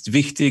 es ist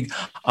wichtig.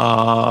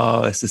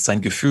 Es ist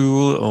ein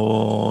Gefühl.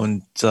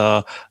 Und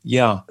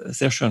ja,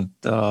 sehr schön.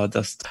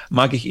 Das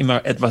mag ich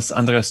immer, etwas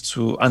anderes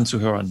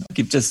anzuhören.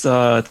 Gibt es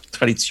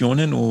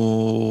Traditionen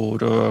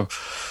oder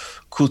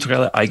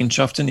kulturelle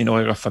Eigenschaften in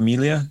eurer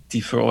Familie,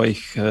 die für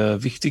euch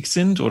wichtig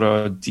sind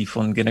oder die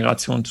von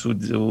Generation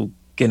zu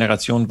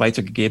Generation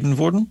weitergegeben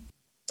wurden?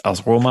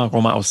 Als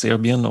Roma aus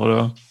Serbien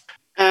oder?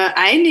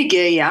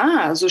 Einige,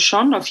 ja, also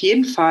schon auf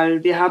jeden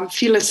Fall. Wir haben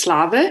viele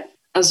Slave.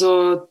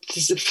 Also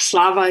diese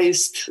Slava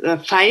ist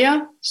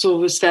Feier,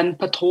 so es werden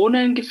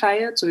Patronen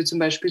gefeiert, so wie zum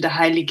Beispiel der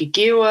heilige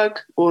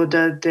Georg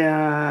oder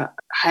der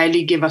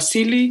heilige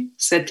Vassili,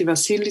 Sveti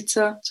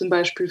Vasilisa zum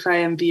Beispiel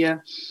feiern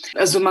wir.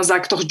 Also man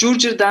sagt auch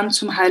Đurđerdan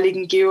zum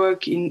heiligen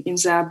Georg in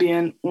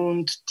Serbien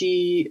und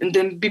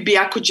den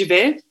Bibijako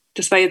Džive,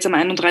 das war jetzt am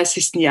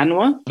 31.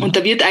 Januar und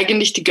da wird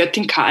eigentlich die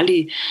Göttin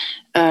Kali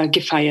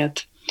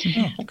gefeiert.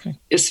 Ja, okay.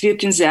 Es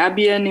wird in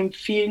Serbien in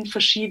vielen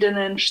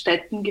verschiedenen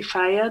Städten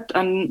gefeiert,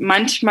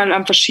 manchmal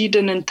an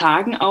verschiedenen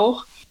Tagen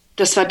auch.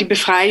 Das war die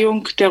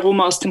Befreiung der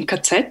Roma aus dem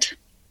KZ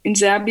in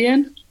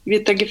Serbien,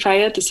 wird da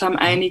gefeiert. Das haben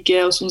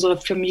einige aus unserer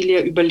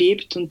Familie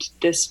überlebt und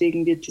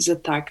deswegen wird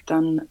dieser Tag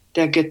dann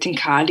der Göttin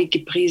Kali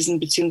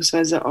gepriesen,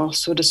 beziehungsweise auch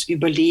so das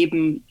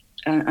Überleben,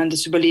 an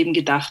das Überleben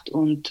gedacht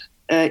und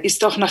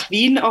ist auch nach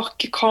Wien auch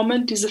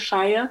gekommen, diese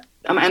Feier.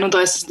 Am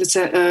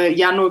 31.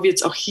 Januar wird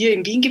es auch hier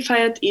in Wien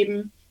gefeiert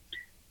eben.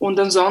 Und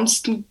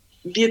ansonsten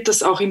wird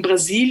das auch in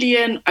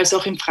Brasilien als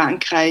auch in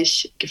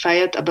Frankreich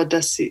gefeiert, aber da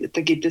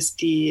gibt es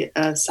die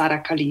Sara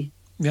Kali.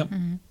 Ja.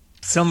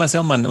 Selma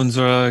Sellmann,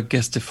 unsere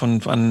Gäste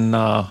von vor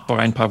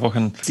ein paar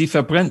Wochen. Sie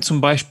verbrennt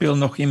zum Beispiel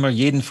noch immer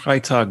jeden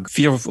Freitag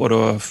 4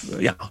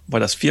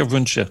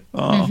 Wünsche.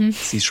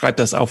 Sie schreibt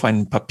das auf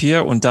ein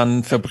Papier und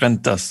dann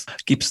verbrennt das.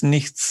 Gibt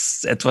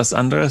es etwas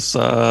anderes?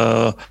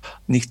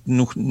 Nicht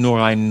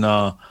nur ein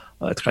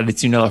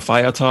traditioneller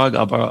Feiertag,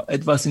 aber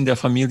etwas in der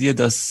Familie,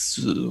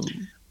 das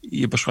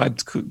ihr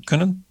beschreibt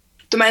können?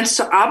 Du meinst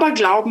so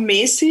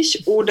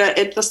aberglaubenmäßig oder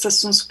etwas,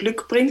 das uns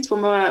Glück bringt,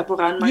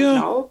 woran man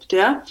glaubt?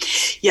 Ja?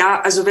 Ja,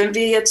 also wenn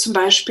wir jetzt zum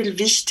Beispiel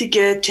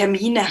wichtige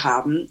Termine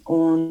haben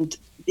und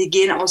wir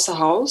gehen außer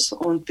Haus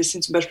und wir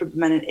sind zum Beispiel bei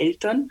meinen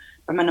Eltern,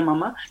 bei meiner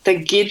Mama,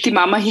 dann geht die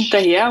Mama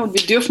hinterher und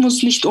wir dürfen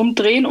uns nicht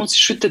umdrehen und sie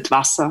schüttet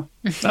Wasser.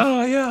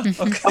 Ah ja,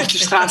 okay. Auf die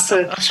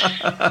Straße.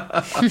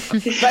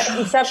 Ich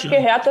habe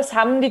gehört, das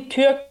haben die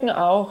Türken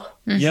auch.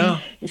 Ja.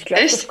 Ich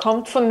glaube, das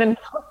kommt von den...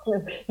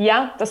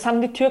 Ja, das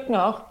haben die Türken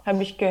auch,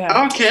 habe ich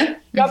gehört. Okay.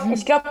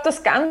 Ich glaube,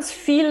 dass ganz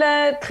viele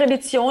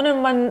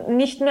Traditionen man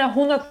nicht mehr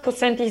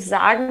 100%ig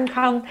sagen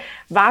kann,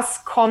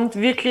 was kommt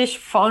wirklich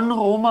von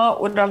Roma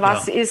oder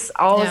was ist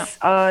aus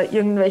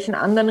irgendwelchen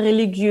anderen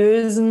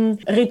religiösen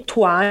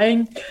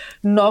Ritualen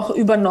noch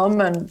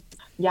übernommen.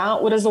 Ja,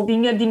 oder so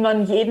Dinge, die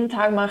man jeden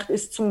Tag macht,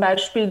 ist zum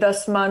Beispiel,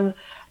 dass man,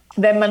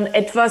 wenn man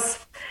etwas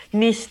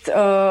nicht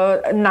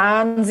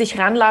nah an sich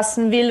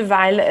ranlassen will,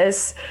 weil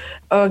es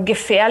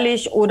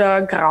gefährlich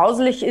oder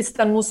grauslich ist,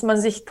 dann muss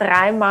man sich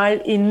 3-mal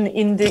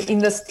in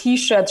das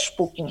T-Shirt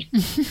spucken.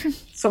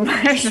 Zum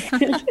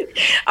Beispiel.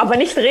 Aber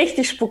nicht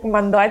richtig spucken,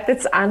 man deutet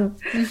es an.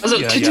 Also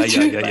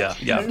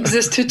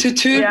dieses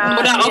Tütütü.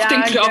 Oder auf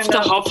den Klopf,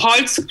 auf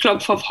Holz,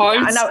 Klopf auf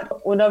Holz.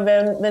 Oder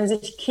wenn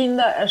sich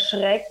Kinder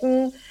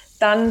erschrecken,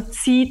 dann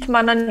zieht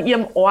man an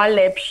ihrem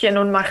Ohrläppchen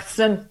und macht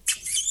so ein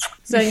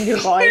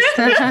Geräusch.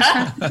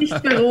 Sich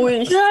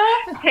beruhigt. Ja.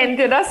 Kennt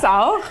ihr das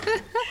auch?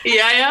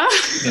 Ja.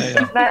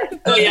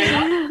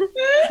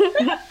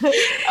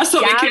 Achso,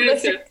 wir kennen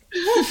es ja.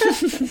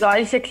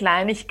 Solche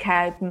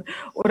Kleinigkeiten.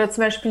 Oder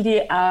zum Beispiel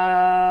die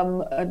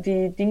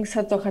Dings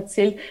hat doch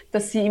erzählt,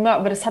 dass sie immer,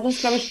 aber das hat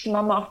uns, glaube ich, die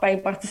Mama auch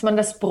beigebracht, dass man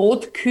das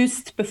Brot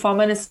küsst, bevor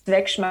man es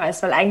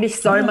wegschmeißt, weil eigentlich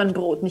soll man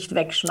Brot nicht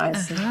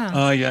wegschmeißen.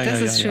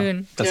 Das ist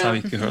schön. Das habe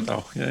ich gehört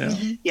auch.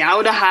 Ja,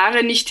 oder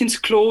Haare nicht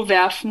ins Klo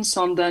werfen,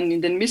 sondern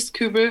in den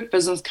Mistkübel,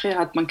 weil sonst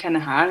hat man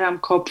keine Haare am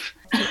Kopf.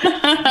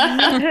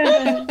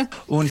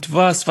 Und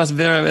was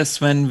wäre es,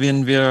 wenn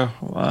wir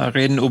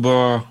reden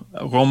über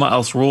Roma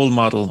als Role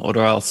Model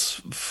oder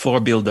als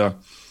Vorbilder?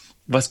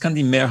 Was kann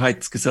die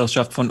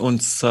Mehrheitsgesellschaft von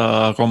uns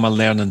Roma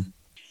lernen?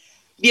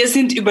 Wir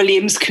sind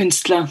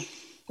Überlebenskünstler.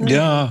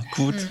 Ja,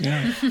 gut. Ja.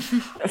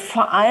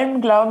 Vor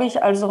allem, glaube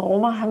ich, also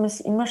Roma haben es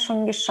immer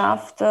schon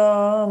geschafft,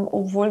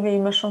 obwohl wir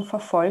immer schon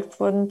verfolgt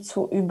wurden,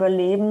 zu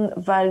überleben,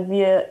 weil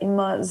wir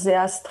immer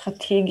sehr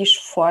strategisch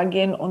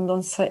vorgehen und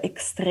uns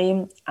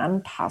extrem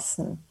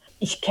anpassen.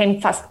 Ich kenne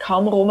fast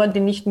kaum Roma,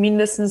 die nicht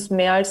mindestens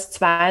mehr als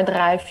 2,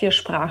 3, 4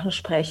 Sprachen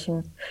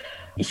sprechen.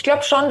 Ich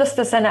glaube schon, dass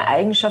das eine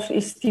Eigenschaft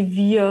ist, die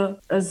wir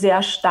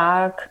sehr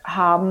stark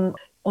haben,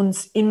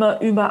 uns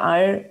immer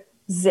überall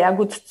sehr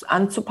gut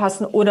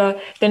anzupassen oder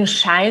den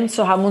Schein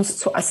zu haben, uns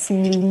zu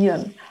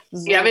assimilieren.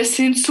 So. Ja, wir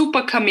sind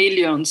super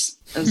Chamäleons.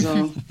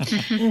 Also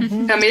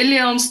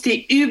Chamäleons,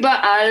 die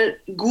überall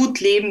gut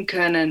leben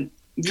können.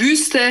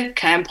 Wüste,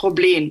 kein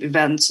Problem, wir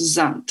werden zu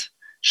Sand.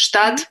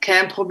 Stadt,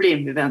 kein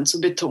Problem, wir werden zu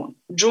Beton.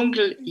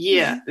 Dschungel,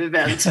 wir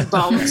werden zu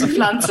Baum und zu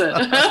Pflanze.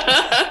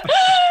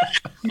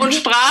 Und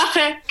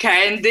Sprache,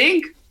 kein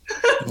Ding.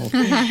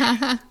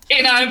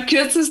 Innerhalb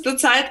kürzester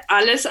Zeit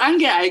alles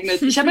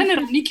angeeignet. Ich habe eine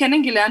Roni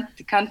kennengelernt,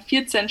 die kann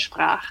 14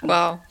 Sprachen.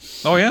 Wow.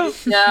 Oh ja?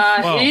 Ja,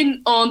 wow.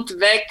 Hin und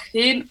weg,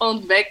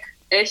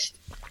 echt.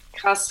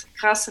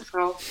 Krasse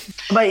Frau.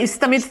 Aber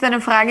ist damit deine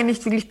Frage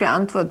nicht wirklich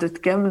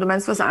beantwortet, gell? Du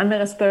meinst was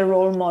anderes bei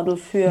Role Model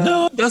für...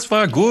 No, das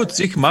war gut.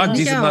 Ich mag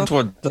diese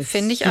Antwort.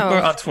 Finde ich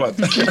super auch. Antwort.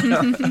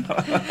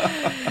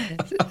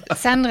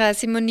 Sandra,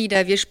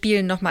 Simonida, wir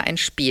spielen nochmal ein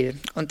Spiel.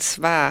 Und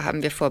zwar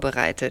haben wir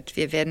vorbereitet.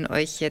 Wir werden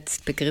euch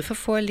jetzt Begriffe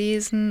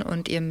vorlesen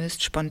und ihr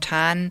müsst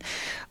spontan,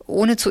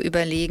 ohne zu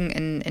überlegen,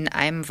 in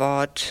einem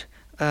Wort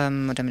oder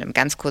mit einem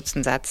ganz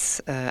kurzen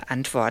Satz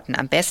antworten.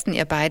 Am besten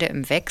ihr beide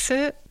im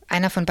Wechsel.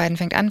 Einer von beiden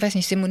fängt an, weiß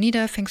nicht,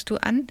 Simonida, fängst du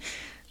an?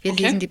 Wir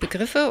lesen die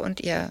Begriffe und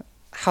ihr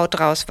haut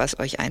raus, was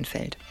euch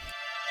einfällt.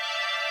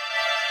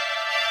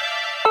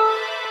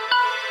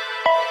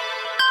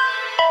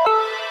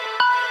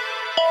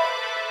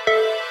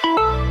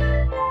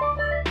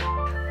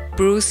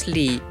 Bruce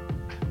Lee.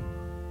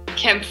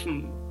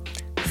 Kämpfen.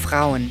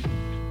 Frauen.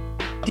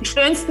 Die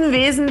schönsten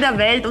Wesen der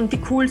Welt und die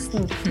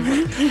coolsten.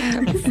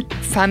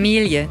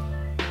 Familie.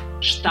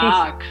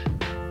 Stark.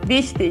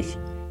 Wichtig.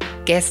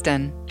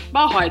 Gestern.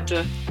 War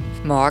heute.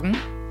 Morgen.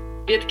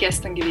 Wird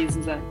gestern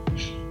gewesen sein.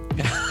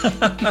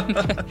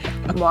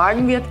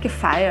 Morgen wird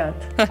gefeiert.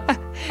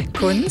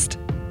 Kunst.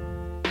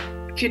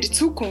 Für die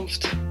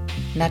Zukunft.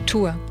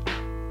 Natur.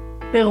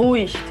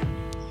 Beruhigt.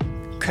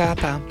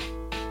 Körper.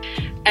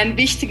 Ein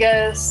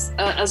wichtiges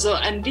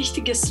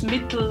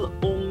Mittel,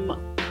 um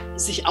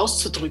sich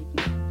auszudrücken.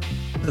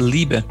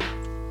 Liebe.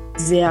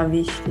 Sehr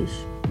wichtig.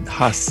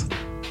 Hass.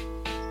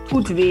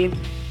 Tut weh.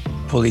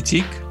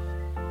 Politik.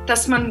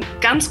 Das man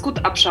ganz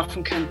gut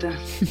abschaffen könnte.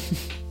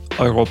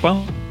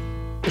 Europa.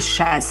 Ist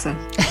scheiße.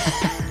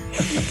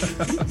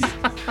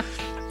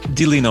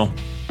 Dilino.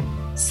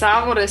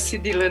 Savore si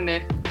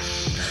dilene.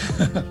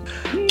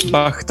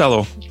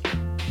 Bahtalo.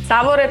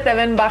 Savorete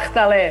ven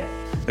bachtale.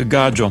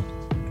 Gaggio.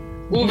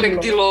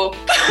 Uvrek dilo.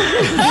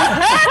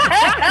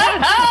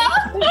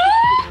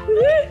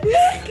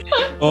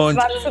 Und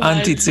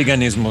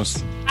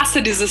Antiziganismus.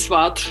 Hasse dieses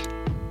Wort.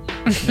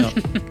 Ja.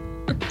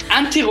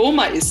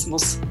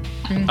 Antiromaismus.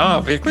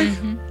 Ah, wirklich?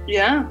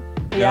 Ja.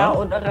 Ja,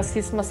 oder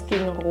Rassismus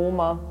gegen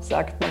Roma,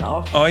 sagt man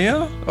auch. Oh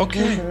ja?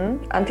 Okay.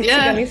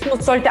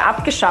 Antiziganismus sollte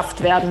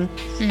abgeschafft werden.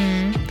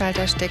 Weil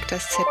da steckt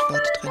das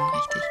Z-Wort drin,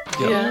 richtig.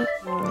 Ja.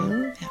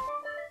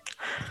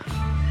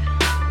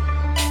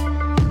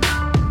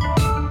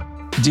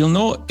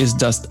 Dilno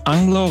ist das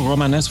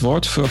anglo-romanes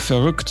Wort für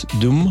verrückt,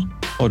 dumm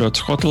oder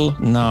Trottel,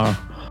 Narr.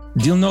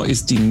 Dilno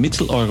ist die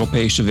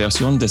mitteleuropäische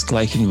Version des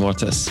gleichen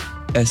Wortes.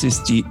 Es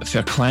ist die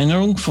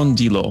Verkleinerung von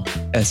Dilo.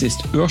 Es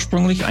ist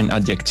ursprünglich ein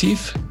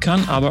Adjektiv,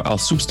 kann aber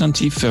als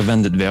Substantiv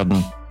verwendet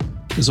werden.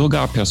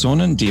 Sogar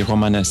Personen, die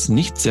Romanes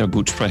nicht sehr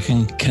gut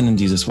sprechen, kennen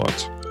dieses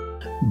Wort.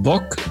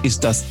 Bock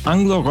ist das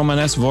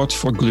anglo-romanes Wort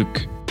für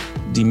Glück.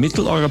 Die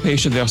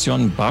mitteleuropäische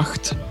Version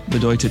Bacht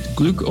bedeutet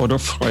Glück oder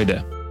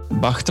Freude.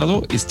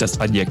 Bachtalo ist das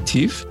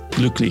Adjektiv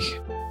glücklich.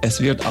 Es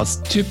wird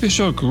als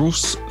typischer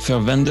Gruß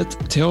verwendet,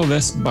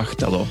 Teoves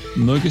Bachtalo,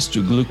 mögest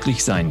du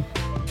glücklich sein.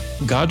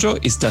 Gaggio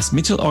ist das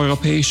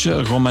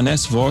mitteleuropäische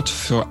Romanes-Wort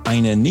für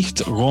eine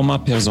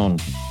Nicht-Roma-Person.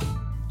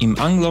 Im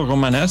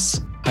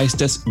Anglo-Romanes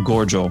heißt es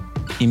Gorgio.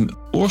 Im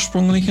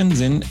ursprünglichen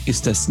Sinn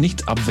ist es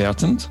nicht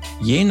abwertend,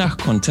 je nach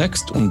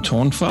Kontext und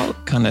Tonfall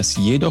kann es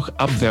jedoch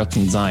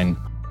abwertend sein.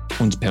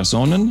 Und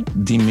Personen,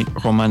 die mit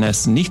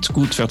Romanes nicht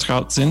gut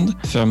vertraut sind,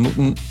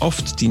 vermuten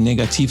oft die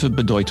negative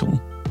Bedeutung.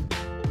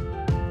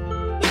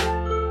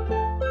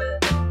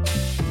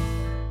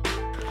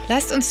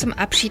 Lasst uns zum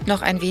Abschied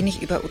noch ein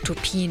wenig über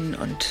Utopien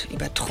und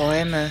über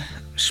Träume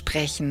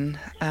sprechen.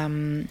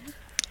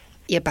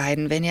 Ihr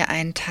beiden, wenn ihr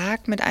einen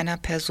Tag mit einer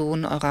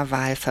Person eurer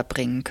Wahl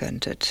verbringen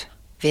könntet,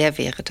 wer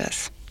wäre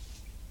das?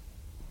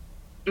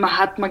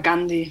 Mahatma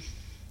Gandhi.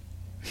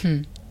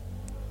 Und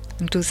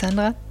du,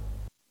 Sandra?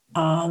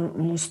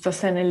 Muss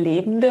das eine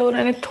lebende oder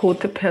eine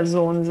tote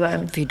Person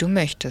sein? Wie du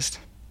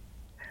möchtest.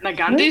 Na,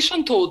 Gandhi ist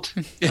schon tot.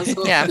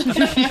 Also, Ja.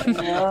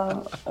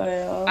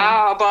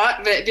 aber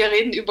wir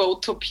reden über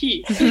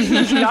Utopie.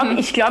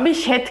 Ich glaube,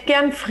 ich hätte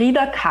gern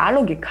Frida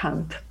Kahlo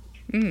gekannt.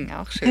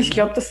 Auch schön. Ich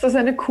glaube, dass das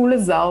eine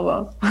coole Sau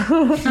war.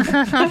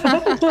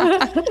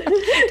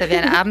 Da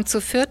wäre ein Abend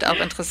zu viert auch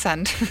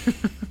interessant.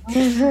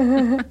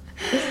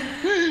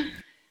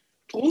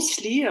 Bruce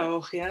Lee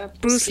auch, ja.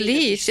 Bruce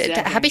Lee,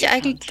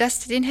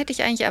 den hätte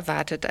ich eigentlich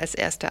erwartet als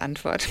erste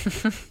Antwort.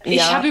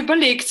 Ich habe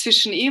überlegt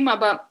zwischen ihm,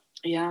 aber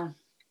ja,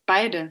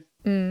 beide.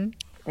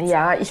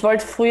 Ja, ich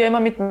wollte früher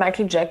immer mit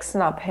Michael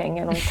Jackson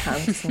abhängen und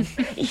tanzen.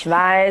 Ich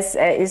weiß,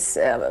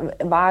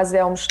 war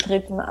sehr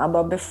umstritten,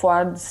 aber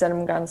bevor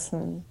seinem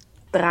ganzen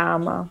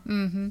Drama.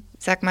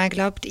 Sag mal,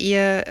 glaubt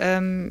ihr,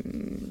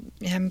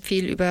 wir haben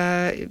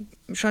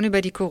schon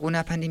über die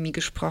Corona-Pandemie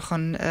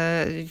gesprochen.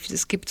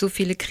 Es gibt so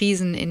viele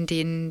Krisen, in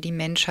denen die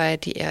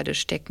Menschheit, die Erde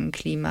stecken.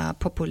 Klima,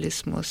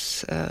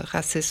 Populismus,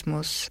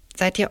 Rassismus.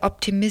 Seid ihr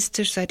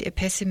optimistisch, seid ihr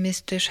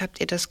pessimistisch? Habt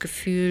ihr das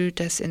Gefühl,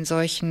 dass in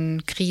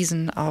solchen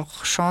Krisen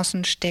auch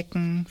Chancen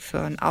stecken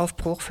für einen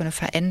Aufbruch, für eine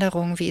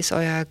Veränderung? Wie ist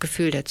euer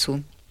Gefühl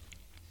dazu?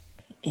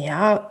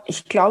 Ja,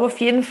 ich glaube auf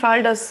jeden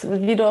Fall, dass,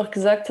 wie du auch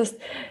gesagt hast,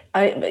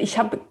 ich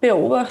habe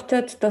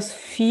beobachtet, dass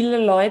viele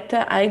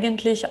Leute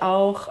eigentlich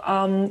auch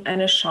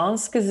eine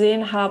Chance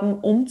gesehen haben,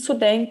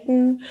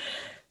 umzudenken,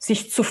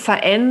 sich zu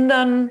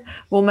verändern,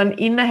 wo man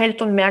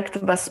innehält und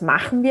merkt, was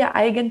machen wir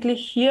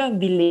eigentlich hier,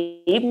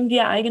 wie leben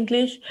wir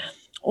eigentlich?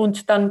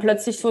 Und dann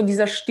plötzlich so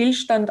dieser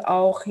Stillstand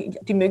auch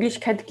die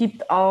Möglichkeit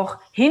gibt, auch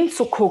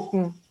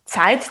hinzugucken,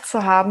 Zeit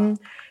zu haben,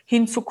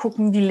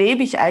 hinzugucken, wie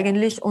lebe ich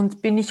eigentlich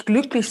und bin ich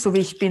glücklich, so wie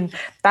ich bin.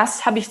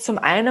 Das habe ich zum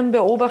einen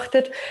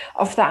beobachtet.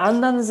 Auf der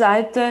anderen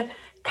Seite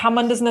kann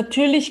man das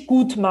natürlich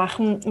gut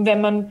machen, wenn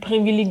man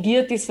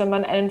privilegiert ist, wenn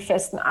man einen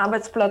festen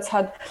Arbeitsplatz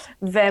hat,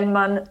 wenn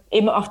man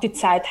eben auch die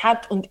Zeit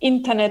hat und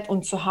Internet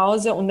und zu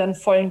Hause und einen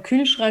vollen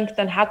Kühlschrank,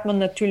 dann hat man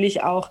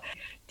natürlich auch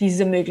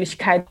diese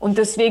Möglichkeit. Und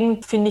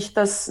deswegen finde ich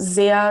das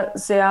sehr,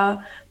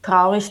 sehr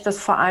traurig, dass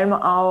vor allem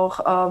auch,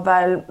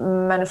 weil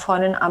meine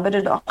Freundin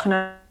arbeitet auch in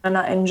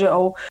einer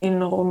NGO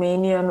in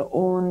Rumänien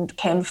und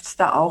kämpft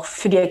da auch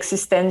für die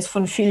Existenz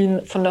von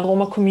der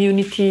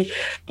Roma-Community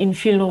in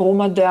vielen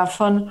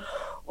Roma-Dörfern.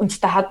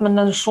 Und da hat man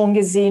dann schon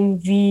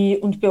gesehen,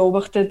 und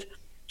beobachtet,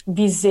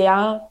 wie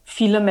sehr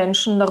viele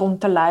Menschen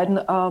darunter leiden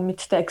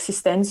mit der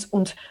Existenz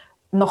und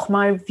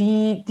nochmal,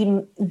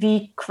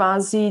 wie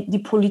quasi die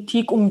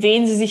Politik, um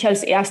wen sie sich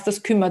als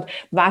erstes kümmert,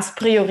 was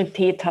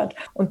Priorität hat.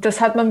 Und das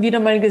hat man wieder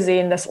mal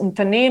gesehen, dass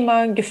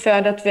Unternehmer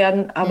gefördert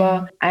werden,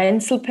 aber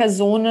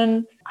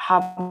Einzelpersonen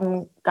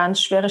haben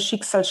ganz schwere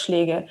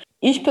Schicksalsschläge.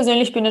 Ich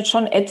persönlich bin jetzt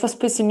schon etwas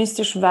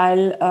pessimistisch,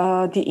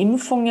 weil die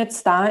Impfung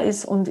jetzt da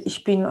ist und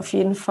ich bin auf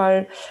jeden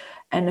Fall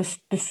eine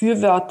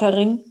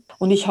Befürworterin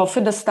und ich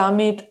hoffe, dass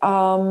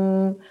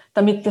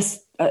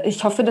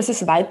ich hoffe, dass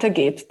es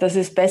weitergeht, dass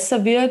es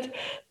besser wird,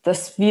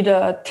 dass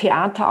wieder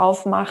Theater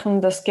aufmachen,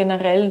 dass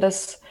generell,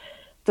 dass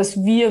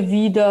wir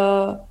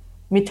wieder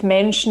mit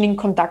Menschen in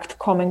Kontakt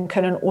kommen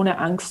können, ohne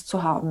Angst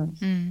zu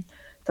haben.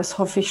 Das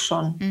hoffe ich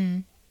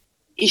schon.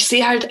 Ich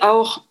sehe halt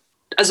auch,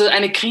 also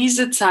eine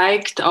Krise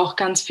zeigt auch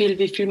ganz viel,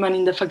 wie viel man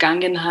in der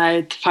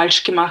Vergangenheit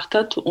falsch gemacht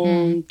hat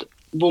und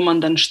wo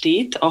man dann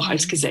steht, auch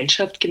als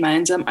Gesellschaft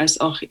gemeinsam, als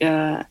auch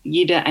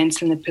jede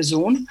einzelne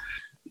Person,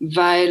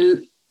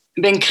 weil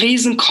wenn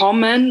Krisen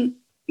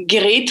kommen,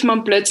 gerät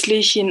man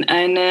plötzlich in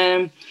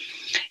eine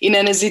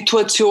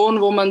Situation,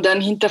 wo man dann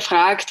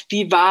hinterfragt,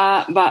 wie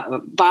war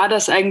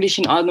das eigentlich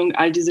in Ordnung,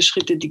 all diese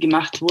Schritte, die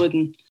gemacht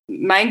wurden.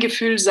 Mein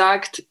Gefühl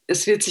sagt,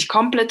 es wird sich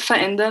komplett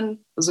verändern,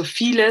 also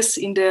vieles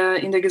in der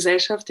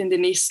Gesellschaft in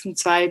den nächsten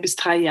 2 bis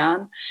 3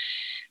 Jahren.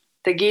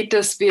 Da geht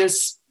es, wir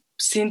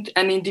sind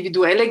eine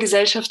individuelle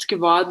Gesellschaft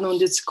geworden und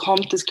jetzt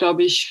kommt es,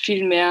 glaube ich,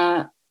 viel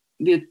mehr,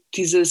 wird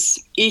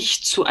dieses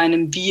Ich zu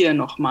einem Wir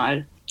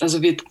nochmal. Also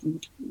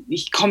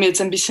ich komme jetzt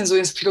ein bisschen so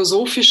ins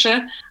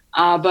Philosophische,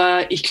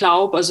 aber ich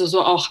glaube, also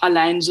so auch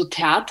allein so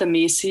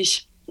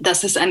theatermäßig,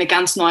 dass es eine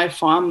ganz neue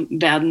Form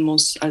werden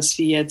muss, als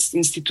wie jetzt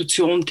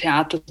Institution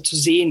Theater zu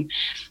sehen.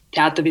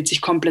 Theater wird sich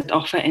komplett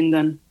auch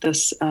verändern.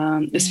 Es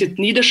wird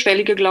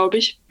niederschwelliger, glaube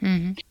ich,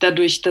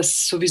 dadurch,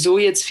 dass sowieso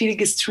jetzt viel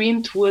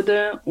gestreamt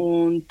wurde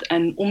und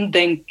ein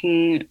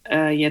Umdenken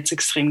jetzt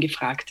extrem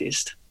gefragt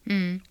ist.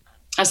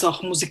 Also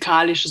auch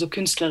musikalisch, also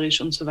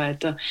künstlerisch und so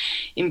weiter,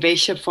 in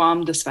welcher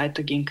Form das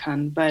weitergehen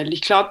kann. Weil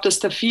ich glaube, dass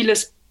da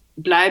vieles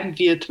bleiben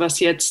wird,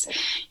 was jetzt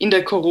in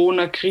der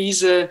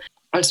Corona-Krise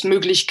als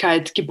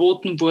Möglichkeit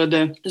geboten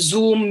wurde.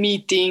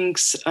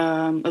 Zoom-Meetings,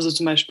 also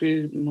zum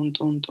Beispiel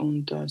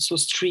und so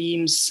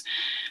Streams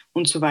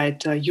und so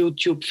weiter,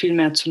 YouTube viel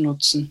mehr zu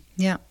nutzen.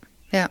 Ja,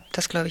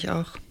 das glaube ich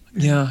auch.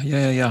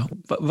 Ja.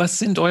 Was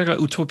sind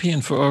eure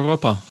Utopien für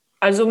Europa?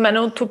 Also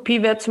meine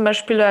Utopie wäre zum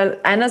Beispiel,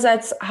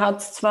 einerseits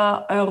hat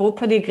zwar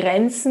Europa die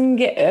Grenzen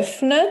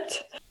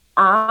geöffnet,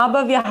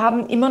 aber wir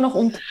haben immer noch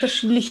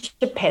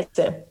unterschiedliche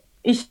Pässe.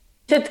 Ich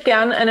hätte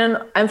gern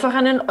einfach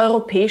einen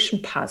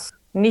europäischen Pass.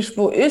 Nicht,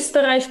 wo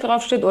Österreich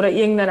draufsteht oder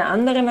irgendeine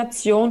andere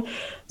Nation,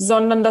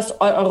 sondern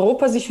dass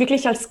Europa sich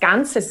wirklich als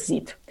Ganzes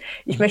sieht.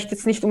 Ich möchte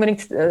jetzt nicht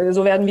unbedingt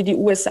so werden wie die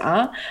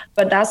USA,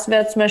 aber das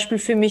wäre zum Beispiel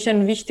für mich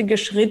ein wichtiger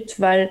Schritt,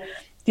 weil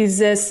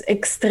diese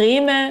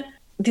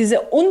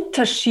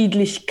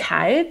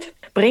Unterschiedlichkeit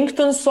bringt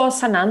uns so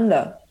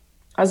auseinander.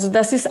 Also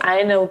das ist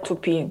eine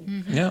Utopie.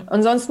 Ja.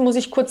 Ansonsten muss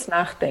ich kurz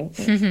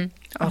nachdenken.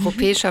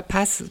 Europäischer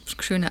Pass,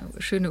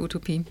 schöne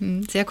Utopie.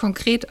 Sehr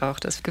konkret auch,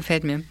 das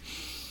gefällt mir.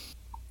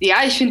 Ja,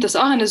 ich finde das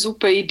auch eine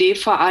super Idee,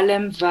 vor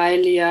allem,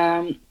 weil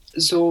ja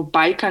so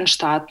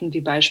Balkanstaaten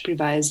wie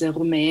beispielsweise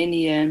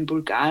Rumänien,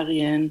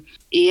 Bulgarien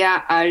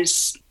eher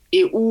als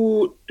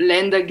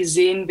EU-Länder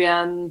gesehen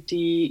werden,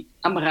 die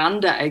am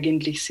Rande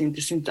eigentlich sind.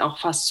 Die sind auch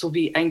fast so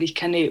wie eigentlich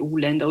keine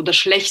EU-Länder oder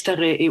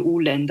schlechtere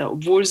EU-Länder,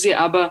 obwohl sie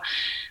aber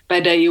bei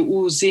der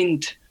EU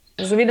sind.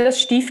 So wie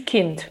das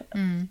Stiefkind.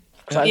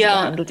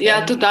 Ja,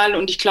 total.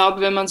 Und ich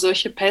glaube, wenn man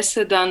solche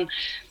Pässe dann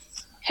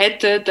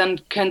hätte,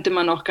 dann könnte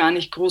man auch gar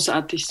nicht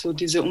großartig so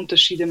diese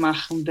Unterschiede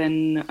machen,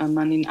 wenn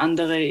man in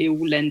andere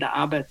EU-Länder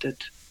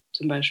arbeitet,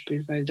 zum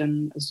Beispiel, weil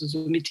dann also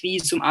so mit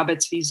Visum,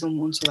 Arbeitsvisum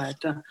und so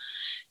weiter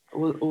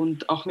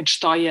und auch mit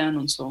Steuern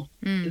und so.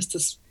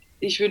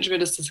 Ich wünsche mir,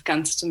 dass das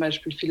Ganze zum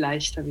Beispiel viel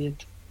leichter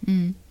wird.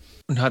 Mhm.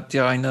 Und habt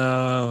ihr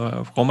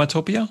eine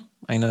Romatopia?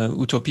 Eine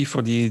Utopie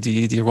für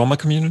die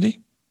Roma-Community?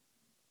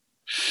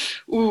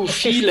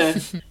 Viele.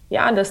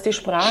 Ja, dass die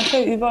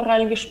Sprache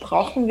überall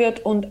gesprochen wird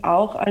und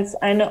auch als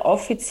eine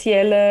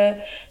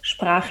offizielle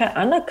Sprache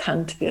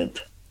anerkannt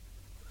wird.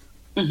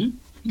 Mhm.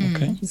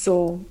 Okay.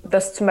 So,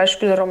 dass zum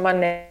Beispiel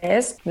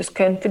Romanes, das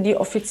könnte die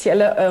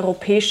offizielle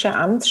europäische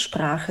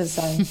Amtssprache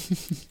sein.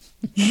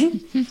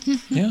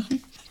 Ja.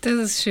 Das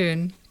ist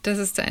schön. Das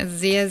ist ein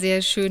sehr,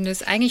 sehr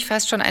schönes, eigentlich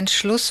fast schon ein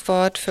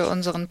Schlusswort für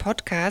unseren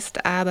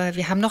Podcast, aber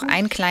wir haben noch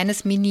ein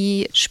kleines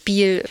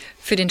Minispiel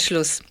für den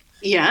Schluss.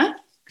 Ja?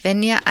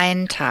 Wenn ihr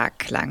einen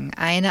Tag lang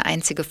eine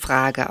einzige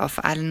Frage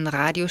auf allen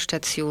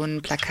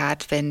Radiostationen,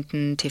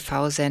 Plakatwänden,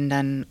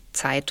 TV-Sendern,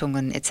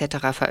 Zeitungen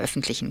etc.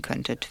 veröffentlichen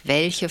könntet,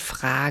 welche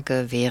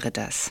Frage wäre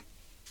das?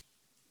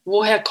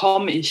 Woher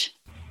komme ich?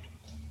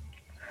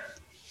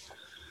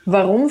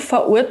 Warum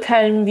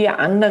verurteilen wir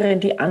andere,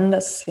 die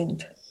anders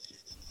sind?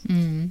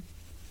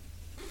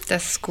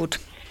 Das ist gut.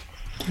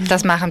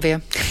 Das machen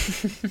wir.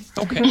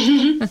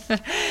 Okay.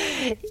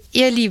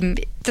 Ihr Lieben,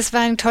 das war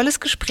ein tolles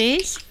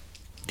Gespräch.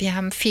 Wir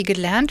haben viel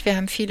gelernt, wir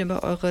haben viel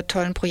über eure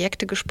tollen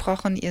Projekte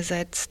gesprochen. Ihr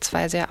seid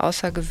zwei sehr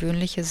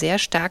außergewöhnliche, sehr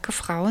starke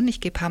Frauen. Ich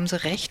gebe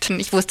Hamse recht.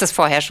 Ich wusste das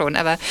vorher schon,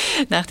 aber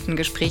nach dem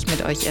Gespräch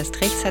mit euch erst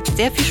recht. Es hat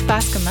sehr viel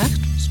Spaß gemacht.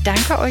 Ich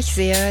danke euch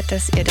sehr,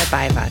 dass ihr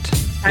dabei wart.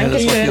 Ja,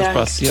 das macht viel Dankeschön.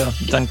 Spaß. Ja,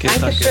 danke.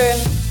 Dankeschön.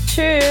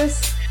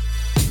 Tschüss.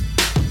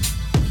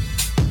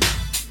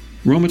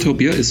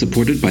 Romatopia is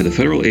supported by the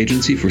Federal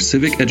Agency for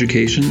Civic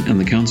Education and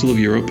the Council of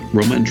Europe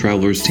Roma and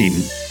Travelers team.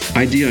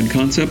 Idea and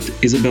concept,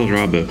 Isabel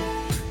Rabe.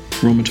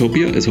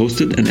 Romatopia is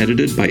hosted and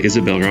edited by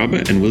Isabel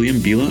Rabe and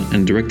William Bila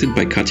and directed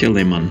by Katja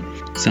Lehmann.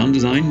 Sound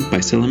design by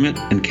Selamet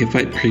and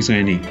Kefait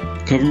Prizani.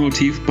 Cover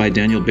motif by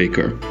Daniel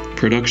Baker.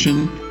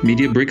 Production,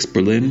 Media Bricks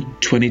Berlin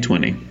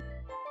 2020.